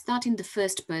if you start in the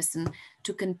first person,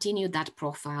 to continue that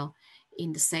profile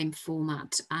in the same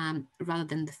format rather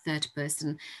than the third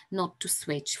person, not to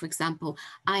switch. For example,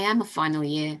 I am a final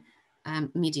year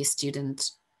media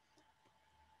student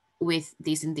with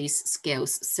these and these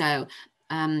skills. So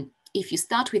if you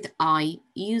start with I,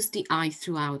 use the I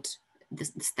throughout the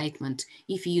statement.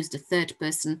 If you use the third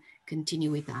person,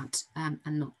 continue with that and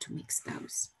not to mix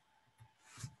those.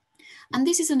 And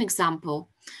this is an example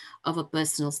of a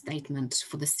personal statement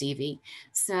for the CV.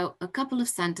 So a couple of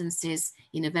sentences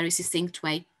in a very succinct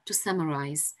way to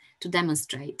summarize, to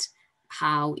demonstrate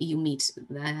how you meet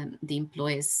the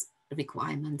employer's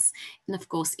requirements. And of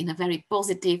course, in a very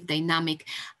positive, dynamic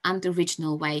and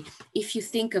original way. If you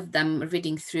think of them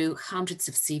reading through hundreds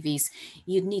of CVs,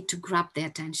 you need to grab their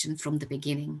attention from the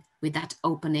beginning with that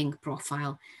opening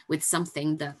profile, with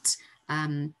something that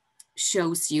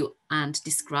shows you and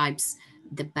describes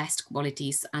the best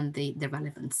qualities and the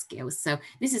relevant skills. So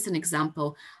this is an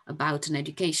example about an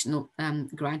educational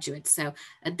graduate. So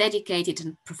a dedicated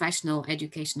and professional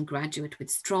education graduate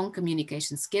with strong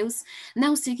communication skills,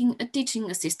 now seeking a teaching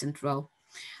assistant role.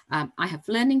 I have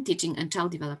learning, teaching and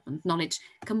child development knowledge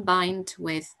combined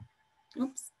with,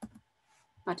 oops,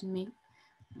 pardon me,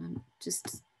 I'm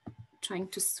just trying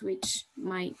to switch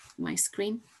my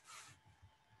screen.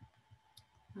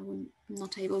 I'm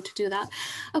not able to do that.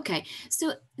 Okay,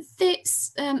 so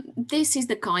this is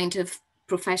the kind of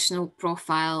professional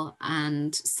profile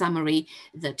and summary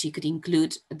that you could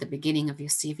include at the beginning of your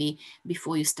CV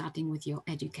before you're starting with your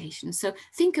education. So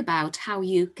think about how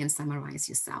you can summarize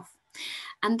yourself.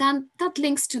 And then that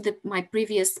links to my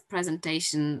previous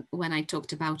presentation when I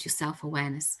talked about your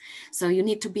self-awareness. So you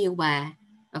need to be aware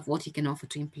of what you can offer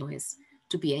to employers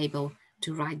to be able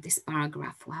to write this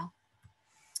paragraph well.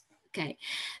 Okay,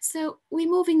 so we're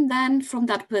moving then from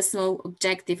that personal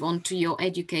objective onto your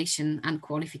education and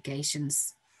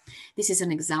qualifications. This is an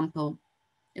example.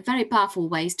 Very powerful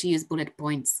ways to use bullet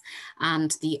points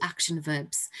and the action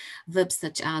verbs. Verbs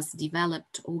such as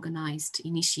developed, organized,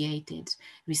 initiated,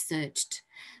 researched.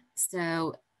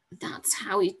 So that's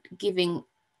how you're giving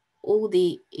all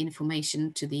the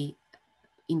information to the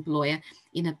employer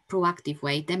in a proactive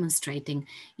way, demonstrating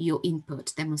your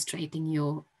input, demonstrating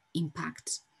your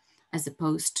impact, as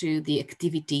opposed to the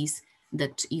activities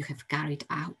that you have carried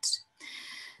out.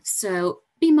 So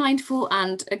be mindful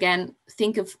and again,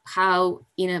 think of how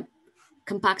in a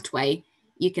compact way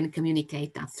you can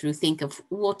communicate that through. Think of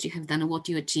what you have done, what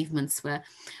your achievements were,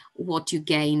 what you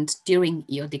gained during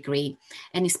your degree,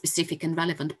 any specific and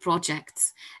relevant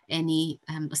projects, any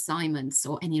assignments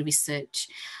or any research,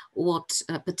 what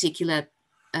a particular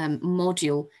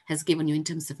module has given you in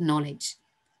terms of knowledge,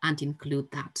 and include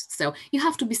that. So you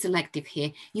have to be selective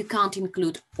here. You can't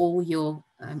include all your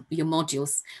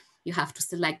modules. You have to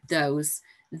select those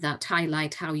that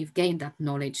highlight how you've gained that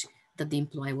knowledge that the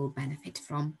employer will benefit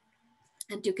from.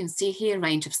 And you can see here a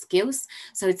range of skills.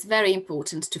 So it's very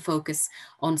important to focus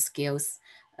on skills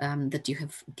that you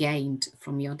have gained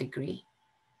from your degree.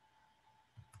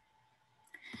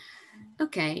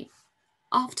 Okay,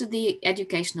 after the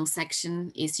educational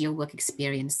section is your work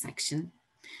experience section.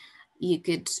 You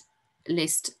could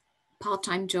list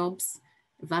part-time jobs,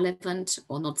 relevant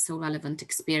or not so relevant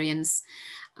experience.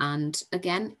 And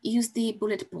again, use the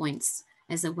bullet points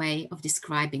as a way of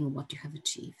describing what you have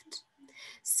achieved.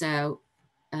 So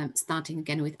starting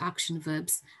again with action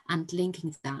verbs and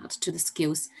linking that to the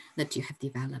skills that you have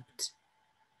developed.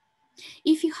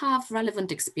 If you have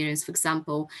relevant experience, for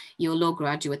example, you're a law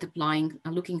graduate applying,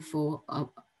 looking for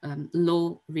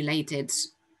law-related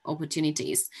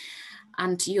opportunities,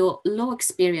 and your law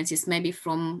experience is maybe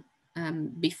from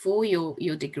before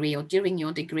your degree or during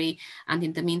your degree, and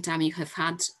in the meantime you have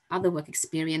had other work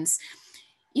experience,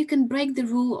 you can break the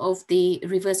rule of the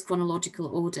reverse chronological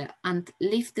order and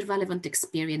lift the relevant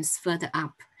experience further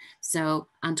up. So,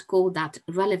 and call that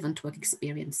relevant work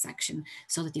experience section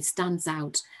so that it stands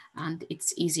out and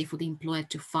it's easy for the employer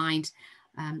to find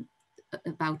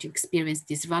about your experience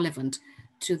that is relevant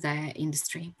to their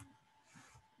industry.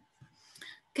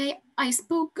 Okay, I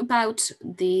spoke about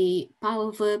the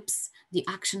power verbs, the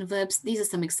action verbs. These are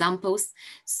some examples.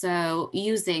 So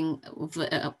using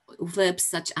verbs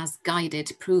such as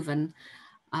guided, proven,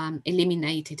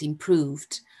 eliminated,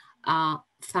 improved are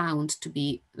found to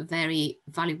be very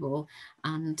valuable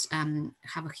and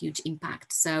have a huge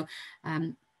impact. So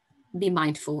be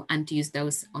mindful and use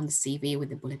those on the CV with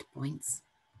the bullet points.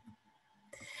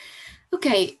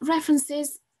 Okay,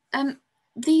 references.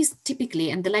 These typically,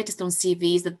 and the latest on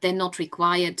CVs, that they're not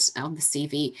required on the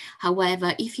CV.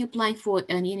 However, if you're applying for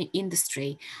an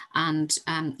industry and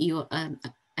you're an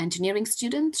engineering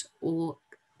student or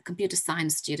computer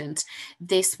science student,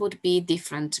 this would be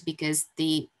different, because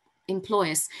the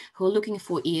employers who are looking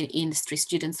for industry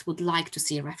students would like to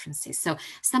see references. So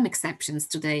some exceptions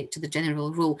to the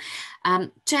general rule.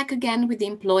 Check again with the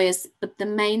employers, but the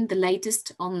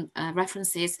latest on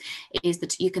references is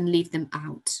that you can leave them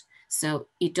out. So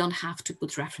you don't have to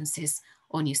put references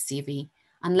on your CV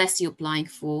unless you're applying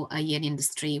for a year in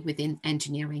industry within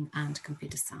engineering and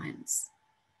computer science.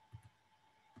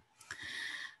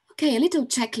 Okay, a little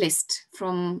checklist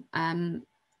from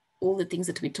all the things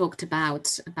that we talked about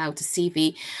the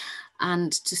CV,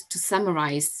 and just to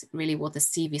summarize really what a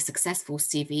successful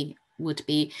CV would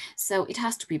be. So it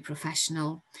has to be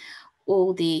professional.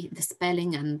 All the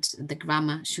spelling and the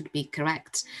grammar should be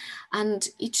correct, and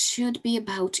it should be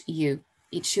about you.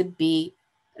 It should be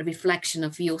a reflection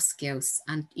of your skills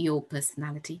and your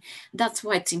personality. That's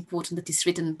why it's important that it's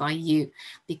written by you,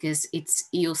 because it's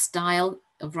your style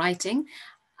of writing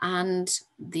and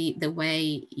the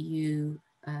way you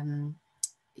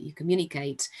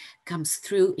communicate comes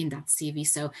through in that CV.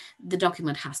 So the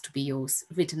document has to be yours,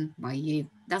 written by you.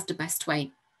 That's the best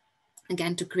way,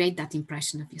 again, to create that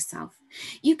impression of yourself.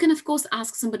 You can, of course,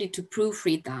 ask somebody to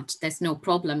proofread that. There's no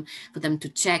problem for them to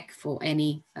check for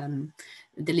any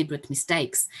deliberate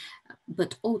mistakes.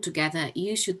 But altogether,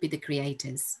 you should be the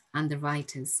creators and the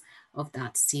writers of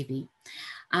that CV.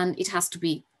 And it has to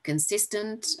be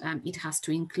consistent. It has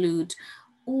to include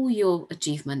all your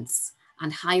achievements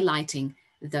and highlighting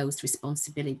those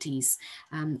responsibilities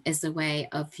as a way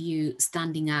of you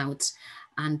standing out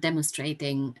and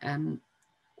demonstrating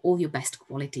all your best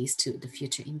qualities to the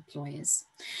future employers.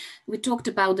 We talked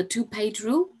about the 2-page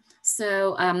rule.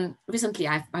 So recently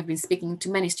I've been speaking to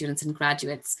many students and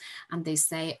graduates, and they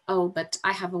say, oh, but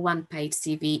I have a 1-page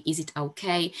CV, is it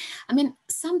okay? I mean,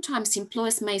 sometimes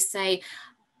employers may say,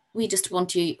 we just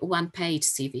want you a 1-page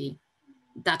CV.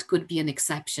 That could be an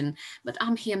exception, but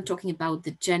I'm talking about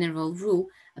the general rule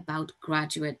about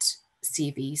graduate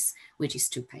CVs, which is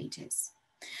 2 pages.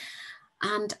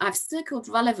 And I've circled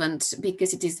relevant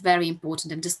because it is very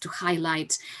important, and just to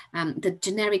highlight the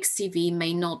generic CV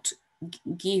may not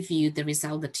give you the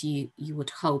result that you would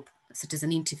hope, such as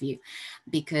an interview,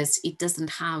 because it doesn't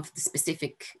have the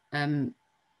specific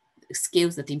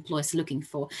skills that the employer is looking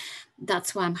for.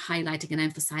 That's why I'm highlighting and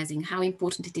emphasizing how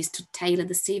important it is to tailor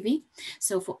the CV.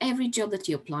 So for every job that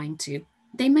you're applying to,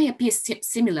 they may appear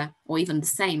similar or even the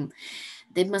same.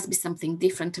 There must be something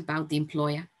different about the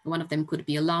employer. One of them could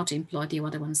be a larger employer, the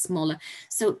other one smaller.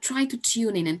 So try to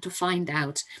tune in and to find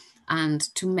out and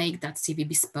to make that CV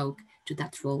bespoke to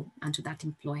that role and to that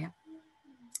employer.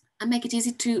 And make it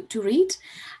easy to read.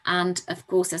 And of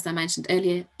course, as I mentioned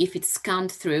earlier, if it's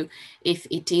scanned through, if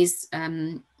it is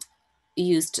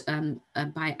used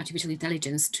by artificial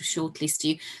intelligence to shortlist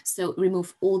you, so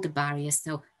remove all the barriers.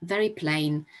 So very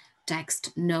plain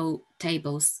text, no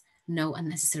tables, no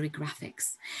unnecessary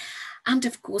graphics. And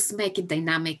of course, make it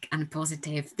dynamic and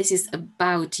positive. This is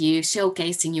about you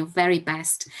showcasing your very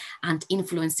best and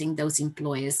influencing those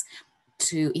employers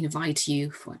to invite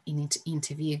you for an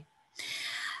interview.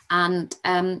 And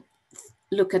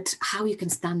look at how you can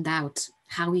stand out,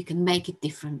 how you can make it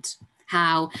different,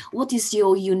 what is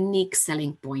your unique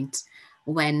selling point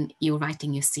when you're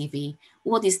writing your CV,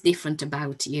 what is different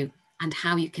about you, and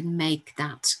how you can make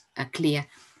that clear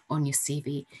on your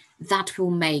CV. That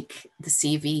will make the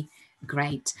CV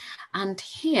great. And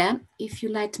here, if you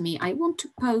let me, I want to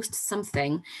post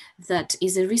something that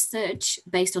is a research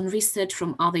based on research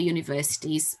from other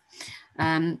universities.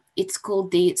 It's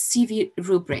called the CV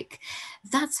rubric.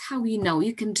 That's how you know.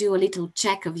 You can do a little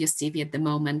check of your CV at the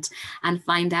moment and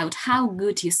find out how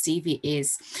good your CV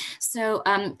is. So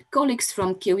colleagues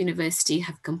from Keele University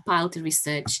have compiled the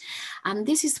research, and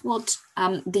this is what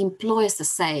the employers are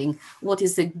saying. What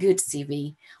is a good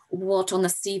CV? What on a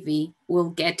CV will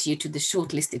get you to the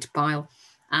shortlisted pile,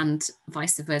 and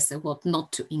vice versa, what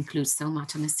not to include so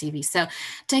much on a CV. So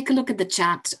take a look at the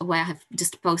chat where I have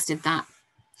just posted that,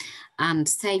 and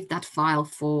save that file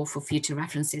for future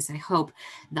references. I hope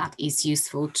that is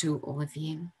useful to all of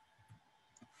you.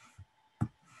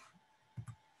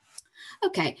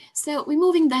 Okay, so we're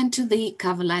moving then to the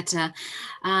cover letter,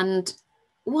 and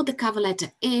what the cover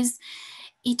letter is,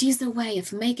 it is a way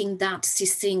of making that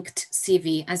succinct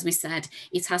CV. As we said,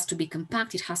 it has to be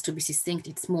compact, it has to be succinct,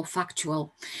 it's more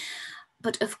factual.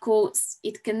 But of course,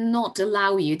 it cannot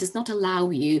allow you, it does not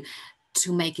allow you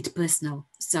to make it personal.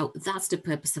 So that's the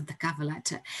purpose of the cover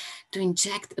letter, to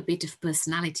inject a bit of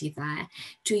personality there,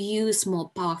 to use more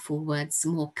powerful words,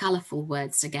 more colorful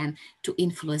words again, to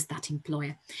influence that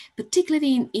employer.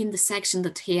 Particularly in the section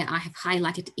that here I have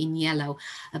highlighted in yellow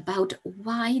about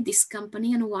why this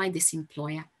company and why this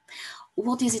employer.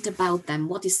 What is it about them?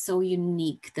 What is so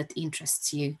unique that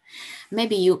interests you?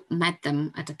 Maybe you met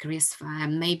them at a careers fair,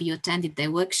 maybe you attended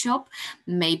their workshop,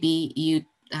 maybe you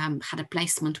had a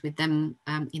placement with them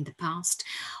in the past.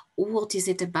 What is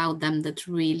it about them that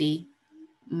really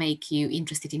make you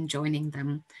interested in joining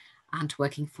them and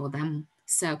working for them?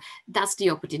 So that's the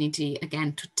opportunity,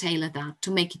 again, to tailor that,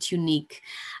 to make it unique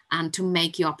and to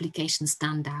make your application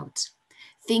stand out.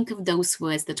 Think of those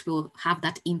words that will have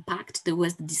that impact, the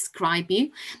words that describe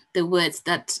you, the words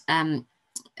that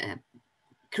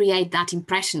create that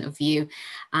impression of you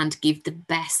and give the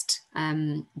best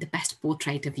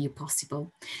portrait of you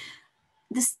possible.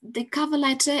 The cover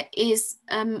letter is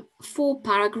 4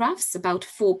 paragraphs, about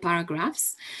 4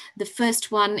 paragraphs. The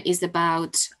first one is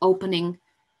about opening,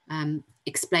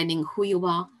 explaining who you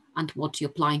are and what you're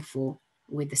applying for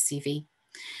with the CV.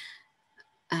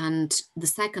 And the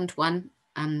second one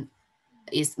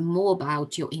is more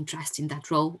about your interest in that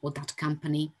role or that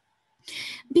company.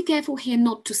 Be careful here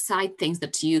not to cite things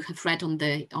that you have read on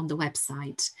the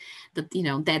website, that, you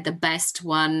know, they're the best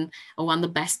one or one of the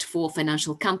best 4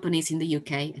 financial companies in the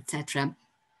UK, etc.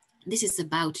 This is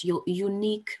about your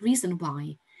unique reason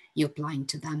why you're applying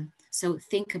to them. So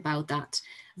think about that,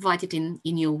 write it in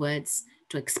your words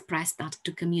to express that,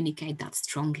 to communicate that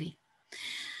strongly.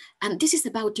 And this is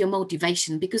about your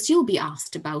motivation, because you'll be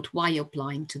asked about why you're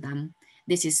applying to them.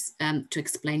 This is to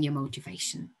explain your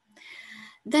motivation.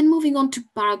 Then moving on to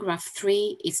paragraph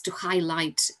 3 is to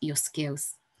highlight your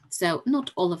skills. So not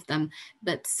all of them,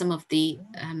 but some of the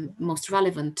most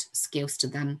relevant skills to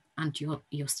them and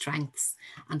your strengths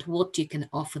and what you can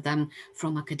offer them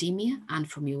from academia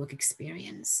and from your work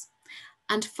experience.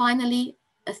 And finally,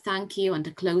 a thank you and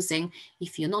a closing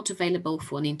if you're not available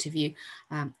for an interview,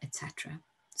 etc.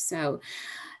 So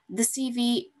the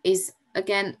CV is,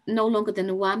 again, no longer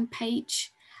than 1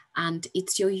 page. And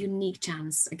it's your unique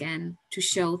chance, again, to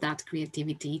show that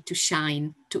creativity, to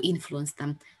shine, to influence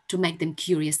them, to make them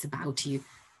curious about you,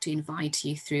 to invite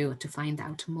you through, to find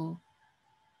out more.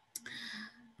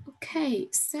 Okay,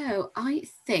 so I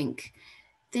think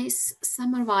this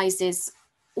summarizes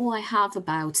all I have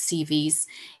about CVs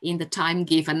in the time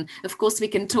given. Of course, we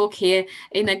can talk here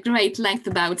in a great length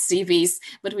about CVs,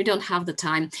 but we don't have the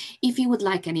time. If you would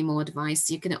like any more advice,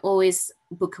 you can always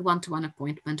book a one-to-one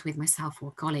appointment with myself or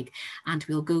a colleague, and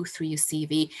we'll go through your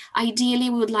CV. Ideally,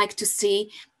 we would like to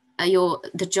see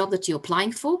the job that you're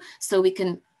applying for, so we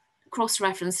can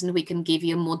cross-reference and we can give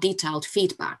you more detailed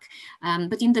feedback.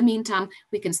 But in the meantime,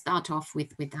 we can start off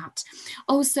with that.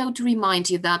 Also, to remind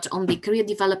you that on the career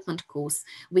development course,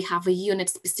 we have a unit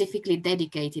specifically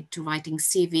dedicated to writing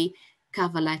CV,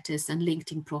 cover letters and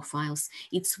LinkedIn profiles.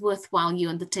 It's worthwhile you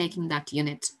undertaking that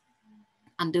unit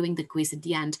and doing the quiz at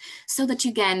the end so that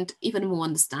you gain even more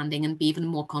understanding and be even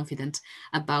more confident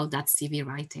about that CV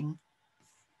writing.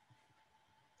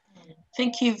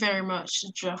 Thank you very much,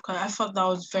 Jafka. I thought that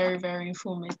was very, very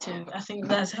informative. I think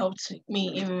that's helped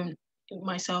me, even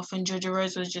myself, and Georgia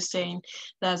Rose was just saying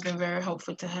that has been very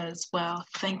helpful to her as well.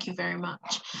 Thank you very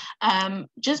much.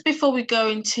 Just before we go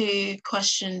into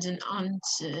questions and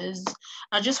answers,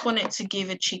 I just wanted to give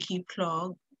a cheeky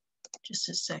plug, just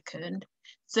a second.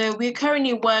 So we're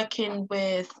currently working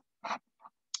with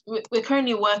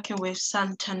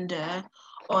Santander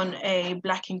on a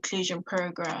Black inclusion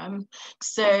program.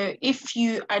 So if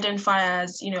you identify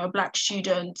as, you know, a Black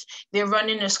student, they're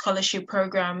running a scholarship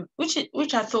program, which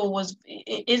I thought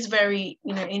is very,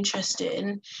 you know,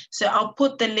 interesting. So I'll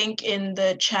put the link in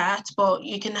the chat, but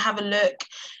you can have a look.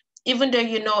 Even though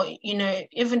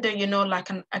you're not like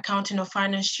an accounting or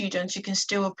finance student, you can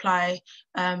still apply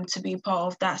to be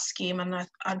part of that scheme. And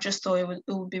I just thought it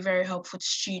would be very helpful to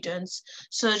students.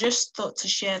 So I just thought to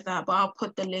share that, but I'll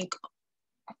put the link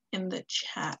in the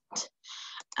chat.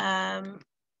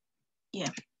 Yeah.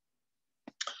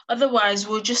 Otherwise,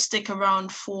 we'll just stick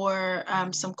around for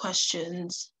some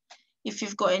questions. If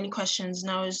you've got any questions,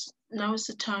 now is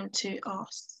the time to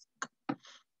ask.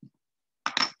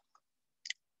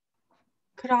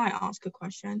 Could I ask a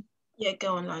question? Yeah,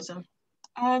 go on, Liza.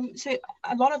 So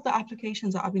a lot of the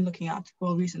applications that I've been looking at,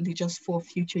 well, recently, just for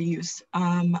future use,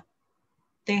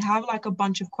 they have like a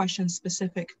bunch of questions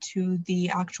specific to the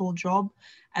actual job.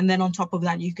 And then on top of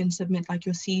that, you can submit like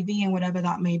your CV and whatever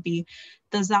that may be.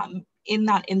 Does that, in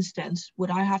that instance,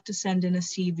 would I have to send in a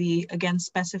CV again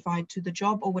specified to the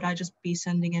job, or would I just be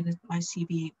sending in my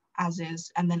CV as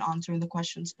is, and then answering the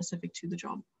question specific to the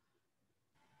job.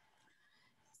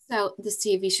 So the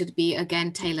CV should be,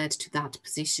 again, tailored to that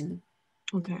position.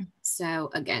 Okay. So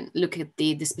again, look at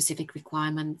the specific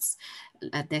requirements,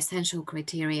 the essential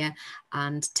criteria,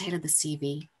 and tailor the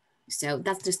CV. So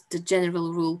that's just the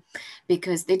general rule,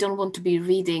 because they don't want to be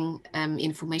reading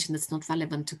information that's not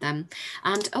relevant to them.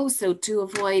 And also to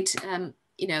avoid,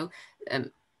 to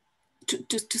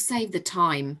save the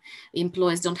time,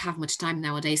 employers don't have much time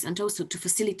nowadays, and also to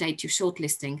facilitate your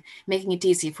shortlisting, making it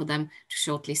easier for them to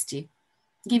shortlist you.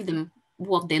 Give them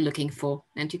what they're looking for,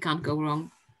 and you can't go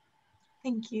wrong.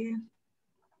 Thank you.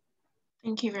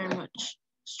 Thank you very much,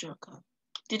 Stroker.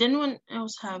 Did anyone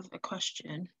else have a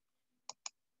question?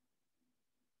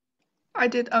 I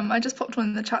did. I just popped one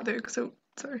in the chat though, so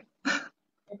sorry.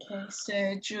 Okay,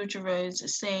 so Georgia Rose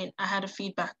is saying I had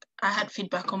feedback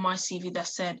on my CV that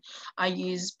said I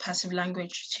use passive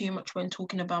language too much when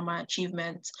talking about my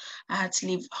achievements. I had to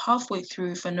leave halfway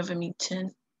through for another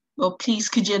meeting. Well, please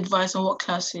could you advise on what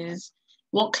classes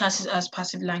as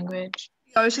passive language?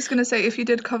 I was just going to say, if you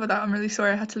did cover that, I'm really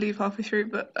sorry I had to leave halfway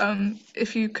through, but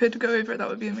if you could go over it, that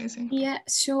would be amazing. Yeah,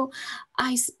 sure.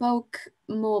 I spoke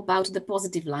more about the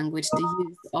positive language, the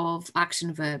use of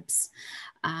action verbs,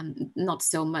 not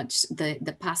so much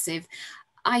the passive.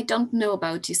 I don't know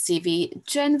about your CV.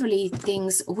 Generally,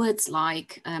 words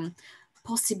like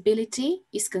possibility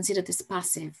is considered as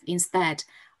passive. Instead,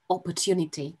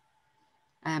 opportunity.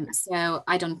 So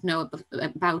I don't know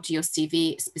about your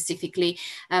CV specifically,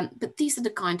 but these are the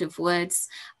kind of words.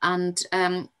 And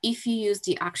if you use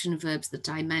the action verbs that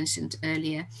I mentioned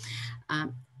earlier,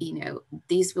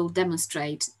 these will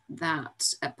demonstrate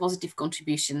that a positive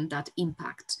contribution, that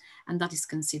impact, and that is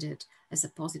considered as a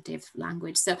positive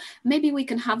language. So maybe we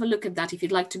can have a look at that if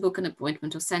you'd like to book an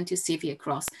appointment or send your CV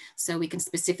across, so we can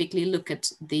specifically look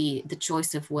at the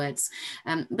choice of words.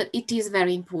 But it is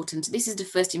very important. This is the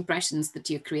first impressions that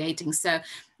you're creating. So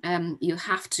you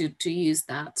have to use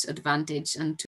that advantage and